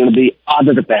 ਸਤਿਕਾਰ ਦੇਣ ਦੀ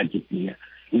ਆਦਤ ਪੈ ਚੁੱਕੀ ਹੈ।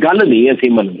 ਗੱਲ ਨਹੀਂ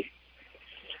ਅਸੀਂ ਮੰਨਣੀ,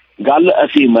 ਗੱਲ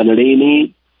ਅਸੀਂ ਮੰਨਣੀ ਨਹੀਂ,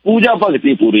 ਪੂਜਾ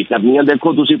ਭਗਤੀ ਪੂਰੀ ਕਰਨੀ ਹੈ।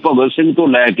 ਦੇਖੋ ਤੁਸੀਂ ਭਗਤ ਸਿੰਘ ਤੋਂ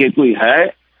ਲੈ ਕੇ ਕੋਈ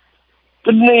ਹੈ,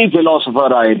 ਕਿੰਨੇ ਹੀ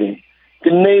ਫਿਲੋਸਫਰ ਆਏ ਨੇ,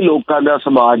 ਕਿੰਨੇ ਹੀ ਲੋਕਾਂ ਦਾ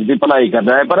ਸਮਾਜ ਦੀ ਭਲਾਈ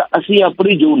ਕਰਨਾ ਹੈ, ਪਰ ਅਸੀਂ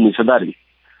ਆਪਣੀ ਜੂਨ ਨਹੀਂ ਸੁਧਾਰੀ।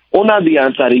 ਉਹਨਾਂ ਦੀਆਂ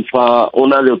ਤਾਰੀਫਾਂ,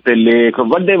 ਉਹਨਾਂ ਦੇ ਉੱਤੇ ਲੇਖ,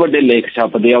 ਵੱਡੇ ਵੱਡੇ ਲੇਖ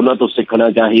ਛਪਦੇ ਆ, ਉਹਨਾਂ ਤੋਂ ਸਿੱਖਣਾ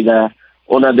ਚਾਹੀਦਾ।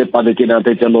 ਉਹਨਾਂ ਦੇ ਪਦ ਚਿੰਨ੍ਹਾਂ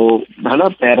ਤੇ ਚਲੋ, ਹੈ ਨਾ,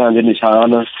 ਪੈਰਾਂ ਦੇ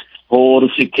ਨਿਸ਼ਾਨ, ਹੋਰ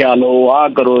ਸਿੱਖਿਆ ਲਓ, ਆਹ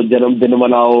ਕਰੋ, ਜਨਮ ਦਿਨ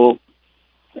ਮਨਾਓ,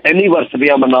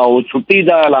 ਐਨੀਵਰਸਰੀਆਂ ਮਨਾਓ, ਛੁੱਟੀ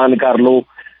ਦਾ ਐਲਾਨ ਕਰ ਲਓ।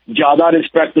 ਜ਼ਿਆਦਾ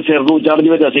ਰਿਸਪੈਕਟ ਸਿਰ ਨੂੰ ਚੜ੍ਹ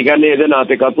ਜਾਵੇ ਤਾਂ ਅਸੀਂ ਕਹਿੰਦੇ ਇਹਦੇ ਨਾਂ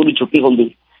ਤੇ ਕਾਹਤੋਂ ਨਹੀਂ ਛੁੱਟੀ ਹੁੰਦੀ,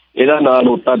 ਇਹਦਾ ਨਾਂ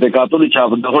ਨੋਟਾਂ ਤੇ ਕਾਹਤੋਂ ਨਹੀਂ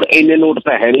ਛਾਪਦਾ। ਹੁਣ ਇੰਨੇ ਨੋਟ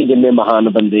ਤਾਂ ਹੈ ਨਹੀਂ ਜਿੰਨੇ ਮਹਾਨ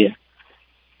ਬੰਦੇ ਆ।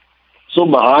 ਸੋ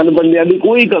ਮਹਾਨ ਬੰਦਿਆਂ ਦੀ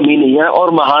ਕੋਈ ਕਮੀ ਨਹੀਂ ਹੈ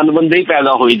ਔਰ ਮਹਾਨ ਬੰਦੇ ਹੀ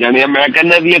ਪੈਦਾ ਹੋਈ ਜਾਣੇ ਆ। ਮੈਂ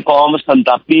ਕਹਿੰਦਾ ਵੀ ਇਹ ਕੌਮ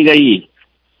ਸੰਤਾਪੀ ਗਈ,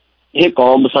 ਇਹ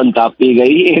ਕੌਮ ਸੰਤਾਪੀ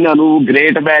ਗਈ। ਇਹਨਾਂ ਨੂੰ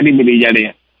ਗ੍ਰੇਟ ਮੈਨ ਹੀ ਮਿਲੀ ਜਾਣੇ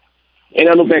ਆ,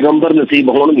 ਇਹਨਾਂ ਨੂੰ ਪੈਗੰਬਰ ਨਸੀਬ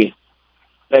ਹੋਣਗੇ।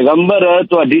 ਪੈਗੰਬਰ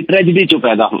ਤੁਹਾਡੀ ਟ੍ਰੈਜਡੀ 'ਚੋਂ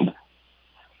ਪੈਦਾ ਹੁੰਦਾ,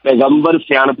 ਪੈਗੰਬਰ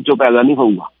ਸਿਆਣਪ 'ਚੋਂ ਪੈਦਾ ਨਹੀਂ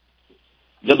ਹੋਊਗਾ।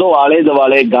 ਜਦੋਂ ਆਲੇ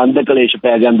ਦੁਆਲੇ ਗੰਦ ਕਲੇਸ਼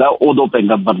ਪੈ ਜਾਂਦਾ ਉਦੋਂ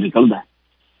ਪੈਗੰਬਰ ਨਿਕਲਦਾ।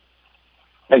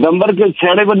 ਪੈਗੰਬਰ ਕੇ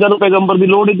ਸਿਆਣੇ ਬੰਦਿਆਂ ਨੂੰ ਪੈਗੰਬਰ ਦੀ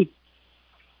ਲੋੜ ਹੀ ਨਹੀਂ।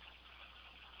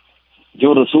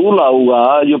 ਜੋ ਰਸੂਲ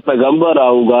ਆਊਗਾ, ਜੋ ਪੈਗੰਬਰ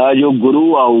ਆਊਗਾ, ਜੋ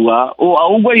ਗੁਰੂ ਆਊਗਾ, ਉਹ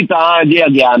ਆਊਗਾ ਹੀ ਤਾਂ ਜੇ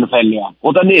ਅਗਿਆਨ ਫੈਲਿਆ।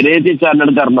 ਉਹ ਤਾਂ ਹਨੇਰੇ 'ਚ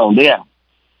ਚਾਨਣ ਕਰਨ ਆਉਂਦੇ ਆ,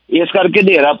 ਇਸ ਕਰਕੇ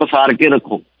ਹਨੇਰਾ ਪਸਾਰ ਕੇ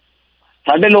ਰੱਖੋ।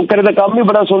 ਸਾਡੇ ਲੋਕਾਂ ਨੇ ਤਾਂ ਕੰਮ ਹੀ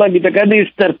ਬੜਾ ਸੋਹਣਾ ਕੀਤਾ, ਕਹਿੰਦੇ ਇਸ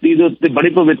ਧਰਤੀ ਦੇ ਉੱਤੇ ਬੜੀ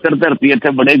ਪਵਿੱਤਰ ਧਰਤੀ, ਇੱਥੇ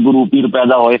ਬੜੇ ਗੁਰੂ ਪੀਰ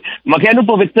ਪੈਦਾ ਹੋਏ। ਮੈਂ ਕਿਹਾ ਇਹਨੂੰ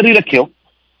ਪਵਿੱਤਰ ਹੀ ਰੱਖਿਓ,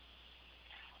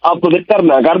 ਆਪ ਪਵਿੱਤਰ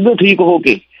ਨਾ ਕਰ ਦਿਓ ਠੀਕ ਹੋ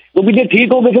ਕੇ, ਕਿਉਂਕਿ ਜੇ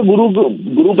ਠੀਕ ਹੋ ਕੇ ਫਿਰ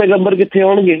ਗੁਰੂ ਪੈਗੰਬਰ ਕਿੱਥੇ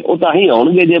ਆਉਣਗੇ? ਉਹ ਤਾਂ ਹੀ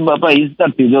ਆਉਣਗੇ ਜੇ ਭਾਈ ਇਸ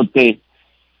ਧਰਤੀ ਦੇ ਉੱਤੇ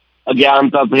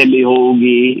ਅਗਿਆਨਤਾ ਫੈਲੀ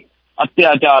ਹੋਊਗੀ,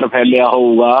 ਅਤਿਆਚਾਰ ਫੈਲਿਆ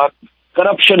ਹੋਊਗਾ,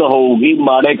 ਕਰਪਸ਼ਨ ਹੋਊਗੀ,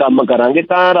 ਮਾੜੇ ਕੰਮ ਕਰਾਂਗੇ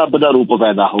ਤਾਂ ਰੱਬ ਦਾ ਰੂਪ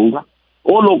ਪੈਦਾ ਹੋਊਗਾ,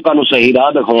 ਉਹ ਲੋਕਾਂ ਨੂੰ ਸਹੀ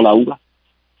ਰਾਹ ਦਿਖਾਉਣ ਆਊਗਾ।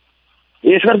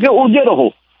 ਇਸ ਕਰਕੇ ਉਲਝੇ ਰਹੋ।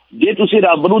 ਜੇ ਤੁਸੀਂ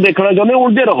ਰੱਬ ਨੂੰ ਦੇਖਣਾ ਚਾਹੁੰਦੇ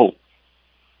ਉਲਝੇ ਰਹੋ,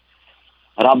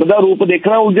 ਰੱਬ ਦਾ ਰੂਪ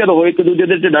ਦੇਖਣਾ ਉਲਝੇ ਰਹੋ। ਇੱਕ ਦੂਜੇ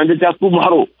ਦੇ ਢਿੱਡਾਂ 'ਚ ਚਾਕੂ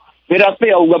ਮਾਰੋ, ਫਿਰ ਆਪੇ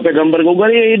ਆਊਗਾ ਪੈਗੰਬਰ ਕਹੂਗਾ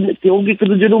ਇਹ ਕਿਉਂਕਿ ਇੱਕ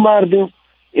ਦੂਜੇ ਨੂੰ ਮਾਰਦੇ ਹੋ,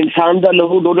 ਇਨਸਾਨ ਦਾ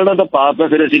ਲਹੂ ਡੋਲਣਾ ਤਾਂ ਪਾਪ ਹੈ।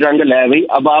 ਫਿਰ ਅਸੀਂ ਕਹਾਂਗੇ ਲੈ ਬਈ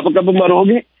ਅਬ ਆਪ ਕਬ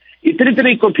ਮਰੋਗੇ, ਇਤਨੀ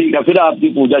ਤਰੀਕ ਕੋ ਠੀਕ ਆ, ਫਿਰ ਆਪ ਦੀ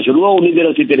ਪੂਜਾ ਸ਼ੁਰੂ ਹੋ, ਉਨੀ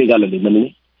ਦੇਰ ਅਸੀਂ ਤੇਰੀ ਗੱਲ ਨਹੀਂ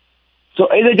ਮੰਨਣੀ। ਸੋ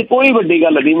ਇਹਦੇ 'ਚ ਕੋਈ ਵੱਡੀ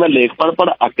ਗੱਲ ਨਹੀਂ। ਮੈਂ ਲੇਖ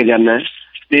ਪੜ੍ਹ ਅੱਕ ਜਾਂਦਾ।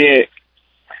 ਤੇ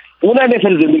ਉਹਨਾਂ ਨੇ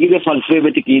ਫਿਰ ਜ਼ਿੰਦਗੀ ਦੇ ਫਲਸਫੇ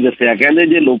ਵਿੱਚ ਕੀ ਦੱਸਿਆ, ਕਹਿੰਦੇ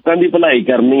ਜੇ ਲੋਕਾਂ ਦੀ ਭਲਾਈ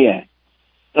ਕਰਨੀ ਹੈ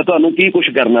ਤਾਂ ਤੁਹਾਨੂੰ ਕੀ ਕੁਛ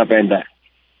ਕਰਨਾ ਪੈਂਦਾ।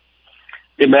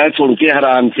 ਤੇ ਮੈਂ ਸੁਣ ਕੇ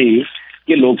ਹੈਰਾਨ ਸੀ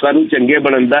ਕਿ ਲੋਕਾਂ ਨੂੰ ਚੰਗੇ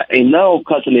ਬਣਨ ਦਾ ਇੰਨਾ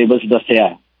ਔਖਾ ਸਿਲੇਬਸ ਦੱਸਿਆ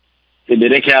ਤੇ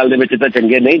ਮੇਰੇ ਖਿਆਲ ਦੇ ਵਿੱਚ ਤਾਂ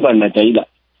ਚੰਗੇ ਨਹੀਂ ਬਣਨਾ ਚਾਹੀਦਾ,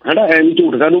 ਹੈ ਨਾ। ਐਵੇਂ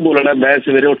ਝੂਠ ਕਾਹਨੂੰ ਬੋਲਣਾ। ਮੈਂ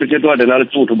ਸਵੇਰੇ ਉੱਠ ਕੇ ਤੁਹਾਡੇ ਨਾਲ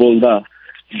ਝੂਠ ਬੋਲਦਾ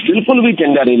ਬਿਲਕੁਲ ਵੀ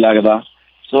ਚੰਗਾ ਨਹੀਂ ਲੱਗਦਾ।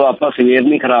 ਸੋ ਆਪਾਂ ਸਵੇਰ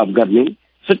ਨਹੀਂ ਖਰਾਬ ਕਰਨੀ,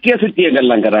 ਸੱਚੀਆਂ ਸੁੱਚੀਆਂ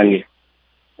ਗੱਲਾਂ ਕਰਾਂਗੇ।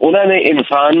 ਉਹਨਾਂ ਨੇ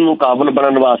ਇਨਸਾਨ ਨੂੰ ਕਾਬਲ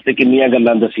ਬਣਨ ਵਾਸਤੇ ਕਿੰਨੀਆਂ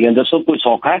ਗੱਲਾਂ ਦੱਸੀਆਂ, ਦੱਸੋ ਕੋਈ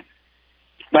ਸੌਖਾ ਹੈ?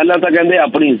 ਪਹਿਲਾਂ ਤਾਂ ਕਹਿੰਦੇ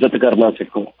ਆਪਣੀ ਇੱਜ਼ਤ ਕਰਨਾ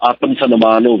ਸਿੱਖੋ, ਆਤਮ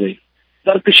ਸਨਮਾਨ ਹੋਵੇ,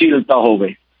 ਤਰਕਸ਼ੀਲਤਾ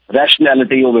ਹੋਵੇ,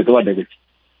 ਰੈਸ਼ਨੈਲਿਟੀ ਹੋਵੇ ਤੁਹਾਡੇ ਵਿੱਚ,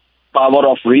 ਪਾਵਰ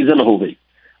ਆਫ ਰੀਜ਼ਨ ਹੋਵੇ,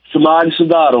 ਸਮਾਜ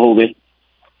ਸੁਧਾਰ ਹੋਵੇ,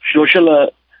 ਸੋਸ਼ਲ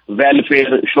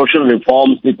ਵੈਲਫੇਅਰ, ਸੋਸ਼ਲ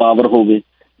ਰਿਫਾਰਮਸ ਦੀ ਪਾਵਰ ਹੋਵੇ,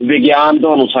 ਵਿਗਿਆਨ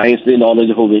ਤੁਹਾਨੂੰ ਸਾਇੰਸ ਦੀ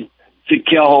ਨੌਲੇਜ ਹੋਵੇ,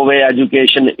 ਸਿੱਖਿਆ ਹੋਵੇ,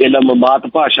 ਐਜੂਕੇਸ਼ਨ, ਇਲਮ, ਮਾਤ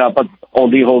ਭਾਸ਼ਾ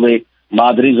ਆਉਂਦੀ ਹੋਵੇ,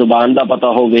 ਮਾਦਰੀ ਜ਼ੁਬਾਨ ਦਾ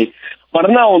ਪਤਾ ਹੋਵੇ,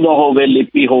 ਪੜ੍ਹਨਾ ਆਉਂਦਾ ਹੋਵੇ,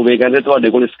 ਲਿਪੀ ਹੋਵੇ, ਕਹਿੰਦੇ ਤੁਹਾਡੇ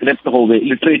ਕੋਲ ਸਕ੍ਰਿਪਟ ਹੋਵੇ,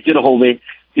 ਲਿਟਰੇਚਰ ਹੋਵੇ,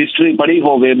 ਹਿਸਟਰੀ ਪੜ੍ਹੀ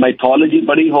ਹੋਵੇ, ਮਾਈਥੋਲੋਜੀ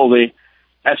ਪੜ੍ਹੀ ਹੋਵੇ,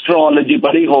 ਐਸਟਰੋਲੋਜੀ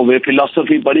ਪੜ੍ਹੀ ਹੋਵੇ,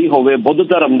 ਫਿਲੋਸਫੀ ਪੜ੍ਹੀ ਹੋਵੇ, ਬੁੱਧ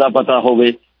ਧਰਮ ਦਾ ਪਤਾ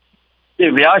ਹੋਵੇ, ਤੇ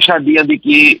ਵਿਆਹ ਸ਼ਾਦੀਆਂ ਦੀ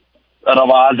ਕੀ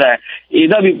ਰਿਵਾਜ਼ ਹੈ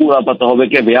ਇਹਦਾ ਵੀ ਪੂਰਾ ਪਤਾ ਹੋਵੇ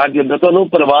ਕਿ ਵਿਆਹ ਕੀ ਹੁੰਦਾ। ਤੁਹਾਨੂੰ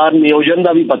ਪਰਿਵਾਰ ਨਿਯੋਜਨ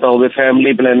ਦਾ ਵੀ ਪਤਾ ਹੋਵੇ,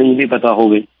 ਫੈਮਿਲੀ ਪਲੈਨਿੰਗ ਵੀ ਪਤਾ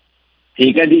ਹੋਵੇ,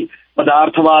 ਠੀਕ ਹੈ ਜੀ।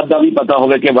 ਪਦਾਰਥਵਾਦ ਦਾ ਵੀ ਪਤਾ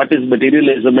ਹੋਵੇ ਕਿ what is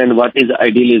materialism and what is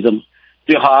idealism.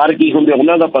 ਤਿਉਹਾਰ ਕੀ ਹੁੰਦੇ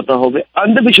ਉਹਨਾਂ ਦਾ ਪਤਾ ਹੋਵੇ,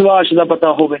 ਅੰਧ ਵਿਸ਼ਵਾਸ ਦਾ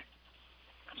ਪਤਾ ਹੋਵੇ,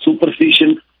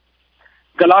 ਸੁਪਰਸਟੀਸ਼ਨ।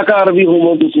 ਕਲਾਕਾਰ ਵੀ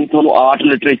ਹੋਵੋ ਤੁਸੀਂ, ਤੁਹਾਨੂੰ ਆਰਟ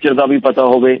ਲਿਟਰੇਚਰ ਦਾ ਵੀ ਪਤਾ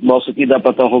ਹੋਵੇ, ਮੌਸੀਕੀ ਦਾ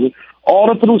ਪਤਾ ਹੋਵੇ,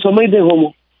 ਔਰਤ ਨੂੰ ਸਮਝਦੇ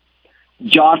ਹੋਵੋ,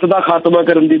 ਜਾਤ ਦਾ ਖਾਤਮਾ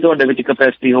ਕਰਨ ਦੀ ਤੁਹਾਡੇ ਵਿੱਚ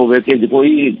ਕਪੈਸਿਟੀ ਹੋਵੇ ਕਿ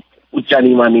ਕੋਈ ਉੱਚਾ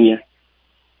ਨੀਵਾਂ ਨਹੀਂ ਹੈ।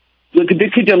 ਕਿਉਂਕਿ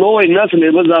ਦੇਖੀ ਚਲੋ ਇੰਨਾ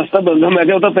ਸਿਲੇਬਸ ਦੱਸਦਾ ਬੰਦਾ, ਮੈਂ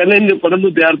ਕਿਹਾ ਉਹ ਤਾਂ ਪਹਿਲਾਂ ਹੀ ਪੜ੍ਹਨ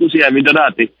ਨੂੰ ਤਿਆਰ, ਤੁਸੀਂ ਐਵੇਂ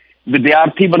ਦੜਾਤੇ।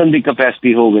 ਵਿਦਿਆਰਥੀ ਬਣਨ ਦੀ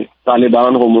ਕਪੈਸਿਟੀ ਹੋਵੇ,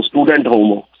 ਤਾਲਿਬਾਨ ਹੋਵੋ, ਸਟੂਡੈਂਟ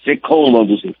ਹੋਵੋ, ਸਿੱਖ ਹੋਵੋ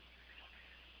ਤੁਸੀਂ,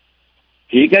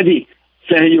 ठीक है जी।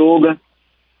 सहयोग,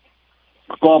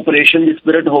 कोऑपरेशन की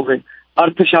स्पिरिट होवे,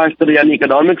 अर्थशास्त्र यानी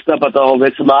इकोनॉमिक्स का पता होवे,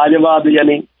 समाजवाद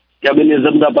यानी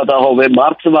कैबिनिज्म का पता होवे,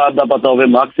 मार्क्सवाद का पता होवे,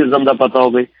 मार्क्सिज्म का पता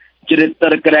होवे,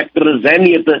 चरित्र, करैक्टर,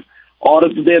 जहनीयत,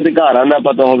 औरत के अधिकारां का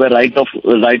पता होवे,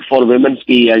 राइट फॉर वुमेन्स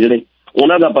की है जिहड़े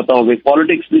उन्हां दा पता होवे,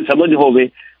 पॉलिटिक्स की समझ होवे,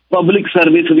 पब्लिक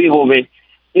सर्विस भी होवे,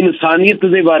 इंसानियत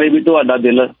के बारे भी तुहाडा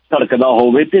दिल धड़कदा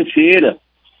होवे, ते फिर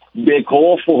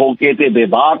बेखौफ होके ते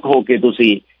बेबाक होके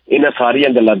तुसी इन्हां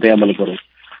सारियां गल्लां ते अमल करो।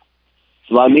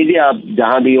 स्वामी जी आप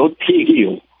जहां भी हो ठीक ही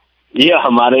हो, ये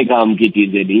हमारे काम की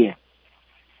चीजें नहीं है।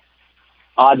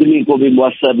 आदमी को भी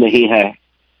मुयस्सर नहीं है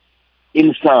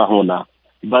इंसान होना,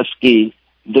 बस की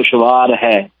दुश्वार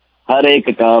है हर एक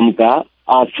काम का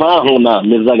आसान होना।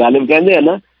 मिर्जा गालिब कहते हैं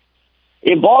ना,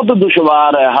 ये बहुत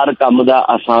दुश्वार है हर काम का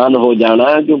आसान हो जाना,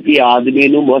 क्योंकि आदमी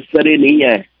नूं मुयस्सर ही नहीं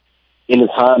है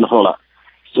इंसान होना।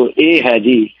 सो ये है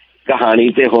जी कहानी।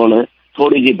 ते हुण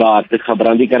थोड़ी जी बात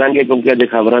खबरां दी करांगे, क्योंकि अज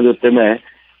खबरां दे उत्ते मैं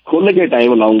खुल के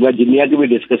टाइम लाऊंगा, जिन्नियां कि भी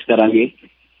डिस्कस करांगे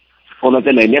उन्हां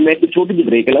ते लैंदे। मैं एक छोटी जी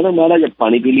ब्रेक लेना, माड़ा जिहा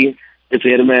पानी पी लीए ते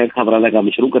फिर मैं खबरां दा काम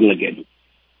शुरू करन लग्या जी।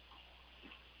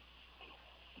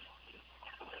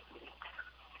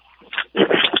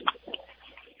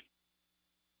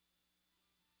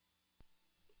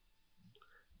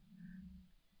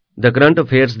 द करंट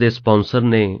अफेयर्स ਦੇ स्पॉन्सर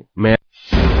ने मैं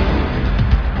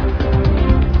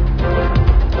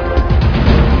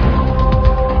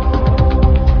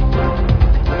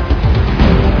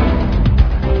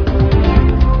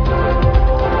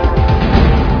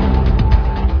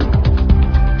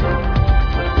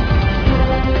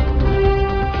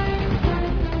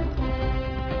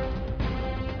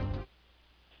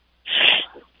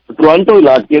टोरंटो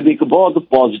इलाके की एक बहुत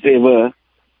पॉजिटिव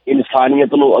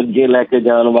इंसानियत नूं अगे लैके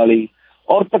जाने वाली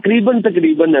और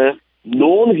तकरीबन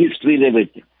नोन हिस्टरी दे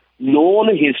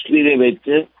विच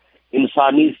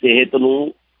इंसानी सेहत नूं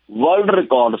वर्ल्ड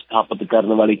रिकॉर्ड स्थापित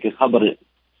करने वाली एक खबर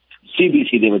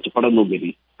CBC दे विच पढ़न नूं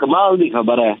मिली। कमाल की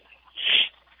खबर है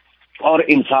और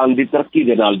इंसान की तरक्की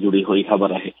के नाल जुड़ी हुई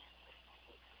खबर है।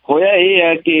 होया ये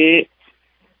है कि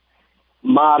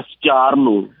मार्च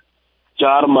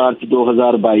 4 मार्च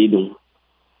 2022 नूं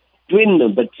ट्विन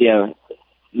बच्चियां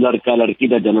लड़का लड़की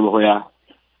का जन्म होया,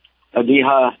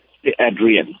 अदीहा ते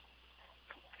एड्रियन।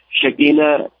 शकीना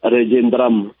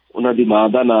रजिंद्रम उन्हां दी मां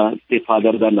दा नाम ते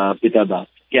फादर दा नाम, पिता दा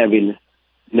केविन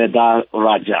नेदार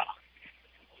राजा।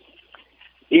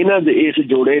 इन्हां दे इस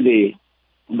जोड़े दे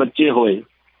बच्चे होए,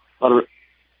 पर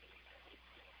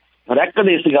रैकड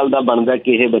इस गल का बनता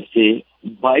कि यह बच्चे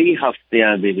 22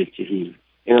 हफ्तियां दे विच ही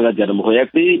इन्हां दा जन्म होया।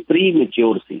 प्री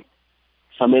मैच्योर सी,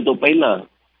 समय तो पहला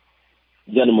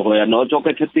जन्म होया। 9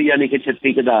 चौके 36 यानी कि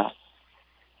 36 का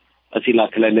असी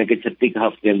लख लैने कि 36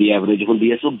 हफ्तियां की एवरेज होंदी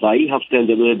है। सो 22 हफ्तियां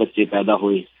जो ये बच्चे पैदा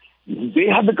होए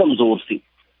बेहद कमजोर सी।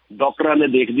 डॉक्टरां ने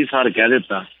देखदी सार कह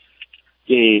दिता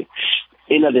कि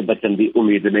इन्हां दे बचन की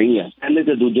उम्मीद नहीं है। पहले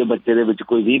तो दूजे बच्चे दे विच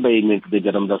कोई 20-22 मिनट के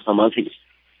जन्म का समा सी,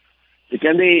 ते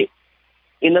कहंदे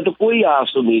इन्हां तो कोई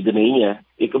आस उम्मीद नहीं है।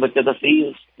 एक बच्चा तो सही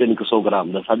 300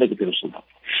 ग्राम का, 350 का।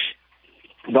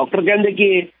 डॉक्टर कहंदे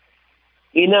कि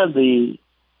इन्हां दी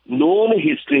नोन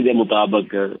हिस्टरी के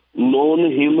मुताबिक, नोन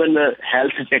ह्यूमन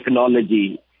हैल्थ टैक्नोलॉजी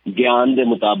ज्ञान के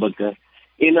मुताबिक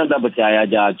इन्हां दा बचाया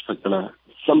जा सकना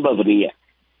संभव नहीं है।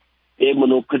 ये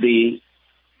मनुख की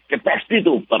कैपेसिटी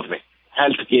तो उपर ने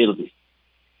हैल्थ केयर की।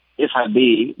 ये साडी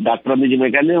डॉक्टर ने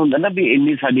जिवें कहंदे हुंदा ना भी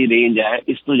इन्नी साडी रेंज है,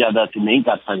 इस तो ज़्यादा असीं नहीं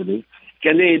कर सकते।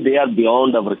 कहंदे they are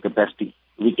beyond our capacity,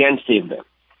 we can't save them.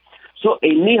 सो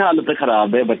इन्नी हालत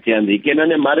खराब है बच्चों की कि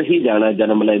इन्होंने मर ही जाना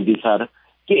जन्म लैंदी सार,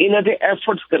 कि इन्हां ते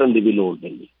एफर्ट्स करन दी भी लोड़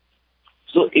नहीं।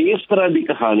 सो इस तरह की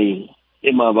कहानी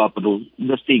ये माँ बाप नूं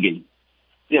दसी गई,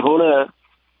 ते हुण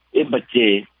ये बच्चे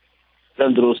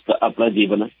तंदुरुस्त अपना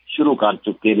जीवन शुरू कर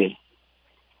चुके ने।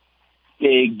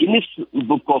 ते गिनीस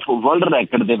बुक ऑफ वर्ल्ड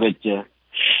रैकड दे विच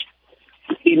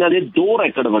इन्हां दे 2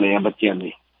 रैकड बने हैं बच्चों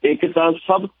ने। एक तो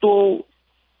सब तो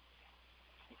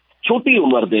छोटी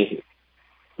उम्र दे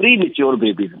प्री मैच्योर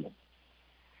बेबीज ने,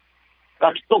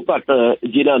 घट तो घट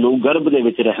जिन्होंने गर्भ दे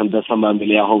विच रहन दा समा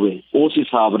मिलिया होवे, उस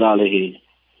हिसाब नाल ये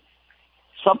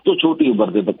सब तो छोटी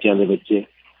उम्र के बच्चों के विच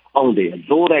आउंदे आ।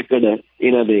 2 रैकड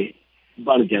इन्हां दे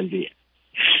बन जाते हैं।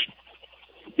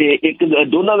 ते एक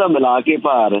दोनों का मिला के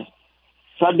भार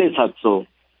 750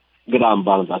 ग्राम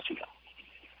बनता सीगा।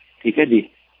 ठीक है जी।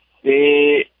 ते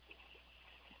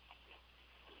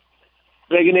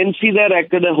प्रेगनेंसी का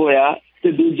रैकड होया।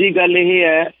 ते दूजी गल ये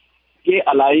है कि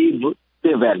अलाइव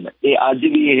ते वैल, ये अज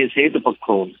भी ये सेहत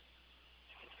पक्षों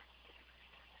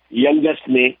यंगेस्ट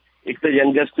ने। एक तो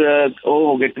यंगेस्ट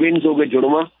हो गए ट्विन्स हो गए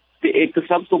जुड़वा, ते एक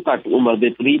सब तो घट उम्र के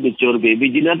प्री मैच्योर बेबी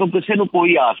जिन्हों तो किसी को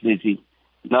कोई आस नहीं सी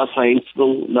ਨਾ ਸਾਇੰਸ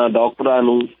ਨੂੰ ਨਾ ਡਾਕਟਰਾਂ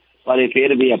ਨੂੰ, ਪਰ ਇਹ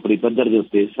ਫਿਰ ਵੀ ਆਪਣੀ ਪੱਧਰ ਦੇ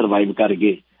ਉੱਤੇ ਸਰਵਾਈਵ ਕਰ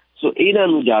ਗਏ। ਸੋ ਇਹਨਾਂ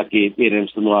ਨੂੰ ਜਾ ਕੇ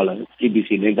ਪੇਰੈਂਟਸ ਨਾਲ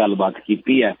CBC ਨੇ ਗੱਲਬਾਤ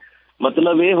ਕੀਤੀ ਹੈ।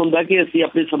 ਮਤਲਬ ਇਹ ਹੁੰਦਾ ਕਿ ਅਸੀਂ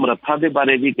ਆਪਣੀ ਸਮਰੱਥਾ ਦੇ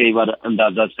ਬਾਰੇ ਵੀ ਕਈ ਵਾਰ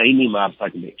ਅੰਦਾਜ਼ਾ ਸਹੀ ਨਹੀਂ ਮਾਰ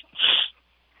ਸਕਦੇ।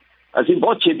 ਅਸੀਂ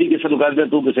ਬਹੁਤ ਛੇਤੀ ਕਿਸੇ ਨੂੰ ਕਹਿੰਦੇ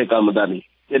ਤੂੰ ਕਿਸੇ ਕੰਮ ਦਾ ਨਹੀਂ,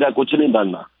 ਤੇਰਾ ਕੁਛ ਨਹੀਂ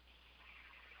ਬਣਨਾ,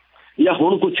 ਜਾਂ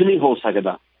ਹੁਣ ਕੁਛ ਨਹੀਂ ਹੋ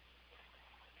ਸਕਦਾ।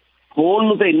 ਹੋਣ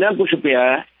ਨੂੰ ਤਾਂ ਇੰਨਾ ਕੁਛ ਪਿਆ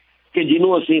ਹੈ ਕਿ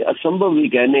ਜਿਹਨੂੰ ਅਸੀਂ ਅਸੰਭਵ ਵੀ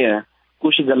ਕਹਿੰਦੇ ਹਾਂ।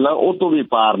 ਕੁਛ ਗੱਲਾਂ ਉਹ ਤੋਂ ਵੀ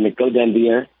ਪਾਰ ਨਿਕਲ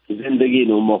ਜਾਂਦੀਆਂ। ਜ਼ਿੰਦਗੀ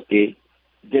ਨੂੰ ਮੌਕੇ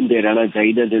ਦਿੰਦੇ ਰਹਿਣਾ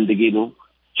ਚਾਹੀਦਾ, ਜ਼ਿੰਦਗੀ ਨੂੰ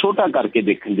ਛੋਟਾ ਕਰਕੇ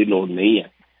ਦੇਖਣ ਦੀ ਲੋੜ ਨਹੀਂ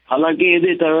ਹੈ। ਹਾਲਾਂਕਿ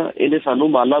ਇਹਨੇ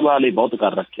ਸਾਨੂੰ ਮਾਲਾਮਾਲ ਹੀ ਬਹੁਤ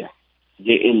ਕਰ ਰੱਖਿਆ।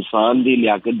 ਜੇ ਇਨਸਾਨ ਦੀ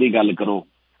ਲਿਆਕਤ ਦੀ ਗੱਲ ਕਰੋ,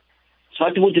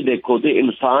 ਸੱਚਮੁੱਚ ਦੇਖੋ ਤੇ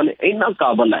ਇਨਸਾਨ ਇੰਨਾ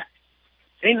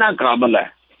ਕਾਬਲ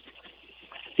ਹੈ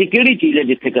ਕਿ ਕਿਹੜੀ ਚੀਜ਼ ਹੈ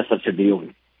ਜਿੱਥੇ ਕਸਰ ਛੱਡੀ ਹੋਵੇ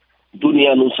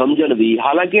ਦੁਨੀਆ ਨੂੰ ਸਮਝਣ ਦੀ।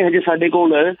 ਹਾਲਾਂਕਿ ਹਜੇ ਸਾਡੇ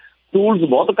ਕੋਲ ਟੂਲਸ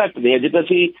ਬਹੁਤ ਘੱਟ ਨੇ। ਅਜੇ ਤਾਂ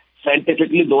ਅਸੀਂ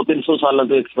ਸਾਇੰਟੀਫਿਕਲੀ 200-300 ਸਾਲਾਂ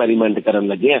ਤੋਂ ਐਕਸਪੈਰੀਮੈਂਟ ਕਰਨ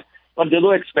ਲੱਗੇ ਹਾਂ। ਪਰ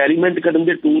ਜਦੋਂ ਐਕਸਪੈਰੀਮੈਂਟ ਕਰਨ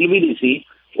ਦੇ ਟੂਲ ਵੀ ਨਹੀਂ ਸੀ,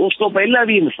 ਉਸ ਤੋਂ ਪਹਿਲਾਂ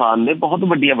ਵੀ ਇਨਸਾਨ ਨੇ ਬਹੁਤ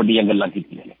ਵੱਡੀਆਂ ਵੱਡੀਆਂ ਗੱਲਾਂ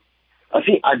ਕੀਤੀਆਂ ਨੇ।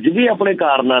 ਅਸੀਂ ਅੱਜ ਵੀ ਆਪਣੇ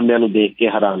ਕਾਰਨਾਮਿਆਂ ਨੂੰ ਦੇਖ ਕੇ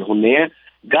ਹੈਰਾਨ ਹੁੰਦੇ ਹਾਂ।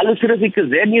 ਗੱਲ ਸਿਰਫ ਇੱਕ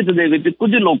ਜ਼ਹਿਨੀਅਤ ਦੇ ਵਿੱਚ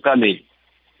ਕੁਝ ਲੋਕਾਂ ਨੇ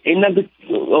ਇੰਨਾ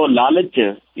ਕੁ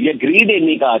ਲਾਲਚ ਜਾਂ ਗਰੀਡ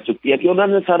ਇੰਨੀ ਕੁ ਆ ਚੁੱਕੀ ਹੈ ਕਿ ਉਹਨਾਂ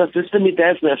ਨੇ ਸਾਰਾ ਸਿਸਟਮ ਹੀ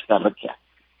ਤਹਿਸ ਨਹਿਸ ਕਰ ਰੱਖਿਆ।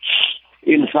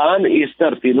 ਇਨਸਾਨ ਇਸ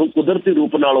ਧਰਤੀ ਨੂੰ ਕੁਦਰਤੀ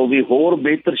ਰੂਪ ਨਾਲੋਂ ਵੀ ਹੋਰ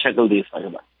ਬਿਹਤਰ ਸ਼ਕਲ ਦੇ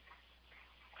ਸਕਦਾ।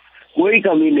 ਕੋਈ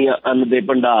ਕਮੀ ਨਹੀਂ ਆ, ਅੰਨ ਦੇ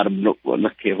ਭੰਡਾਰ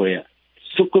ਰੱਖੇ ਹੋਏ ਆ,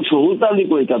 ਸੁੱਖ ਸਹੂਲਤਾਂ ਦੀ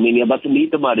ਕੋਈ ਕਮੀ ਨਹੀਂ ਆ, ਬਸ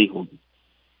ਨੀਤ ਮਾੜੀ ਹੋ ਗਈ।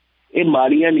 ਇਹ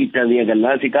ਮਾੜੀਆਂ ਨੀਤਾਂ ਦੀਆਂ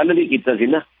ਗੱਲਾਂ ਅਸੀਂ ਕੱਲ੍ਹ ਵੀ ਕੀਤਾ ਸੀ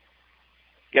ਨਾ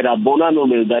ਕਿ ਰੱਬ ਉਹਨਾਂ ਨੂੰ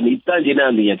ਮਿਲਦਾ ਨੀਤਾਂ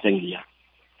ਜਿਨ੍ਹਾਂ ਦੀਆਂ ਚੰਗੀਆਂ।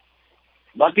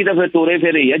 ਬਾਕੀ ਤਾਂ ਫਿਰ ਤੋਰੇ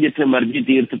ਫੇਰੇ ਹੀ ਆ, ਜਿੱਥੇ ਮਰਜ਼ੀ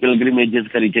ਤੀਰਥ ਪਿਲਗ੍ਰਿਮੇਜਸ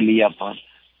ਕਰੀ ਚੱਲੀਏ ਆਪਾਂ।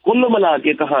 ਕੁੱਲ ਮਿਲਾ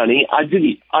ਕੇ ਕਹਾਣੀ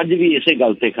ਅੱਜ ਵੀ ਇਸੇ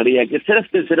ਗੱਲ ਤੇ ਖੜੀ ਹੈ ਕਿ ਸਿਰਫ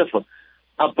ਤੇ ਸਿਰਫ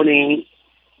ਆਪਣੀ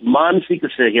ਮਾਨਸਿਕ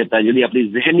ਸਿਹਤ ਹੈ, ਜਿਹੜੀ ਆਪਣੀ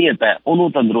ਜ਼ਹਿਨੀਅਤ ਹੈ,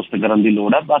 ਉਹਨੂੰ ਤੰਦਰੁਸਤ ਕਰਨ ਦੀ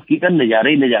ਲੋੜ ਹੈ। ਬਾਕੀ ਤਾਂ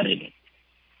ਨਜ਼ਾਰੇ ਹੀ ਨਜ਼ਾਰੇ ਨੇ।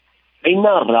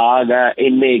 ਇੰਨਾ ਰਾਗ ਹੈ,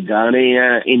 ਇੰਨੇ ਗਾਣੇ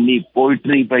ਹੈ, ਇੰਨੀ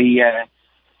ਪੋਇਟਰੀ ਪਈ ਹੈ।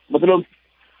 ਮਤਲਬ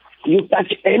you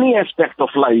touch any aspect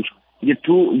of life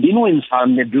ਜਿਹਨੂੰ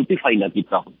ਇਨਸਾਨ ਨੇ ਬਿਊਟੀਫਾਈ ਨਾ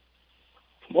ਕੀਤਾ ਹੋਵੇ।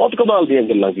 ਬਹੁਤ ਕਮਾਲ ਦੀਆਂ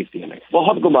ਗੱਲਾਂ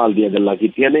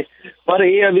ਕੀਤੀਆਂ ਨੇ, ਪਰ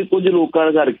ਇਹ ਹੈ ਵੀ ਕੁਝ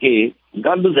ਲੋਕਾਂ ਕਰਕੇ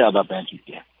ਗੰਦ ਜ਼ਿਆਦਾ ਪੈ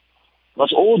ਚੁੱਕਿਆ।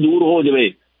 ਬਸ ਉਹ ਦੂਰ ਹੋ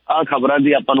ਜਾਵੇ, ਆਹ ਖਬਰਾਂ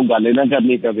ਦੀ ਆਪਾਂ ਨੂੰ ਗੱਲ ਨਾ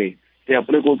ਕਰਨੀ ਪਵੇ ਤੇ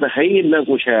ਆਪਣੇ ਕੋਲ ਤਾਂ ਹੈ ਹੀ ਇੰਨਾ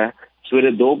ਕੁਛ ਹੈ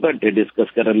ਸਵੇਰੇ 2 ਘੰਟੇ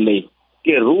ਡਿਸਕਸ ਕਰਨ ਲਈ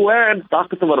ਕਿ ਰੂਹ ਹੈ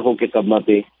ਤਾਕਤਵਰ ਹੋ ਕੇ ਕੰਮਾਂ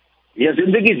ਤੇ ਜਾਂ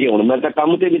ਜ਼ਿੰਦਗੀ ਜਿਉਣ। ਮੈਂ ਤਾਂ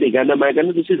ਕੰਮ ਤੇ ਵੀ ਨਹੀਂ ਕਹਿੰਦਾ, ਮੈਂ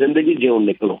ਕਹਿੰਦਾ ਤੁਸੀਂ ਜ਼ਿੰਦਗੀ ਜਿਉਣ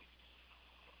ਨਿਕਲੋ।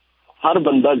 ਹਰ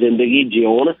ਬੰਦਾ ਜ਼ਿੰਦਗੀ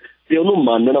ਜਿਉਣ ਤੇ ਉਹਨੂੰ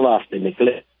ਮੰਨਣ ਵਾਸਤੇ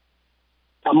ਨਿਕਲੇ।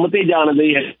 ਕੰਮ ਤੇ ਜਾਣ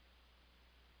ਲਈ ਹੈ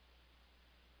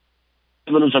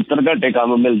ਮੈਨੂੰ 70 ਘੰਟੇ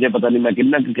ਕੰਮ ਮਿਲ ਜੇ, ਪਤਾ ਨਹੀਂ ਮੈਂ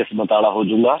ਕਿੰਨਾ ਕੁ ਕਿਸਮਤ ਵਾਲਾ ਹੋ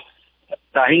ਜਾਊਂਗਾ।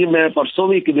 ਤਾਂ ਹੀ ਮੈਂ ਪਰਸੋਂ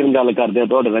ਵੀ ਇੱਕ ਦਿਨ ਗੱਲ ਕਰਦਿਆਂ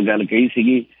ਤੁਹਾਡੇ ਨਾਲ ਗੱਲ ਕਹੀ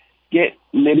ਸੀਗੀ ਕਿ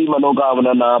ਮੇਰੀ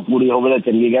ਮਨੋਕਾਮਨਾ ਨਾ ਪੂਰੀ ਹੋਵੇ ਤਾਂ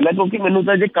ਚੰਗੀ ਗੱਲ ਹੈ, ਕਿਉਂਕਿ ਮੈਨੂੰ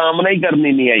ਤਾਂ ਜੇ ਕਾਮਨਾ ਹੀ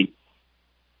ਕਰਨੀ ਨਹੀਂ ਆਈ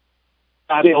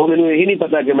ਸਾਰੇ ਉਹ ਮੈਨੂੰ ਇਹੀ ਨਹੀਂ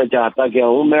ਪਤਾ ਕਿ ਮੈਂ ਚਾਹਤਾ ਕਿਆ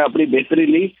ਹੂੰ। ਮੈਂ ਆਪਣੀ ਬਿਹਤਰੀ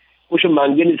ਲਈ ਕੁਛ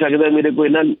ਮੰਗ ਹੀ ਨਹੀਂ ਸਕਦਾ। ਮੇਰੇ ਕੋਲ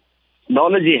ਇਹਨਾਂ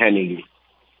ਨੌਲੇਜ ਹੀ ਹੈ ਨਹੀਂ ਗੀ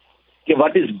ਕਿ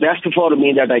what is best for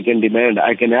me that I can demand,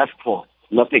 I can ask for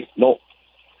nothing. No,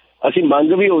 ਅਸੀਂ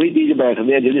ਮੰਗ ਵੀ ਉਹੀ ਚੀਜ਼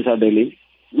ਬੈਠਦੇ ਹਾਂ ਜਿਹੜੀ ਸਾਡੇ ਲਈ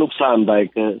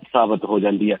ਨੁਕਸਾਨਦਾਇਕ ਸਾਬਤ ਹੋ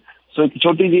ਜਾਂਦੀ ਹੈ। ਸੋ ਇੱਕ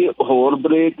ਛੋਟੀ ਜਿਹੀ ਹੋਰ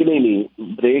ਬ੍ਰੇਕ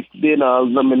ਦੇ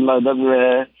ਨਾਲ ਤਾਂ ਮੈਨੂੰ ਲੱਗਦਾ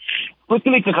ਮੈਂ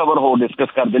ਕੁਇਕਲੀ ਇੱਕ ਖਬਰ ਹੋਰ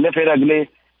ਡਿਸਕਸ ਕਰ ਦਿੰਦੇ, ਫਿਰ ਅਗਲੇ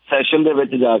ਸੈਸ਼ਨ ਦੇ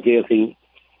ਵਿੱਚ ਜਾ ਕੇ ਅਸੀਂ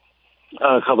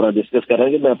ਖਬਰਾਂ ਡਿਸਕਸ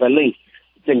ਕਰਾਂਗੇ। ਮੈਂ ਪਹਿਲਾਂ ਹੀ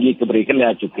ਚੰਗੀ ਇੱਕ ਬ੍ਰੇਕ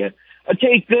ਲੈ ਚੁੱਕਿਆ। ਅੱਛਾ,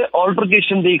 ਇੱਕ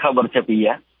ਆਲਟਰਕੇਸ਼ਨ ਦੀ ਖਬਰ ਛਪੀ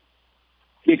ਹੈ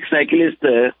ਕਿ ਇੱਕ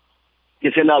ਸਾਈਕਲਿਸਟ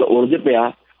ਕਿਸੇ ਨਾਲ ਉਲਝ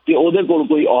ਪਿਆ ਕਿ ਉਹਦੇ ਕੋਲ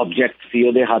ਕੋਈ ਆਬਜੈਕਟ ਸੀ,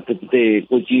 ਉਹਦੇ ਹੱਥ ਤੇ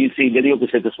ਕੋਈ ਚੀਜ਼ ਸੀ ਜਿਹੜੀ ਉਹ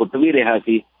ਕਿਸੇ ਤੇ ਸੁੱਟ ਵੀ ਰਿਹਾ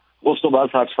ਸੀ। ਉਸ ਤੋਂ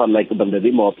ਬਾਅਦ 60 ਸਾਲਾਂ ਇੱਕ ਬੰਦੇ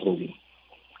ਦੀ ਮੌਤ ਹੋ ਗਈ।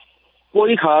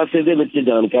 ਕੋਈ ਖਾਸ ਇਹਦੇ ਵਿੱਚ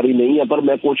ਜਾਣਕਾਰੀ ਨਹੀਂ ਹੈ, ਪਰ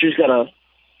ਮੈਂ ਕੋਸ਼ਿਸ਼ ਕਰਾਂ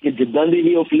ਕਿ ਜਿੱਦਾਂ ਦੀ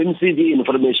ਵੀ ਉਹ ਫਿਲਮ ਸੀ ਜੀ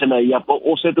ਇਨਫੋਰਮੇਸ਼ਨ ਆਈ ਆਪਾਂ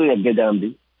ਉਸੇ ਤੋਂ ਹੀ ਅੱਗੇ ਜਾਣ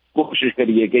ਦੀ ਕੋਸ਼ਿਸ਼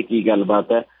ਕਰੀਏ ਕਿ ਕੀ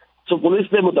ਗੱਲਬਾਤ ਹੈ। ਸੋ ਪੁਲਿਸ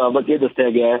ਦੇ ਮੁਤਾਬਕ ਇਹ ਦੱਸਿਆ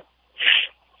ਗਿਆ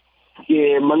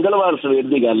ਕਿ ਮੰਗਲਵਾਰ ਸਵੇਰ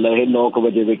ਦੀ ਗੱਲ ਹੈ, ਇਹ 9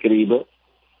 ਵਜੇ ਦੇ ਕਰੀਬ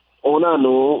ਉਹਨਾਂ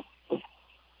ਨੂੰ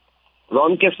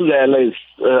ਰੌਨਕਸ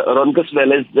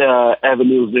ਵੈਲੇਜ਼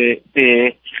ਐਵਨਿਊਜ਼ ਦੇ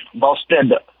ਤੇ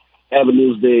ਬੌਸਟੈਡ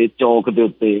ਐਵਨਿਊਜ਼ ਦੇ ਚੌਕ ਦੇ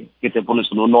ਉੱਤੇ ਕਿਤੇ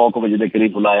ਪੁਲਿਸ ਨੂੰ 9 ਵਜੇ ਦੇ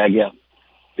ਕਰੀਬ ਬੁਲਾਇਆ ਗਿਆ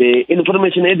ਤੇ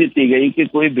ਇਨਫੋਰਮੇਸ਼ਨ ਇਹ ਦਿੱਤੀ ਗਈ ਕਿ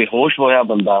ਕੋਈ ਬੇਹੋਸ਼ ਹੋਇਆ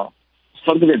ਬੰਦਾ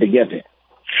ਸੜਕ ਤੇ ਡਿੱਗਿਆ ਪਿਆ।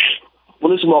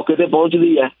 ਪੁਲਿਸ ਮੌਕੇ ਤੇ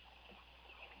ਪਹੁੰਚਦੀ ਹੈ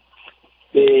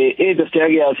ਤੇ ਇਹ ਦੱਸਿਆ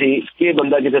ਗਿਆ ਸੀ ਕਿ ਇਹ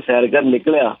ਬੰਦਾ ਕਿਤੇ ਸੈਰ ਕਰਨ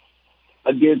ਨਿਕਲਿਆ,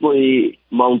 ਅੱਗੇ ਕੋਈ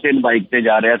ਮਾਊਂਟੇਨ ਬਾਈਕ ਤੇ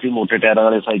ਜਾ ਰਿਹਾ ਸੀ, ਮੋਟੇ ਟਾਇਰਾਂ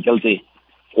ਵਾਲੇ ਸਾਈਕਲ ਤੇ।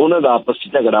 ਉਹਨਾਂ ਦਾ ਆਪਸ 'ਚ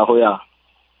ਝਗੜਾ ਹੋਇਆ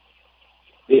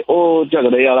ਤੇ ਉਹ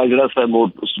ਝਗੜੇ ਵਾਲਾ ਜਿਹੜਾ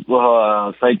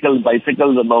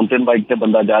ਬਾਈਸਾਈਕਲ ਮਾਊਂਟੇਨ ਬਾਈਕ ਤੇ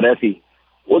ਬੰਦਾ ਜਾ ਰਿਹਾ ਸੀ,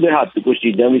 ਉਹਦੇ ਹੱਥ ਕੁਛ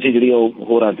ਚੀਜ਼ਾਂ ਵੀ ਸੀ ਜਿਹੜੀਆਂ ਉਹ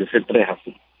ਹੋਰਾਂ ਤੇ ਸਿੱਟ ਰਿਹਾ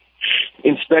ਸੀ।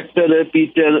 ਇੰਸਪੈਕਟਰ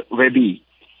ਪੀਟਰ ਵੇਬੀ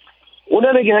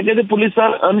ਉਹਨਾਂ ਨੇ ਕਿਹਾ ਕਿ police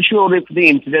are unsure if the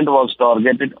incident was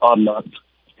targeted or not.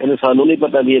 ਕਹਿੰਦੇ ਸਾਨੂੰ ਨਹੀਂ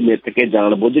ਪਤਾ ਵੀ ਇਹ ਮਿੱਥ ਕੇ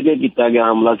ਜਾਣ ਬੁੱਝ ਕੇ ਕੀਤਾ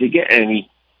ਗਿਆ ਹਮਲਾ ਸੀ ਕਿ ਐਵੇਂ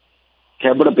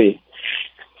ਖੈਬੜ ਪਏ।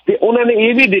 ਤੇ ਉਹਨਾਂ ਨੇ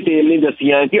ਇਹ ਵੀ ਡਿਟੇਲ ਨਹੀਂ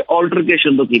ਦੱਸੀਆਂ ਕਿ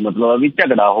ਆਲਟਰਕੇਸ਼ਨ ਤੋਂ ਕੀ ਮਤਲਬ ਆ, ਵੀ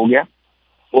ਝਗੜਾ ਹੋ ਗਿਆ,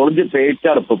 ਉਲਝ ਪਏ,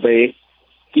 ਝੜਪ ਪਏ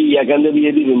ਕੀ ਆ, ਕਹਿੰਦੇ ਵੀ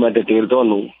ਇਹਦੀ ਵੀ ਮੈਂ ਡਿਟੇਲ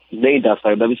ਤੁਹਾਨੂੰ ਨਹੀਂ ਦੱਸ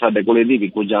ਸਕਦਾ, ਵੀ ਸਾਡੇ ਕੋਲ ਇਹਦੀ ਵੀ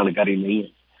ਕੋਈ ਜਾਣਕਾਰੀ ਨਹੀਂ ਹੈ।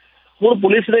 ਹੁਣ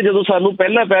ਪੁਲਿਸ ਨੇ ਜਦੋਂ ਸਾਨੂੰ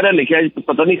ਪਹਿਲਾ ਪਹਿਰਾ ਲਿਖਿਆ,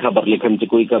 ਪਤਾ ਨਹੀਂ ਖਬਰ ਲਿਖਣ 'ਚ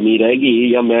ਕੋਈ ਕਮੀ ਰਹਿ ਗਈ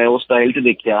ਜਾਂ ਮੈਂ ਉਸ ਸਟਾਈਲ 'ਚ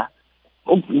ਦੇਖਿਆ,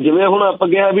 ਉਹ ਜਿਵੇਂ ਹੁਣ ਆਪਾਂ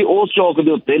ਕਿਹਾ ਵੀ ਉਸ ਚੌਕ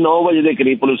ਦੇ ਉੱਤੇ 9 ਵਜੇ ਦੇ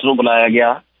ਕਰੀਬ ਪੁਲਿਸ ਨੂੰ ਬੁਲਾਇਆ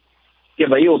ਗਿਆ ਕਿ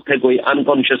ਬਈ ਉੱਥੇ ਕੋਈ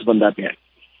ਅਨਕੌਨਸ਼ੀਅਸ ਬੰਦਾ ਪਿਆ।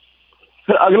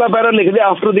 ਫਿਰ ਅਗਲਾ ਪੈਰਾ ਲਿਖਦੇ,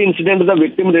 ਆਫਟਰ ਦੀ ਇੰਸੀਡੈਂਟ ਦਾ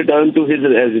victim return to his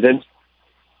residence.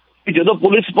 ਜਦੋਂ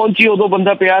ਪੁਲਿਸ ਪਹੁੰਚੀ ਉਦੋਂ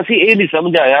ਬੰਦਾ ਪਿਆ ਸੀ, ਇਹ ਨਹੀਂ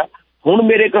ਸਮਝ ਆਇਆ। ਹੁਣ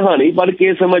ਮੇਰੇ ਕਹਾਣੀ ਪੜ੍ਹ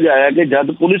ਕੇ ਸਮਝ ਆਇਆ ਕਿ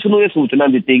ਜਦ ਪੁਲਿਸ ਨੂੰ ਇਹ ਸੂਚਨਾ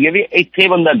ਦਿੱਤੀ ਗਈ ਵੀ ਇੱਥੇ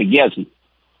ਬੰਦਾ ਡਿੱਗਿਆ ਸੀ,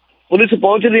 ਪੁਲਿਸ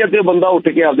ਪਹੁੰਚਦੀ ਅਤੇ ਉਹ ਬੰਦਾ ਉੱਠ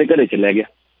ਕੇ ਆਪਦੇ ਘਰੇ ਚਲਿਆ ਗਿਆ।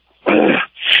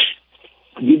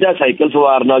 ਜਿਹਦਾ ਸਾਈਕਲ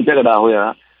ਸਵਾਰ ਨਾਲ ਝਗੜਾ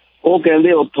ਹੋਇਆ, ਉਹ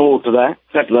ਕਹਿੰਦੇ ਉੱਥੋਂ ਉੱਠਦਾ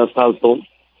ਘਟਨਾ ਸਥਲ ਤੋਂ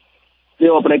ਤੇ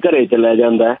ਉਹ ਆਪਣੇ ਘਰੇ ਚਲਿਆ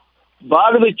ਜਾਂਦਾ।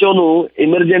 ਬਾਅਦ ਵਿੱਚ ਉਹਨੂੰ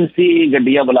ਐਮਰਜੈਂਸੀ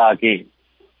ਗੱਡੀਆਂ ਬੁਲਾ ਕੇ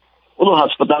ਉਹਨੂੰ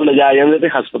ਹਸਪਤਾਲ ਲਿਜਾਇਆ ਜਾਂਦਾ ਤੇ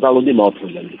ਹਸਪਤਾਲ ਉਹਦੀ ਮੌਤ ਹੋ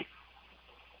ਜਾਂਦੀ।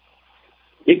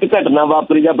 ਇੱਕ ਘਟਨਾ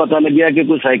ਵਾਪਰੀ ਦਾ ਪਤਾ ਲੱਗਿਆ ਕਿ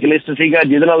ਕੋਈ ਸਾਈਕਲਿਸਟ ਸੀਗਾ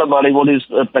ਜਿਹਦੇ ਨਾਲ ਮਾੜੀ ਮੋਟੀ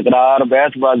ਤਕਰਾਰ,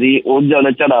 ਬਹਿਸਬਾਜ਼ੀ,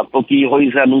 ਉਲਝਣ ਝੜਪ ਕੀ ਹੋਈ,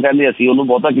 ਸਾਨੂੰ ਕਹਿੰਦੇ ਅਸੀਂ ਉਹਨੂੰ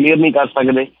ਬਹੁਤਾ ਕਲੀਅਰ ਨਹੀਂ ਕਰ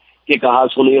ਸਕਦੇ ਕਿ ਕਹਾ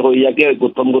ਸੁਣੀ ਹੋਈ ਆ ਕਿ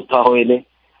ਗੁੱਤਮ ਗੁੱਥਾ ਹੋਏ ਨੇ।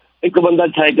 ਇੱਕ ਬੰਦਾ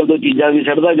ਸਾਈਕਲ ਤੋਂ ਚੀਜ਼ਾਂ ਵੀ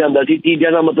ਸੁੱਟਦਾ ਜਾਂਦਾ ਸੀ।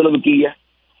 ਚੀਜ਼ਾਂ ਦਾ ਮਤਲਬ ਕੀ ਹੈ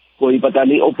ਕੋਈ ਪਤਾ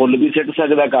ਨਹੀਂ। ਉਹ ਫੁੱਲ ਵੀ ਸੁੱਟ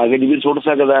ਸਕਦਾ, ਕਾਗਜ਼ ਵੀ ਸੁੱਟ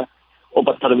ਸਕਦਾ, ਉਹ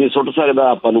ਪੱਥਰ ਵੀ ਸੁੱਟ ਸਕਦਾ,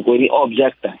 ਆਪਾਂ ਨੂੰ ਕੋਈ ਨਹੀਂ।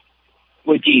 ਆਬਜੈਕਟ ਹੈ,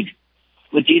 ਕੋਈ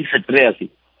ਚੀਜ਼ ਸੁੱਟ ਰਿਹਾ ਸੀ।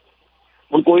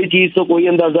 ਹੁਣ ਕੋਈ ਚੀਜ਼ ਤੋਂ ਕੋਈ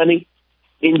ਅੰਦਾਜ਼ਾ ਨਹੀਂ,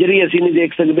 ਇੰਜਰੀ ਅਸੀਂ ਨਹੀਂ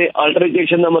ਦੇਖ ਸਕਦੇ।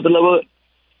 ਅਲਟਰੇਸ਼ਨ ਦਾ ਮਤਲਬ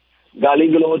ਗਾਲੀ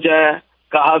ਗਲੋਚ ਹੈ,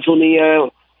 ਕਹਾ ਸੁਣੀ ਹੈ,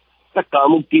 ਧੱਕਾ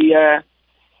ਮੁੱਕੀ ਹੈ,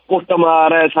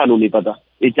 ਕੁੱਟਮਾਰ ਹੈ, ਸਾਨੂੰ ਨਹੀਂ ਪਤਾ।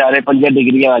 ਇਹ 4-5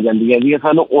 ਡਿਗਰੀਆਂ ਆ ਜਾਂਦੀਆਂ ਜੀ,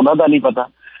 ਸਾਨੂੰ ਉਹਨਾਂ ਦਾ ਨਹੀਂ ਪਤਾ,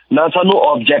 ਨਾ ਸਾਨੂੰ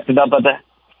ਆਬਜੈਕਟ ਦਾ ਪਤਾ।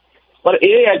 ਪਰ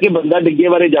ਇਹ ਹੈ ਕਿ ਬੰਦਾ ਡਿੱਗੇ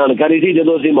ਬਾਰੇ ਜਾਣਕਾਰੀ ਸੀ।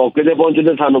 ਜਦੋਂ ਅਸੀਂ ਮੌਕੇ 'ਤੇ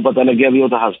ਪਹੁੰਚਦੇ ਸਾਨੂੰ ਪਤਾ ਲੱਗਿਆ ਵੀ ਉਹ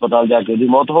ਤਾਂ ਹਸਪਤਾਲ ਜਾ ਕੇ ਉਹਦੀ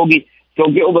ਮੌਤ ਹੋ ਗਈ,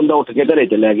 ਕਿਉਂਕਿ ਉਹ ਬੰਦਾ ਉੱਠ ਕੇ ਘਰੇ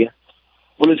ਚਲਿਆ ਗਿਆ।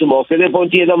 ਪੁਲਿਸ ਮੌਕੇ 'ਤੇ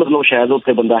ਪਹੁੰਚੀ, ਇਹਦਾ ਮਤਲਬ ਸ਼ਾਇਦ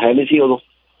ਉੱਥੇ ਬੰਦਾ ਹੈ ਨਹੀਂ ਸੀ ਉਦੋਂ।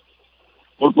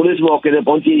 ਹੁਣ ਪੁਲਿਸ ਮੌਕੇ 'ਤੇ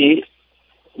ਪਹੁੰਚੀ,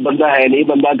 ਬੰਦਾ ਹੈ ਨਹੀਂ,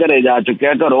 ਬੰਦਾ ਘਰੇ ਜਾ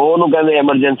ਚੁੱਕਿਆ। ਘਰੋਂ ਉਹਨੂੰ ਕਹਿੰਦੇ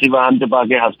ਐਮਰਜੈਂਸੀ ਵਾਹਨ 'ਚ ਪਾ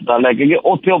ਕੇ ਹਸਪਤਾਲ ਲੈ ਕੇ ਗਏ,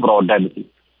 ਉੱਥੇ ਉਹ ਬਰੋਡ ਡੈਡ ਸੀ।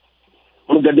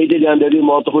 ਹੁਣ ਗੱਡੀ 'ਚ ਜਾਂਦੇ ਦੀ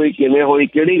ਮੌਤ ਹੋਈ, ਕਿਵੇਂ ਹੋਈ,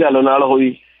 ਕਿਹੜੀ ਗੱਲ ਨਾਲ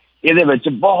ਹੋਈ, ਇਹਦੇ ਵਿੱਚ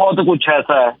ਬਹੁਤ ਕੁਛ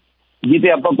ਐਸਾ ਹੈ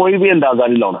ਜਿਹਤੇ ਆਪਾਂ ਕੋਈ ਵੀ ਅੰਦਾਜ਼ਾ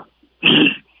ਨਹੀਂ ਲਾਉਣਾ।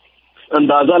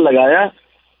 ਅੰਦਾਜ਼ਾ ਲਗਾਇਆ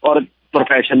ਔਰ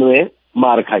ਪ੍ਰੋਫੈਸ਼ਨ ਨੂੰ ਇਹ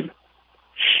ਮਾਰ ਖਾਈ,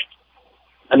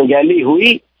 ਅਣਗਹਿਲੀ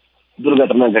ਹੋਈ,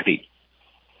 ਦੁਰਘਟਨਾ ਘਟੀ।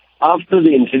 ਆਫਟਰ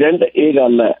ਦੀ ਇੰਸੀਡੈਂਟ ਇਹ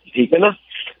ਗੱਲ ਹੈ, ਠੀਕ ਹੈ ਨਾ।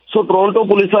 ਸੋ ਟੋਰਾਂਟੋ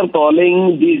ਪੁਲਿਸ ਆਰ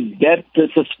ਕਾਲਿੰਗ ਦੀ ਡੈਥ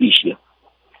ਸਸਪੀਸ਼ੀਅਸ।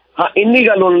 ਹਾਂ, ਇੰਨੀ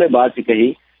ਗੱਲ ਉਹਨਾਂ ਨੇ ਬਾਅਦ 'ਚ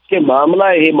ਕਹੀ ਕਿ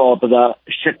ਮਾਮਲਾ ਇਹ ਮੌਤ ਦਾ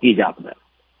ਸ਼ੱਕੀ ਜਾਪਦਾ।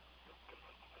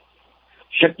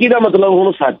 ਸ਼ੱਕੀ ਦਾ ਮਤਲਬ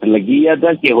ਹੁਣ ਸੱਟ ਲੱਗੀ ਹੈ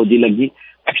ਤਾਂ ਕਿਹੋ ਜਿਹੀ ਲੱਗੀ,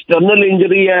 ਐਕਸਟਰਨਲ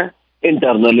ਇੰਜਰੀ ਹੈ,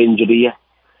 ਇੰਟਰਨਲ ਇੰਜਰੀ ਹੈ।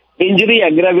 ਇੰਜਰੀ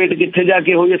ਐਗਰਾਵੇਟ ਕਿੱਥੇ ਜਾ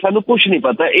ਕੇ ਹੋਈ ਹੈ ਸਾਨੂੰ ਕੁਛ ਨਹੀਂ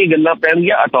ਪਤਾ, ਇਹ ਗੱਲਾਂ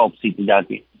ਪੈਣਗੀਆਂ ਆਟੋਪਸੀ 'ਚ ਜਾ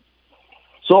ਕੇ।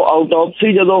 ਸੋ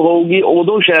ਆਟੋਪਸੀ ਜਦੋਂ ਹੋਊਗੀ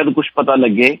ਉਦੋਂ ਸ਼ਾਇਦ ਕੁਛ ਪਤਾ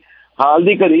ਲੱਗੇ। ਹਾਲ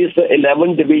ਦੀ ਘੜੀ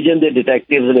 11 ਡਿਵੀਜ਼ਨ ਦੇ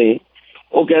ਡਿਟੈਕਟਿਵ ਨੇ,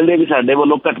 ਉਹ ਕਹਿੰਦੇ ਵੀ ਸਾਡੇ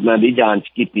ਵੱਲੋਂ ਘਟਨਾ ਦੀ ਜਾਂਚ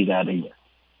ਕੀਤੀ ਜਾ ਰਹੀ ਹੈ।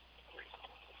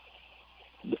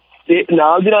 ਤੇ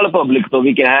ਨਾਲ ਦੀ ਨਾਲ ਪਬਲਿਕ ਤੋਂ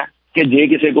ਵੀ ਕਿਹਾ ਕਿ ਜੇ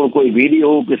ਕਿਸੇ ਕੋਲ ਕੋਈ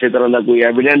ਵੀਡੀਓ, ਕਿਸੇ ਤਰ੍ਹਾਂ ਦਾ ਕੋਈ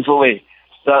ਐਵੀਡੈਂਸ ਹੋਵੇ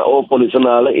ਤਾਂ ਉਹ ਪੁਲਿਸ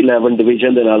ਨਾਲ 11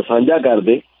 ਡਿਵੀਜ਼ਨ ਦੇ ਨਾਲ ਸਾਂਝਾ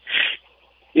ਕਰਦੇ।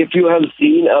 If you have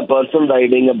seen a person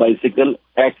riding a bicycle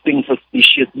acting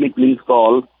suspiciously, please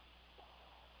call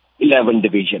 11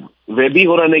 division। ਵੇਬੀ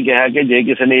ਹੋਰਾਂ ਨੇ ਕਿਹਾ ਕਿ ਜੇ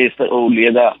ਕਿਸੇ ਨੇ ਇਸ ਹੁਲੀਏ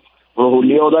ਦਾ,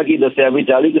 ਹੁਲੀਆ ਉਹਦਾ ਕੀ ਦੱਸਿਆ ਵੀ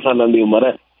 40 ਸਾਲਾਂ ਦੀ ਉਮਰ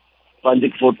ਹੈ,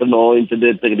 5 ਫੁੱਟ 9 ਇੰਚ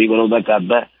ਦੇ ਤਕਰੀਬਨ ਉਹਦਾ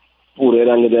ਕੱਦ ਹੈ, ਭੂਰੇ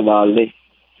ਰੰਗ ਦੇ ਵਾਲ ਨੇ,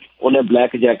 ਉਹਨੇ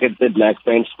ਬਲੈਕ ਜੈਕਟ ਤੇ ਬਲੈਕ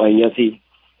ਪੈਂਟਸ ਪਾਈਆਂ ਸੀ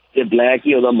ਤੇ ਬਲੈਕ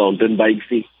ਹੀ ਉਹਦਾ ਮਾਊਂਟੇਨ ਬਾਈਕ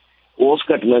ਸੀ। ਉਸ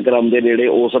ਘਟਨਾਕ੍ਰਮ ਦੇ ਨੇੜੇ,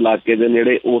 ਉਸ ਇਲਾਕੇ ਦੇ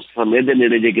ਨੇੜੇ, ਉਸ ਸਮੇਂ ਦੇ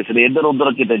ਨੇੜੇ ਜੇ ਕਿਸੇ ਨੇ ਇੱਧਰ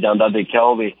ਉੱਧਰ ਕਿਤੇ ਜਾਂਦਾ ਦੇਖਿਆ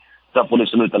ਹੋਵੇ ਤਾਂ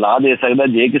ਪੁਲਿਸ ਨੂੰ ਇਤਲਾਹ ਦੇ ਸਕਦਾ।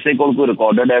 ਜੇ ਕਿਸੇ ਕੋਲ ਕੋਈ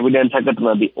ਰਿਕਾਰਡਡ ਐਵੀਡੈਂਸ ਹੈ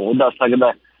ਘਟਨਾ ਦੀ, ਉਹ ਦੱਸ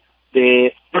ਸਕਦਾ। ਤੇ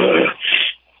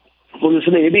ਪੁਲਿਸ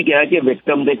ਨੇ ਇਹ ਵੀ ਕਿਹਾ ਕਿ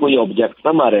ਵਿਕਟਮ ਦੇ ਕੋਈ ਆਬਜੈਕਟ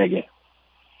ਤਾਂ ਮਾਰਿਆ ਗਿਆ।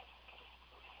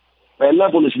 ਪਹਿਲਾਂ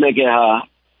ਪੁਲਿਸ ਨੇ ਕਿਹਾ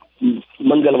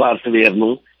ਮੰਗਲਵਾਰ ਸਵੇਰ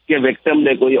ਨੂੰ ਕਿ ਵਿਕਟਮ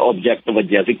ਦੇ ਕੋਈ ਆਬਜੈਕਟ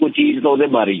ਵੱਜਿਆ ਸੀ, ਕੋਈ ਚੀਜ਼ ਤਾਂ ਉਹਦੇ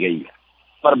ਮਾਰੀ ਗਈ ਹੈ।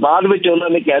 ਪਰ ਬਾਅਦ ਵਿੱਚ ਉਹਨਾਂ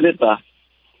ਨੇ ਕਹਿ ਦਿੱਤਾ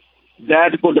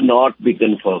that could not be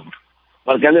confirm.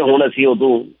 ਪਰ ਕਹਿੰਦੇ ਹੁਣ ਅਸੀਂ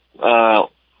ਉਦੋਂ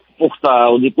ਪੁਖਤਾ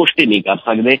ਉਹਦੀ ਪੁਸ਼ਟੀ ਨਹੀਂ ਕਰ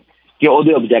ਸਕਦੇ ਕਿ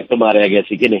ਉਹਦੇ ਆਬਜੈਕਟ ਮਾਰਿਆ ਗਿਆ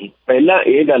ਸੀ ਕਿ ਨਹੀਂ। ਪਹਿਲਾਂ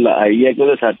ਇਹ ਗੱਲ ਆਈ ਹੈ ਕਿ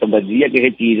ਉਹਦੇ ਸੱਟ ਵੱਜੀ ਹੈ ਕਿਸੇ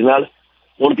ਚੀਜ਼ ਨਾਲ,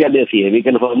 ਹੁਣ ਕਹਿੰਦੇ ਅਸੀਂ ਇਹ ਵੀ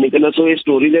ਕਨਫਰਮ ਨਹੀਂ ਕਰਨਾ। ਸੋ ਇਹ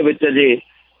ਸਟੋਰੀ ਦੇ ਵਿੱਚ ਅਜੇ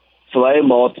ਸਵਾਏ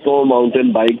ਮੌਤ ਤੋਂ,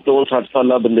 ਮਾਊਂਟੇਨ ਬਾਈਕ ਤੋਂ 60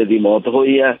 ਸਾਲਾ ਬੰਦੇ ਦੀ ਮੌਤ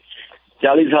ਹੋਈ ਹੈ,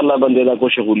 40 ਸਾਲਾ ਬੰਦੇ ਦਾ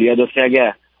ਕੁਛ ਹੁਲੀਆ ਦੱਸਿਆ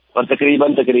ਗਿਆ, ਪਰ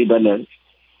ਤਕਰੀਬਨ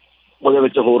ਉਹਦੇ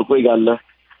ਵਿੱਚ ਹੋਰ ਕੋਈ ਗੱਲ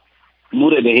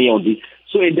ਮੂਹਰੇ ਨਹੀਂ ਆਉਂਦੀ।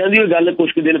 ਸੋ ਇੱਦਾਂ ਦੀ ਗੱਲ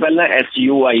ਕੁਛ ਕੁ ਦਿਨ ਪਹਿਲਾਂ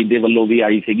SUI ਦੇ ਵੱਲੋਂ ਵੀ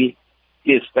ਆਈ ਸੀਗੀ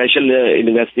ਕਿ ਸਪੈਸ਼ਲ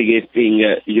ਇਨਵੈਸਟੀਗੇਟਿੰਗ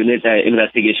ਯੂਨਿਟ ਹੈ,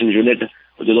 ਇਨਵੈਸਟੀਗੇਸ਼ਨ ਯੂਨਿਟ,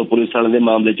 ਜਦੋਂ ਪੁਲਿਸ ਵਾਲਿਆਂ ਦੇ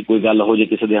ਮਾਮਲੇ 'ਚ ਕੋਈ ਗੱਲ ਹੋ ਜਾਏ,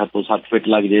 ਕਿਸੇ ਦੇ ਹੱਥੋਂ 60 ਫਿੱਟ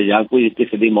ਲੱਗ ਜਾਏ ਜਾਂ ਕੋਈ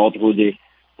ਕਿਸੇ ਦੀ ਮੌਤ ਹੋ ਜਾਏ,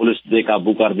 ਪੁਲਿਸ ਦੇ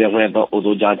ਕਾਬੂ ਕਰਦਿਆਂ ਹੋਇਆ ਤਾਂ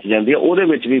ਉਦੋਂ ਜਾਂਚ ਜਾਂਦੀ ਹੈ। ਉਹਦੇ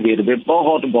ਵਿੱਚ ਵੀ ਵੇਰਵੇ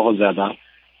ਬਹੁਤ ਜ਼ਿਆਦਾ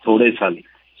ਥੋੜ੍ਹੇ ਸਨ।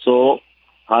 ਸੋ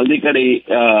ਹਾਲ ਦੀ ਘੜੀ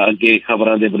ਅੱਗੇ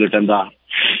ਖਬਰਾਂ ਦੇ ਬੁਲੇਟਿਨ ਦਾ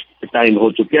ਟਾਈਮ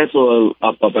ਹੋ ਚੁੱਕਿਆ। ਸੋ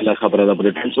ਆਪਾਂ ਪਹਿਲਾਂ ਖਬਰਾਂ ਦਾ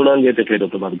ਬੁਲੇਟਿਨ ਸੁਣਾਂਗੇ ਤੇ ਫਿਰ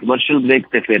ਉਸ ਤੋਂ ਬਾਅਦ ਕਮਰਸ਼ੀਅਲ ਬ੍ਰੇਕ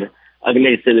ਤੇ ਫਿਰ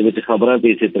ਅਗਲੇ ਹਿੱਸੇ ਦੇ ਵਿੱਚ ਖਬਰਾਂ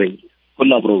ਤੇ ਇਸੇ ਤਰ੍ਹਾਂ ਹੀ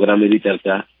ਖੁੱਲ੍ਹਾ ਪ੍ਰੋਗਰਾਮ, ਇਹਦੀ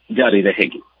ਚਰਚਾ ਜਾਰੀ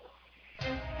ਰਹੇਗੀ।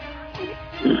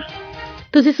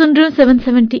 ਤੁਸੀਂ ਸੁਣ ਰਹੇ ਹੋ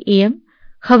 770 AM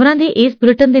ਖਬਰਾਂ ਦੇ ਇਸ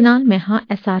ਬੁਲੇਟਿਨ ਦੇ ਨਾਲ ਮੈਂ ਹਾਂ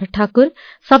SR ਠਾਕੁਰ।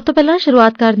 ਸਭ ਤੋਂ ਪਹਿਲਾਂ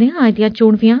ਸ਼ੁਰੂਆਤ ਕਰਦੇ ਹਾਂ ਅੱਜ ਦੀਆਂ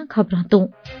ਚੋਣਵੀਆਂ ਖਬਰਾਂ ਤੋਂ।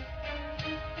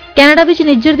 ਕੈਨੇਡਾ ਵਿੱਚ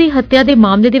ਨਿੱਜਰ ਦੀ ਹੱਤਿਆ ਦੇ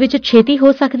ਮਾਮਲੇ ਦੇ ਵਿੱਚ ਛੇਤੀ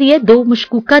ਹੋ ਸਕਦੀ ਹੈ 2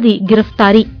 ਮਸ਼ਕੂਕਾਂ ਦੀ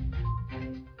ਗ੍ਰਿਫਤਾਰੀ।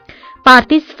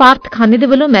 ਭਾਰਤੀ ਸਫਾਰਤਖਾਨੇ ਦੇ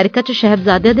ਵੱਲੋਂ ਅਮਰੀਕਾ 'ਚ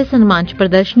ਸ਼ਹਿਬਜ਼ਾਦਿਆਂ ਦੇ ਸਨਮਾਨ 'ਚ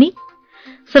ਪ੍ਰਦਰਸ਼ਨੀ।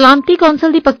 ਸਲਾਮਤੀ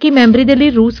ਕੌਂਸਲ ਦੀ ਪੱਕੀ ਮੈਂਬਰੀ ਦੇ ਲਈ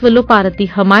ਰੂਸ ਵੱਲੋਂ ਭਾਰਤ ਦੀ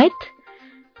ਹਮਾਇਤ।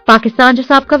 ਪਾਕਿਸਤਾਨ 'ਚ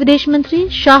ਸਾਬਕਾ ਵਿਦੇਸ਼ ਮੰਤਰੀ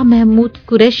ਸ਼ਾਹ ਮਹਿਮੂਦ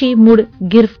ਕੁਰੈਸ਼ੀ ਮੁੜ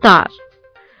ਗ੍ਰਿਫਤਾਰ।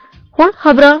 ਹੁਣ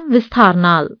ਖਬਰਾਂ ਵਿਸਥਾਰ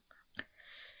ਨਾਲ।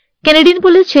 ਕੈਨੇਡੀਅਨ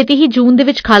ਪੁਲਿਸ ਛੇਤੀ ਹੀ ਜੂਨ ਦੇ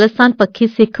ਵਿੱਚ ਖਾਲਿਸਤਾਨ ਪੱਖੀ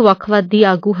ਸਿੱਖ ਵੱਖਵਾਦੀ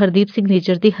ਆਗੂ ਹਰਦੀਪ ਸਿੰਘ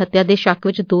ਨਿੱਜਰ ਦੀ ਹੱਤਿਆ ਦੇ ਸ਼ੱਕ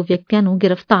ਵਿੱਚ 2 ਵਿਅਕਤੀਆਂ ਨੂੰ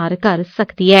ਗ੍ਰਿਫਤਾਰ ਕਰ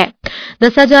ਸਕਦੀ ਹੈ।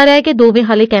 ਦੱਸਿਆ ਜਾ ਰਿਹਾ ਹੈ ਕਿ ਦੋਵੇਂ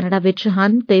ਹਾਲੇ ਕੈਨੇਡਾ ਵਿੱਚ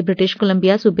ਹਨ ਤੇ ਬ੍ਰਿਟਿਸ਼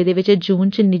ਕੋਲੰਬੀਆ ਸੂਬੇ ਦੇ ਵਿੱਚ ਜੂਨ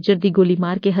 'ਚ ਨਿੱਜਰ ਦੀ ਗੋਲੀ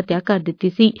ਮਾਰ ਕੇ ਹੱਤਿਆ ਕਰ ਦਿੱਤੀ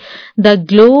ਸੀ। ਦ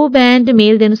ਗਲੋਬ ਐਂਡ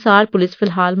ਮੇਲ ਦੇ ਅਨੁਸਾਰ ਪੁਲਿਸ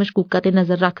ਫਿਲਹਾਲ ਮਸ਼ਕੂਕਾਂ ਤੇ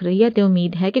ਨਜ਼ਰ ਰੱਖ ਰਹੀ ਹੈ ਤੇ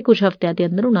ਉਮੀਦ ਹੈ ਕਿ ਕੁਝ ਹਫ਼ਤਿਆਂ ਦੇ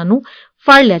ਅੰਦਰ ਉਨ੍ਹਾਂ ਨੂੰ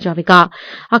ਫੜ ਲਿਆ ਜਾਵੇਗਾ।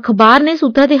 ਅਖਬਾਰ ਨੇ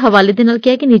ਸੂਤਰਾਂ ਦੇ ਹਵਾਲੇ ਦੇ ਨਾਲ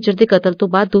ਕਿਹਾ ਕਿ ਨਿੱਜਰ ਦੇ ਕਤਲ ਤੋਂ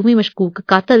ਬਾਅਦ ਦੋਵੇਂ ਮਸ਼ਕੂਕ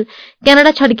ਕਾਤਲ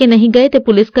ਕੈਨੇਡਾ ਛੱਡ ਕੇ ਨਹੀਂ ਗਏ ਤੇ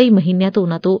ਪੁਲਿਸ ਕਈ ਮਹੀਨਿਆਂ ਤੋਂ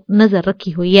ਉਨ੍ਹਾਂ ਤੋਂ ਨਜ਼ਰ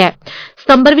ਰੱਖੀ ਹੋਈ ਹੈ।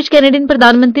 ਸਤੰਬਰ ਵਿੱਚ ਕੈਨੇਡੀਅਨ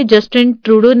ਪ੍ਰਧਾਨ ਮੰਤਰੀ ਜਸਟਿਨ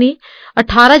ਟਰੂਡੋ ਨੇ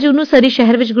 18 ਜੂਨ ਨੂੰ ਸਰੀ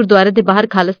ਸ਼ਹਿਰ ਵਿੱਚ ਗੁਰਦੁਆਰੇ ਦੇ ਬਾਹਰ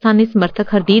ਖਾਲਿਸਤਾਨੀ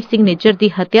ਸਮਰਥਕ ਹਰਦੀਪ ਸਿੰਘ ਨਿੱਜਰ ਦੀ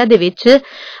ਹੱਤਿਆ ਦੇ ਵਿੱਚ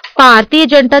ਭਾਰਤੀ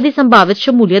ਏਜੰਟਾਂ ਦੀ ਸੰਭਾਵਿਤ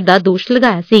ਸ਼ਮੂਲੀਅਤ ਦਾ ਦੋਸ਼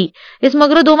ਲਗਾਇਆ ਸੀ। ਇਸ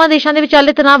ਮਗਰੋਂ ਦੋਵਾਂ ਦੇਸ਼ਾਂ ਦੇ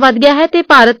ਵਿਚਾਲੇ ਤਣਾਅ ਵੱਧ ਗਿਆ ਹੈ ਤੇ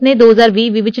ਭਾਰਤ ਨੇ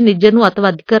 2020 ਵਿੱਚ ਨਿੱਜਰ ਨੂੰ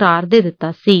ਅੱਤਵਾਦੀ ਕਰਾਰ ਦੇ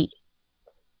ਦਿੱਤਾ ਸੀ।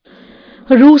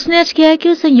 ਰੂਸ ਨੇ ਅੱਜ ਕਿਹਾ ਕਿ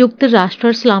ਉਹ ਸੰਯੁਕਤ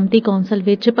ਰਾਸ਼ਟਰ ਸਲਾਮਤੀ ਕੌਂਸਲ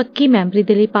ਵਿੱਚ ਪੱਕੀ ਮੈਂਬਰੀ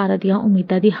ਦੇ ਲਈ ਭਾਰਤ ਦੀਆਂ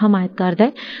ਉਮੀਦਾਂ ਦੀ ਹਮਾਇਤ ਕਰਦਾ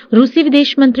ਹੈ। ਰੂਸੀ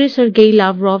ਵਿਦੇਸ਼ ਮੰਤਰੀ ਸਰਗੇਈ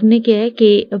ਲਾਵਰੋਵ ਨੇ ਕਿਹਾ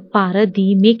ਕਿ ਭਾਰਤ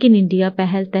ਦੀ ਮੇਕ ਇਨ ਇੰਡੀਆ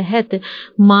ਪਹਿਲ ਤਹਿਤ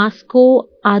ਮਾਸਕੋ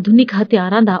ਆਧੁਨਿਕ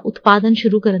ਹਥਿਆਰਾਂ ਦਾ ਉਤਪਾਦਨ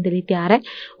ਸ਼ੁਰੂ ਕਰਨ ਦੇ ਲਈ ਤਿਆਰ ਹੈ।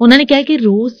 ਉਨ੍ਹਾਂ ਨੇ ਕਿਹਾ ਕਿ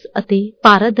ਰੂਸ ਅਤੇ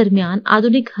ਭਾਰਤ ਦਰਮਿਆਨ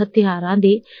ਆਧੁਨਿਕ ਹਥਿਆਰਾਂ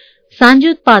ਦੇ ਸਾਂਝੇ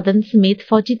ਉਤਪਾਦਨ ਸਮੇਤ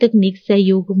ਫੌਜੀ ਤਕਨੀਕ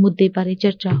ਸਹਿਯੋਗ ਮੁੱਦੇ ਬਾਰੇ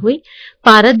ਚਰਚਾ ਹੋਈ।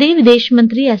 ਭਾਰਤ ਦੇ ਵਿਦੇਸ਼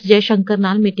ਮੰਤਰੀ ਐਸ ਜੈ ਸ਼ੰਕਰ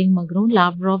ਨਾਲ ਮੀਟਿੰਗ ਮਗਰੋਂ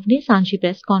ਲਾਵਰੋਵ ਨੇ ਸਾਂਝੀ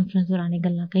ਪ੍ਰੈਸ ਕਾਨਫਰੰਸ ਦੌਰਾਨ ਇਹ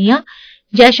ਗੱਲਾਂ ਕਹੀਆਂ।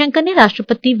 ਜੈ ਸ਼ੰਕਰ ਨੇ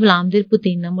ਰਾਸ਼ਟਰਪਤੀ ਵਲਾਦੀਮਿਰ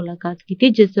ਪੁਤਿਨ ਨਾਲ ਮੁਲਾਕਾਤ ਕੀਤੀ,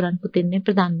 ਜਿਸ ਦੌਰਾਨ ਪੁਤਿਨ ਨੇ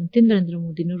ਪ੍ਰਧਾਨ ਮੰਤਰੀ ਨਰਿੰਦਰ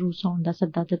ਮੋਦੀ ਨੂੰ ਰੂਸ ਆਉਣ ਦਾ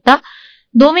ਸੱਦਾ ਦਿੱਤਾ।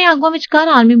 ਦੋਵੇਂ ਆਗੂਆਂ ਵਿਚਕਾਰ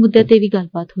ਆਲਮੀ ਮੁੱਦਿਆਂ ਤੇ ਵੀ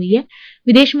ਗੱਲਬਾਤ ਹੋਈ ਹੈ।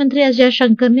 ਵਿਦੇਸ਼ ਮੰਤਰੀ ਐਸ ਜੈ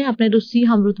ਸ਼ੰਕਰ ਨੇ ਆਪਣੇ ਰੂਸੀ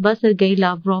ਹਮਰੁਤਬਾ ਸਰਗੇਈ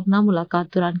ਲਾਵਰੋਵ ਨਾਲ ਮੁਲਾਕਾਤ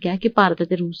ਦੌਰਾਨ ਕਿਹਾ ਕਿ ਭਾਰਤ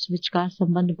ਅਤੇ ਰੂਸ ਵਿਚਕਾਰ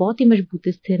ਸੰਬੰਧ ਬਹੁਤ ਹੀ ਮਜ਼ਬੂਤ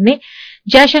ਤੇ ਸਥਿਰ ਨੇ।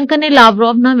 ਜੈ ਸ਼ੰਕਰ ਨੇ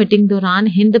ਲਾਵਰੋਵ ਨਾਲ ਮੀਟਿੰਗ ਦੌਰਾਨ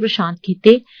ਹਿੰਦ ਪ੍ਰਸ਼ਾਂਤ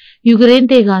ਖਿੱਤੇ, ਯੂਕਰੇਨ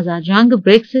ਤੇ ਗਾਜ਼ਾ ਜੰਗ,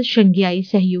 ਬ੍ਰਿਕਸ, ਸ਼ੰਘਾਈ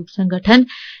ਸਹਿਯੋਗ ਸੰਗਠਨ,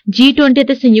 G20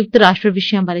 ਅਤੇ ਸੰਯੁਕਤ ਰਾਸ਼ਟਰ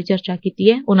ਵਿਸ਼ਿਆਂ ਬਾਰੇ ਚਰਚਾ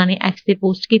ਕੀਤੀ ਹੈ। ਉਨ੍ਹਾਂ ਨੇ ਐਕਸ ਤੇ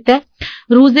ਪੋਸਟ ਕੀਤਾ ਹੈ,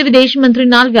 ਰੂਸ ਦੇ ਵਿਦੇਸ਼ ਮੰਤਰੀ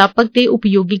ਨਾਲ ਵਿਆਪਕ ਤੇ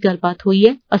ਉਪਯੋਗੀ ਗੱਲਬਾਤ ਹੋਈ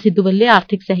ਹੈ। ਅਸੀਂ ਦੁਵੱਲੇ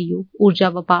ਆਰਥਿਕ ਸਹਿਯੋਗ, ਊਰਜਾ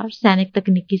ਵਪਾਰ, ਸੈਨਿਕ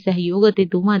ਤਕਨੀਕੀ ਸਹਿਯੋਗ ਅਤੇ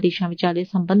ਦੋਵਾਂ ਦੇਸ਼ਾਂ ਵਿਚਾਲੇ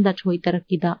ਸੰਬੰਧਾਂ 'ਚ ਹੋਈ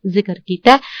ਤਰੱਕੀ ਦਾ ਜ਼ਿਕਰ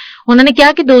ਕੀਤਾ ਹੈ। ਉਨ੍ਹਾਂ ਨੇ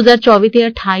ਕਿਹਾ ਕਿ 2024 ਤੇ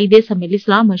 28 ਦੇ ਸਮੇਂ ਲਈ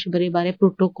ਸਲਾਹ ਮਸ਼ਵਰੇ ਬਾਰੇ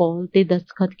ਪ੍ਰੋਟੋਕਾਲ ਤੇ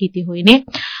ਦਸਤਖਤ ਕੀਤੇ ਹੋਏ ਨੇ।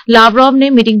 ਲਾਵਰੋਵ ਨੇ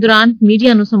ਮੀਟਿੰਗ ਦੌਰਾਨ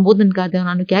ਮੀਡੀਆ ਨੂੰ ਸੰਬੋਧਨ ਕਰਦੇ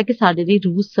ਉਨ੍ਹਾਂ ਨੂੰ ਕਿਹਾ ਕਿ ਸਾਡੇ ਲਈ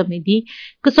ਰੂਸ ਸਮੇਂ ਦੀ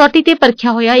ਕਸੌਟੀ ਤੇ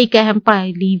ਪਰਖਿਆ ਹੋਇਆ ਇੱਕ ਅਹਿਮ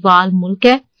ਭਾਈਵਾਲ ਮੁਲਕ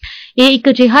ਹੈ। ਇਹ ਇੱਕ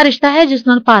ਅਜਿਹਾ ਰਿਸ਼ਤਾ ਹੈ ਜਿਸ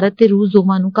ਨਾਲ ਭਾਰਤ ਤੇ ਰੂਸ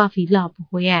ਦੋਵਾਂ ਨੂੰ ਕਾਫੀ ਲਾਭ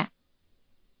ਹੋਇਆ ਹੈ।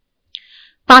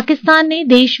 ਪਾਕਿਸਤਾਨ ਨੇ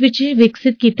ਦੇਸ਼ ਵਿੱਚ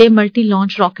ਵਿਕਸਿਤ ਕੀਤੇ ਮਲਟੀ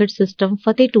ਲਾਂਚ ਰਾਕਟ ਸਿਸਟਮ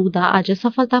ਫਤਿਹ 2 ਦਾ ਅੱਜ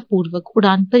ਸਫਲਤਾਪੂਰਵਕ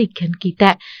ਉਡਾਨ ਪਰੀਖਣ ਕੀਤਾ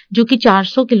ਹੈ, ਜੋ ਕਿ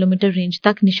 400 ਕਿਲੋਮੀਟਰ ਰੇਂਜ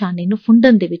ਤੱਕ ਨਿਸ਼ਾਨੇ ਨੂੰ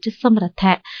ਫੁੰਡਣ ਦੇ ਵਿੱਚ ਸਮਰੱਥ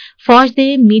ਹੈ। ਫੌਜ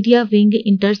ਦੇ media wing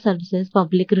inter services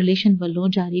public relation ਵੱਲੋਂ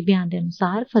ਜਾਰੀ ਬਿਆਨ ਦੇ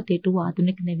ਅਨੁਸਾਰ ਫਤਿਹ 2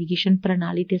 ਆਧੁਨਿਕ ਨੈਵੀਗੇਸ਼ਨ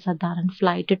ਪ੍ਰਣਾਲੀ ਤੇ ਸਾਧਾਰਨ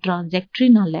ਫਲਾਈਟ ਟ੍ਰਾਂਜੈਕਟਰੀ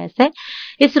ਨਾਲ ਲੈਸ ਹੈ।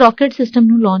 ਇਸ ਰਾਕਟ ਸਿਸਟਮ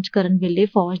ਨੂੰ ਲਾਂਚ ਕਰਨ ਵੇਲੇ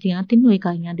ਫੌਜ ਦੀਆਂ ਤਿੰਨੋਂ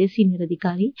ਇਕਾਈਆਂ ਦੇ ਸੀਨੀਅਰ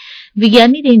ਅਧਿਕਾਰੀ,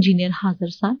 ਵਿਗਿਆਨੀ ਤੇ ਇੰਜੀਨੀਅਰ ਹਾਜ਼ਰ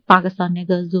ਸਨ। ਪਾਕਿਸਤਾਨ ਨੇ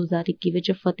ਅਗਸਤ 2021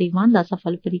 ਵਿੱਚ ਫਤਿਹ 1 ਦਾ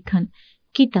ਸਫਲ ਪਰੀਖਣ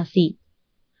ਕੀਤਾ ਸੀ।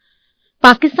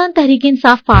 ਪਾਕਿਸਤਾਨ ਤਹਿਰੀਕ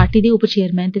ਇਨਸਾਫ ਪਾਰਟੀ ਦੇ ਉਪ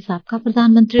ਚੇਅਰਮੈਨ ਤੇ ਸਾਬਕਾ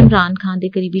ਪ੍ਰਧਾਨ ਮੰਤਰੀ ਇਮਰਾਨ ਖਾਨ ਦੇ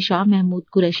ਕਰੀਬੀ ਸ਼ਾਹ ਮਹਿਮੂਦ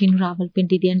ਕੁਰੈਸ਼ੀ ਨੂੰ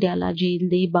ਰਾਵਲਪਿੰਡੀ ਦੀ ਅੰਡਿਆਲਾ ਜੇਲ੍ਹ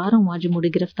ਦੇ ਬਾਹਰੋਂ ਅੱਜ ਮੁੜ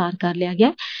ਗ੍ਰਿਫਤਾਰ ਕਰ ਲਿਆ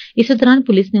ਗਿਆ। ਇਸੇ ਦੌਰਾਨ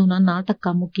ਪੁਲਿਸ ਨੇ ਉਨ੍ਹਾਂ ਨਾਲ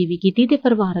ਧੱਕਾ ਮੁੱਕੀ ਵੀ ਕੀਤੀ ਤੇ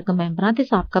ਪਰਿਵਾਰਕ ਮੈਂਬਰਾਂ ਤੇ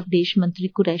ਸਾਬਕਾ ਵਿਦੇਸ਼ ਮੰਤਰੀ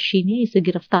ਕੁਰੈਸ਼ੀ ਨੇ ਇਸ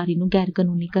ਗ੍ਰਿਫਤਾਰੀ ਨੂੰ ਗੈਰ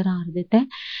ਕਾਨੂੰਨੀ ਕਰਾਰ ਦਿੱਤਾ ਹੈ।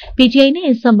 ਪੀਟੀਆਈ ਨੇ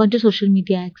ਇਸ ਸੰਬੰਧ 'ਚ ਸੋਸ਼ਲ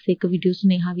ਮੀਡੀਆ ਐਕਸ ਇੱਕ ਵੀਡੀਓ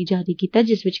ਸੁਨੇਹਾ ਵੀ ਜਾਰੀ ਕੀਤਾ,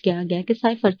 ਜਿਸ ਵਿੱਚ ਕਿਹਾ ਗਿਆ ਕਿ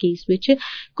ਸਾਈਫਰ ਕੇਸ ਵਿੱਚ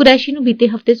ਕੁਰੈਸ਼ੀ ਨੂੰ ਬੀਤੇ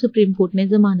ਹਫ਼ਤੇ ਸੁਪਰੀਮ ਕੋਰਟ ਨੇ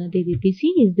ਜ਼ਮਾਨਤ ਦੇ ਦਿੱਤੀ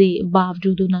ਸੀ। ਇਸ ਦੇ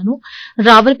ਬਾਵਜੂਦ ਉਨ੍ਹਾਂ ਨੂੰ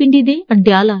ਰਾਵਲਪਿੰਡੀ ਦੇ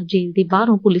ਅੰਡਿਆਲਾ ਜੇਲ੍ਹ ਦੇ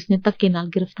ਬਾਹਰੋਂ ਪੁਲਿਸ ਨੇ ਧੱਕੇ ਨਾਲ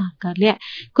ਗ੍ਰਿਫਤਾਰ ਕਰ ਲਿਆ।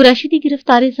 ਕੁਰੈਸ਼ੀ ਦੀ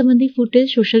ਗ੍ਰਿਫਤਾਰੀ ਸੰਬੰਧੀ ਫੁਟੇਜ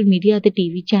ਸੋਸ਼ਲ ਮੀਡੀਆ ਅਤੇ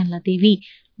ਟੀਵੀ ਚੈਨਲਾਂ ਤੇ ਵੀ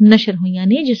ਨਸ਼ਰ ਹੋਈਆਂ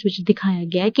ਨੇ, ਜਿਸ ਵਿੱਚ ਦਿਖਾਇਆ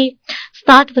ਗਿਆ ਕਿ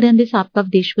 67 ਵਰ੍ਹਿਆਂ ਦੇ ਸਾਬਕਾ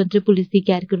ਵਿਦੇਸ਼ ਮੰਤਰੀ ਪੁਲਿਸ ਦੀ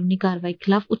ਗੈਰ ਕਾਨੂੰਨੀ ਕਾਰਵਾਈ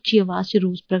ਖਿਲਾਫ ਉੱਚੀ ਆਵਾਜ਼ 'ਚ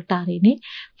ਰੋਸ ਪ੍ਰਗਟਾ ਰਹੇ ਨੇ।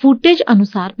 ਫੁਟੇਜ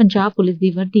ਅਨੁਸਾਰ ਪੰਜਾਬ ਪੁਲਿਸ ਦੀ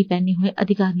ਵਰਦੀ ਪਹਿਨੇ ਹੋਏ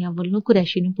ਅਧਿਕਾਰੀਆਂ ਵੱਲੋਂ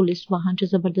ਕੁਰੈਸ਼ੀ ਨੂੰ ਪੁਲਿਸ ਵਾਹਨ 'ਚ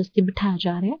ਜ਼ਬਰਦਸਤੀ ਬਿਠਾਇਆ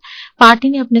ਜਾ ਰਿਹਾ ਹੈ। ਪਾਰਟੀ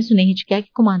ਨੇ ਆਪਣੇ ਸੁਨੇਹੇ 'ਚ ਕਿਹਾ ਕਿ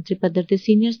ਕੌਮਾਂਤਰੀ ਪੱਧਰ ਤੇ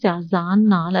ਸੀਨੀਅਰ ਸਿਆਸਤਦਾਨ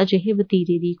ਨਾਲ ਅਜਿਹੇ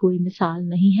ਵਤੀਰੇ ਦੀ ਕੋਈ ਮਿਸਾਲ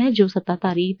ਨਹੀਂ ਹੈ ਜੋ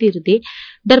ਸੱਤਾਧਾਰੀ ਧਿਰ ਦੇ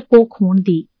ਡਰਪੋਕ ਹੋਣ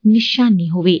ਦੀ ਨਿਸ਼ਾਨੀ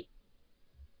ਹੋਵੇ।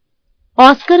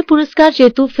 ਆਸਕਰ ਪੁਰਸਕਾਰ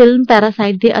ਜੇਤੂ ਫਿਲਮ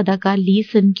ਪੈਰਾਸਾਈਟ ਦੇ ਅਦਾਕਾਰ ਲੀ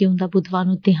ਸਨ ਕਿਉਂਗ ਦਾ ਬੁੱਧਵਾਰ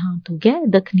ਨੂੰ ਦੇਹਾਂਤ ਹੋ ਗਿਆ।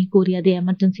 ਦੱਖਣੀ ਕੋਰੀਆ ਦੇ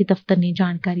ਐਮਰਜੈਂਸੀ ਦਫ਼ਤਰ ਨੇ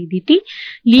ਜਾਣਕਾਰੀ ਦਿੱਤੀ।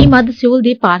 ਲੀ ਮੱਧ ਸਿਓਲ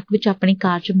ਦੇ ਪਾਰਕ ਵਿੱਚ ਆਪਣੀ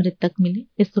ਕਾਰ 'ਚ ਮ੍ਰਿਤਕ ਮਿਲੇ।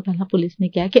 ਇਸ ਤੋਂ ਪਹਿਲਾਂ ਪੁਲਿਸ ਨੇ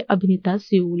ਕਿਹਾ ਕਿ ਅਭਿਨੇਤਾ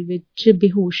ਸਿਓਲ ਵਿੱਚ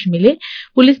ਬੇਹੋਸ਼ ਮਿਲੇ।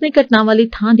 ਪੁਲਿਸ ਨੇ ਘਟਨਾ ਵਾਲੀ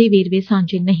ਥਾਂ ਦੇ ਵੇਰਵੇ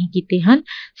ਸਾਂਝੇ ਨਹੀਂ ਕੀਤੇ ਹਨ।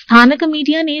 ਸਥਾਨਕ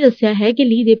ਮੀਡੀਆ ਨੇ ਦੱਸਿਆ ਹੈ ਕਿ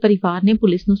ਲੀ ਦੇ ਪਰਿਵਾਰ ਨੇ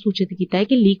ਪੁਲਿਸ ਨੂੰ ਸੂਚਿਤ ਕੀਤਾ ਹੈ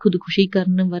ਕਿ ਲੀ ਖੁਦਕੁਸ਼ੀ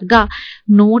ਕਰਨ ਵਰਗਾ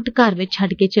ਨੋਟ ਘਰ ਵਿੱਚ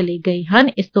ਛੱਡ ਕੇ ਚਲੇ ਗਏ ਹਨ।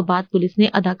 ਇਸ ਤੋਂ ਬਾਅਦ ਪੁਲਿਸ ਨੇ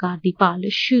ਅਦਾਕਾਰ ਦੀ ਭਾਲ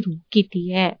ਸ਼ੁਰੂ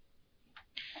ਕੀਤੀ ਹੈ।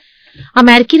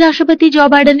 अमेरिकी राष्ट्रपति जो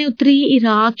बाइडन ने उत्तरी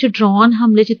इराक च ड्रोन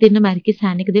हमले च 3 अमेरिकी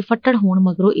सैनिक दे फट्टड़ होण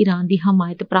मगरों ईरान दी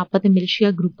हमायत प्राप्त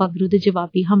मिलिशिया ग्रुपां विरुद्ध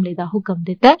जवाबी हमले दा हुक्म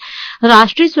दित्ता है।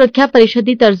 राष्ट्रीय सुरक्षा परिषद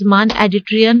दी तर्जमान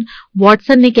एडिट्रियन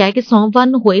वाटसन ने कहा कि सोमवार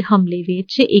नूं होए हमले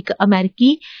विच एक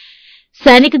अमेरिकी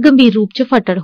सैनिक गंभीर रूप च फट्टड़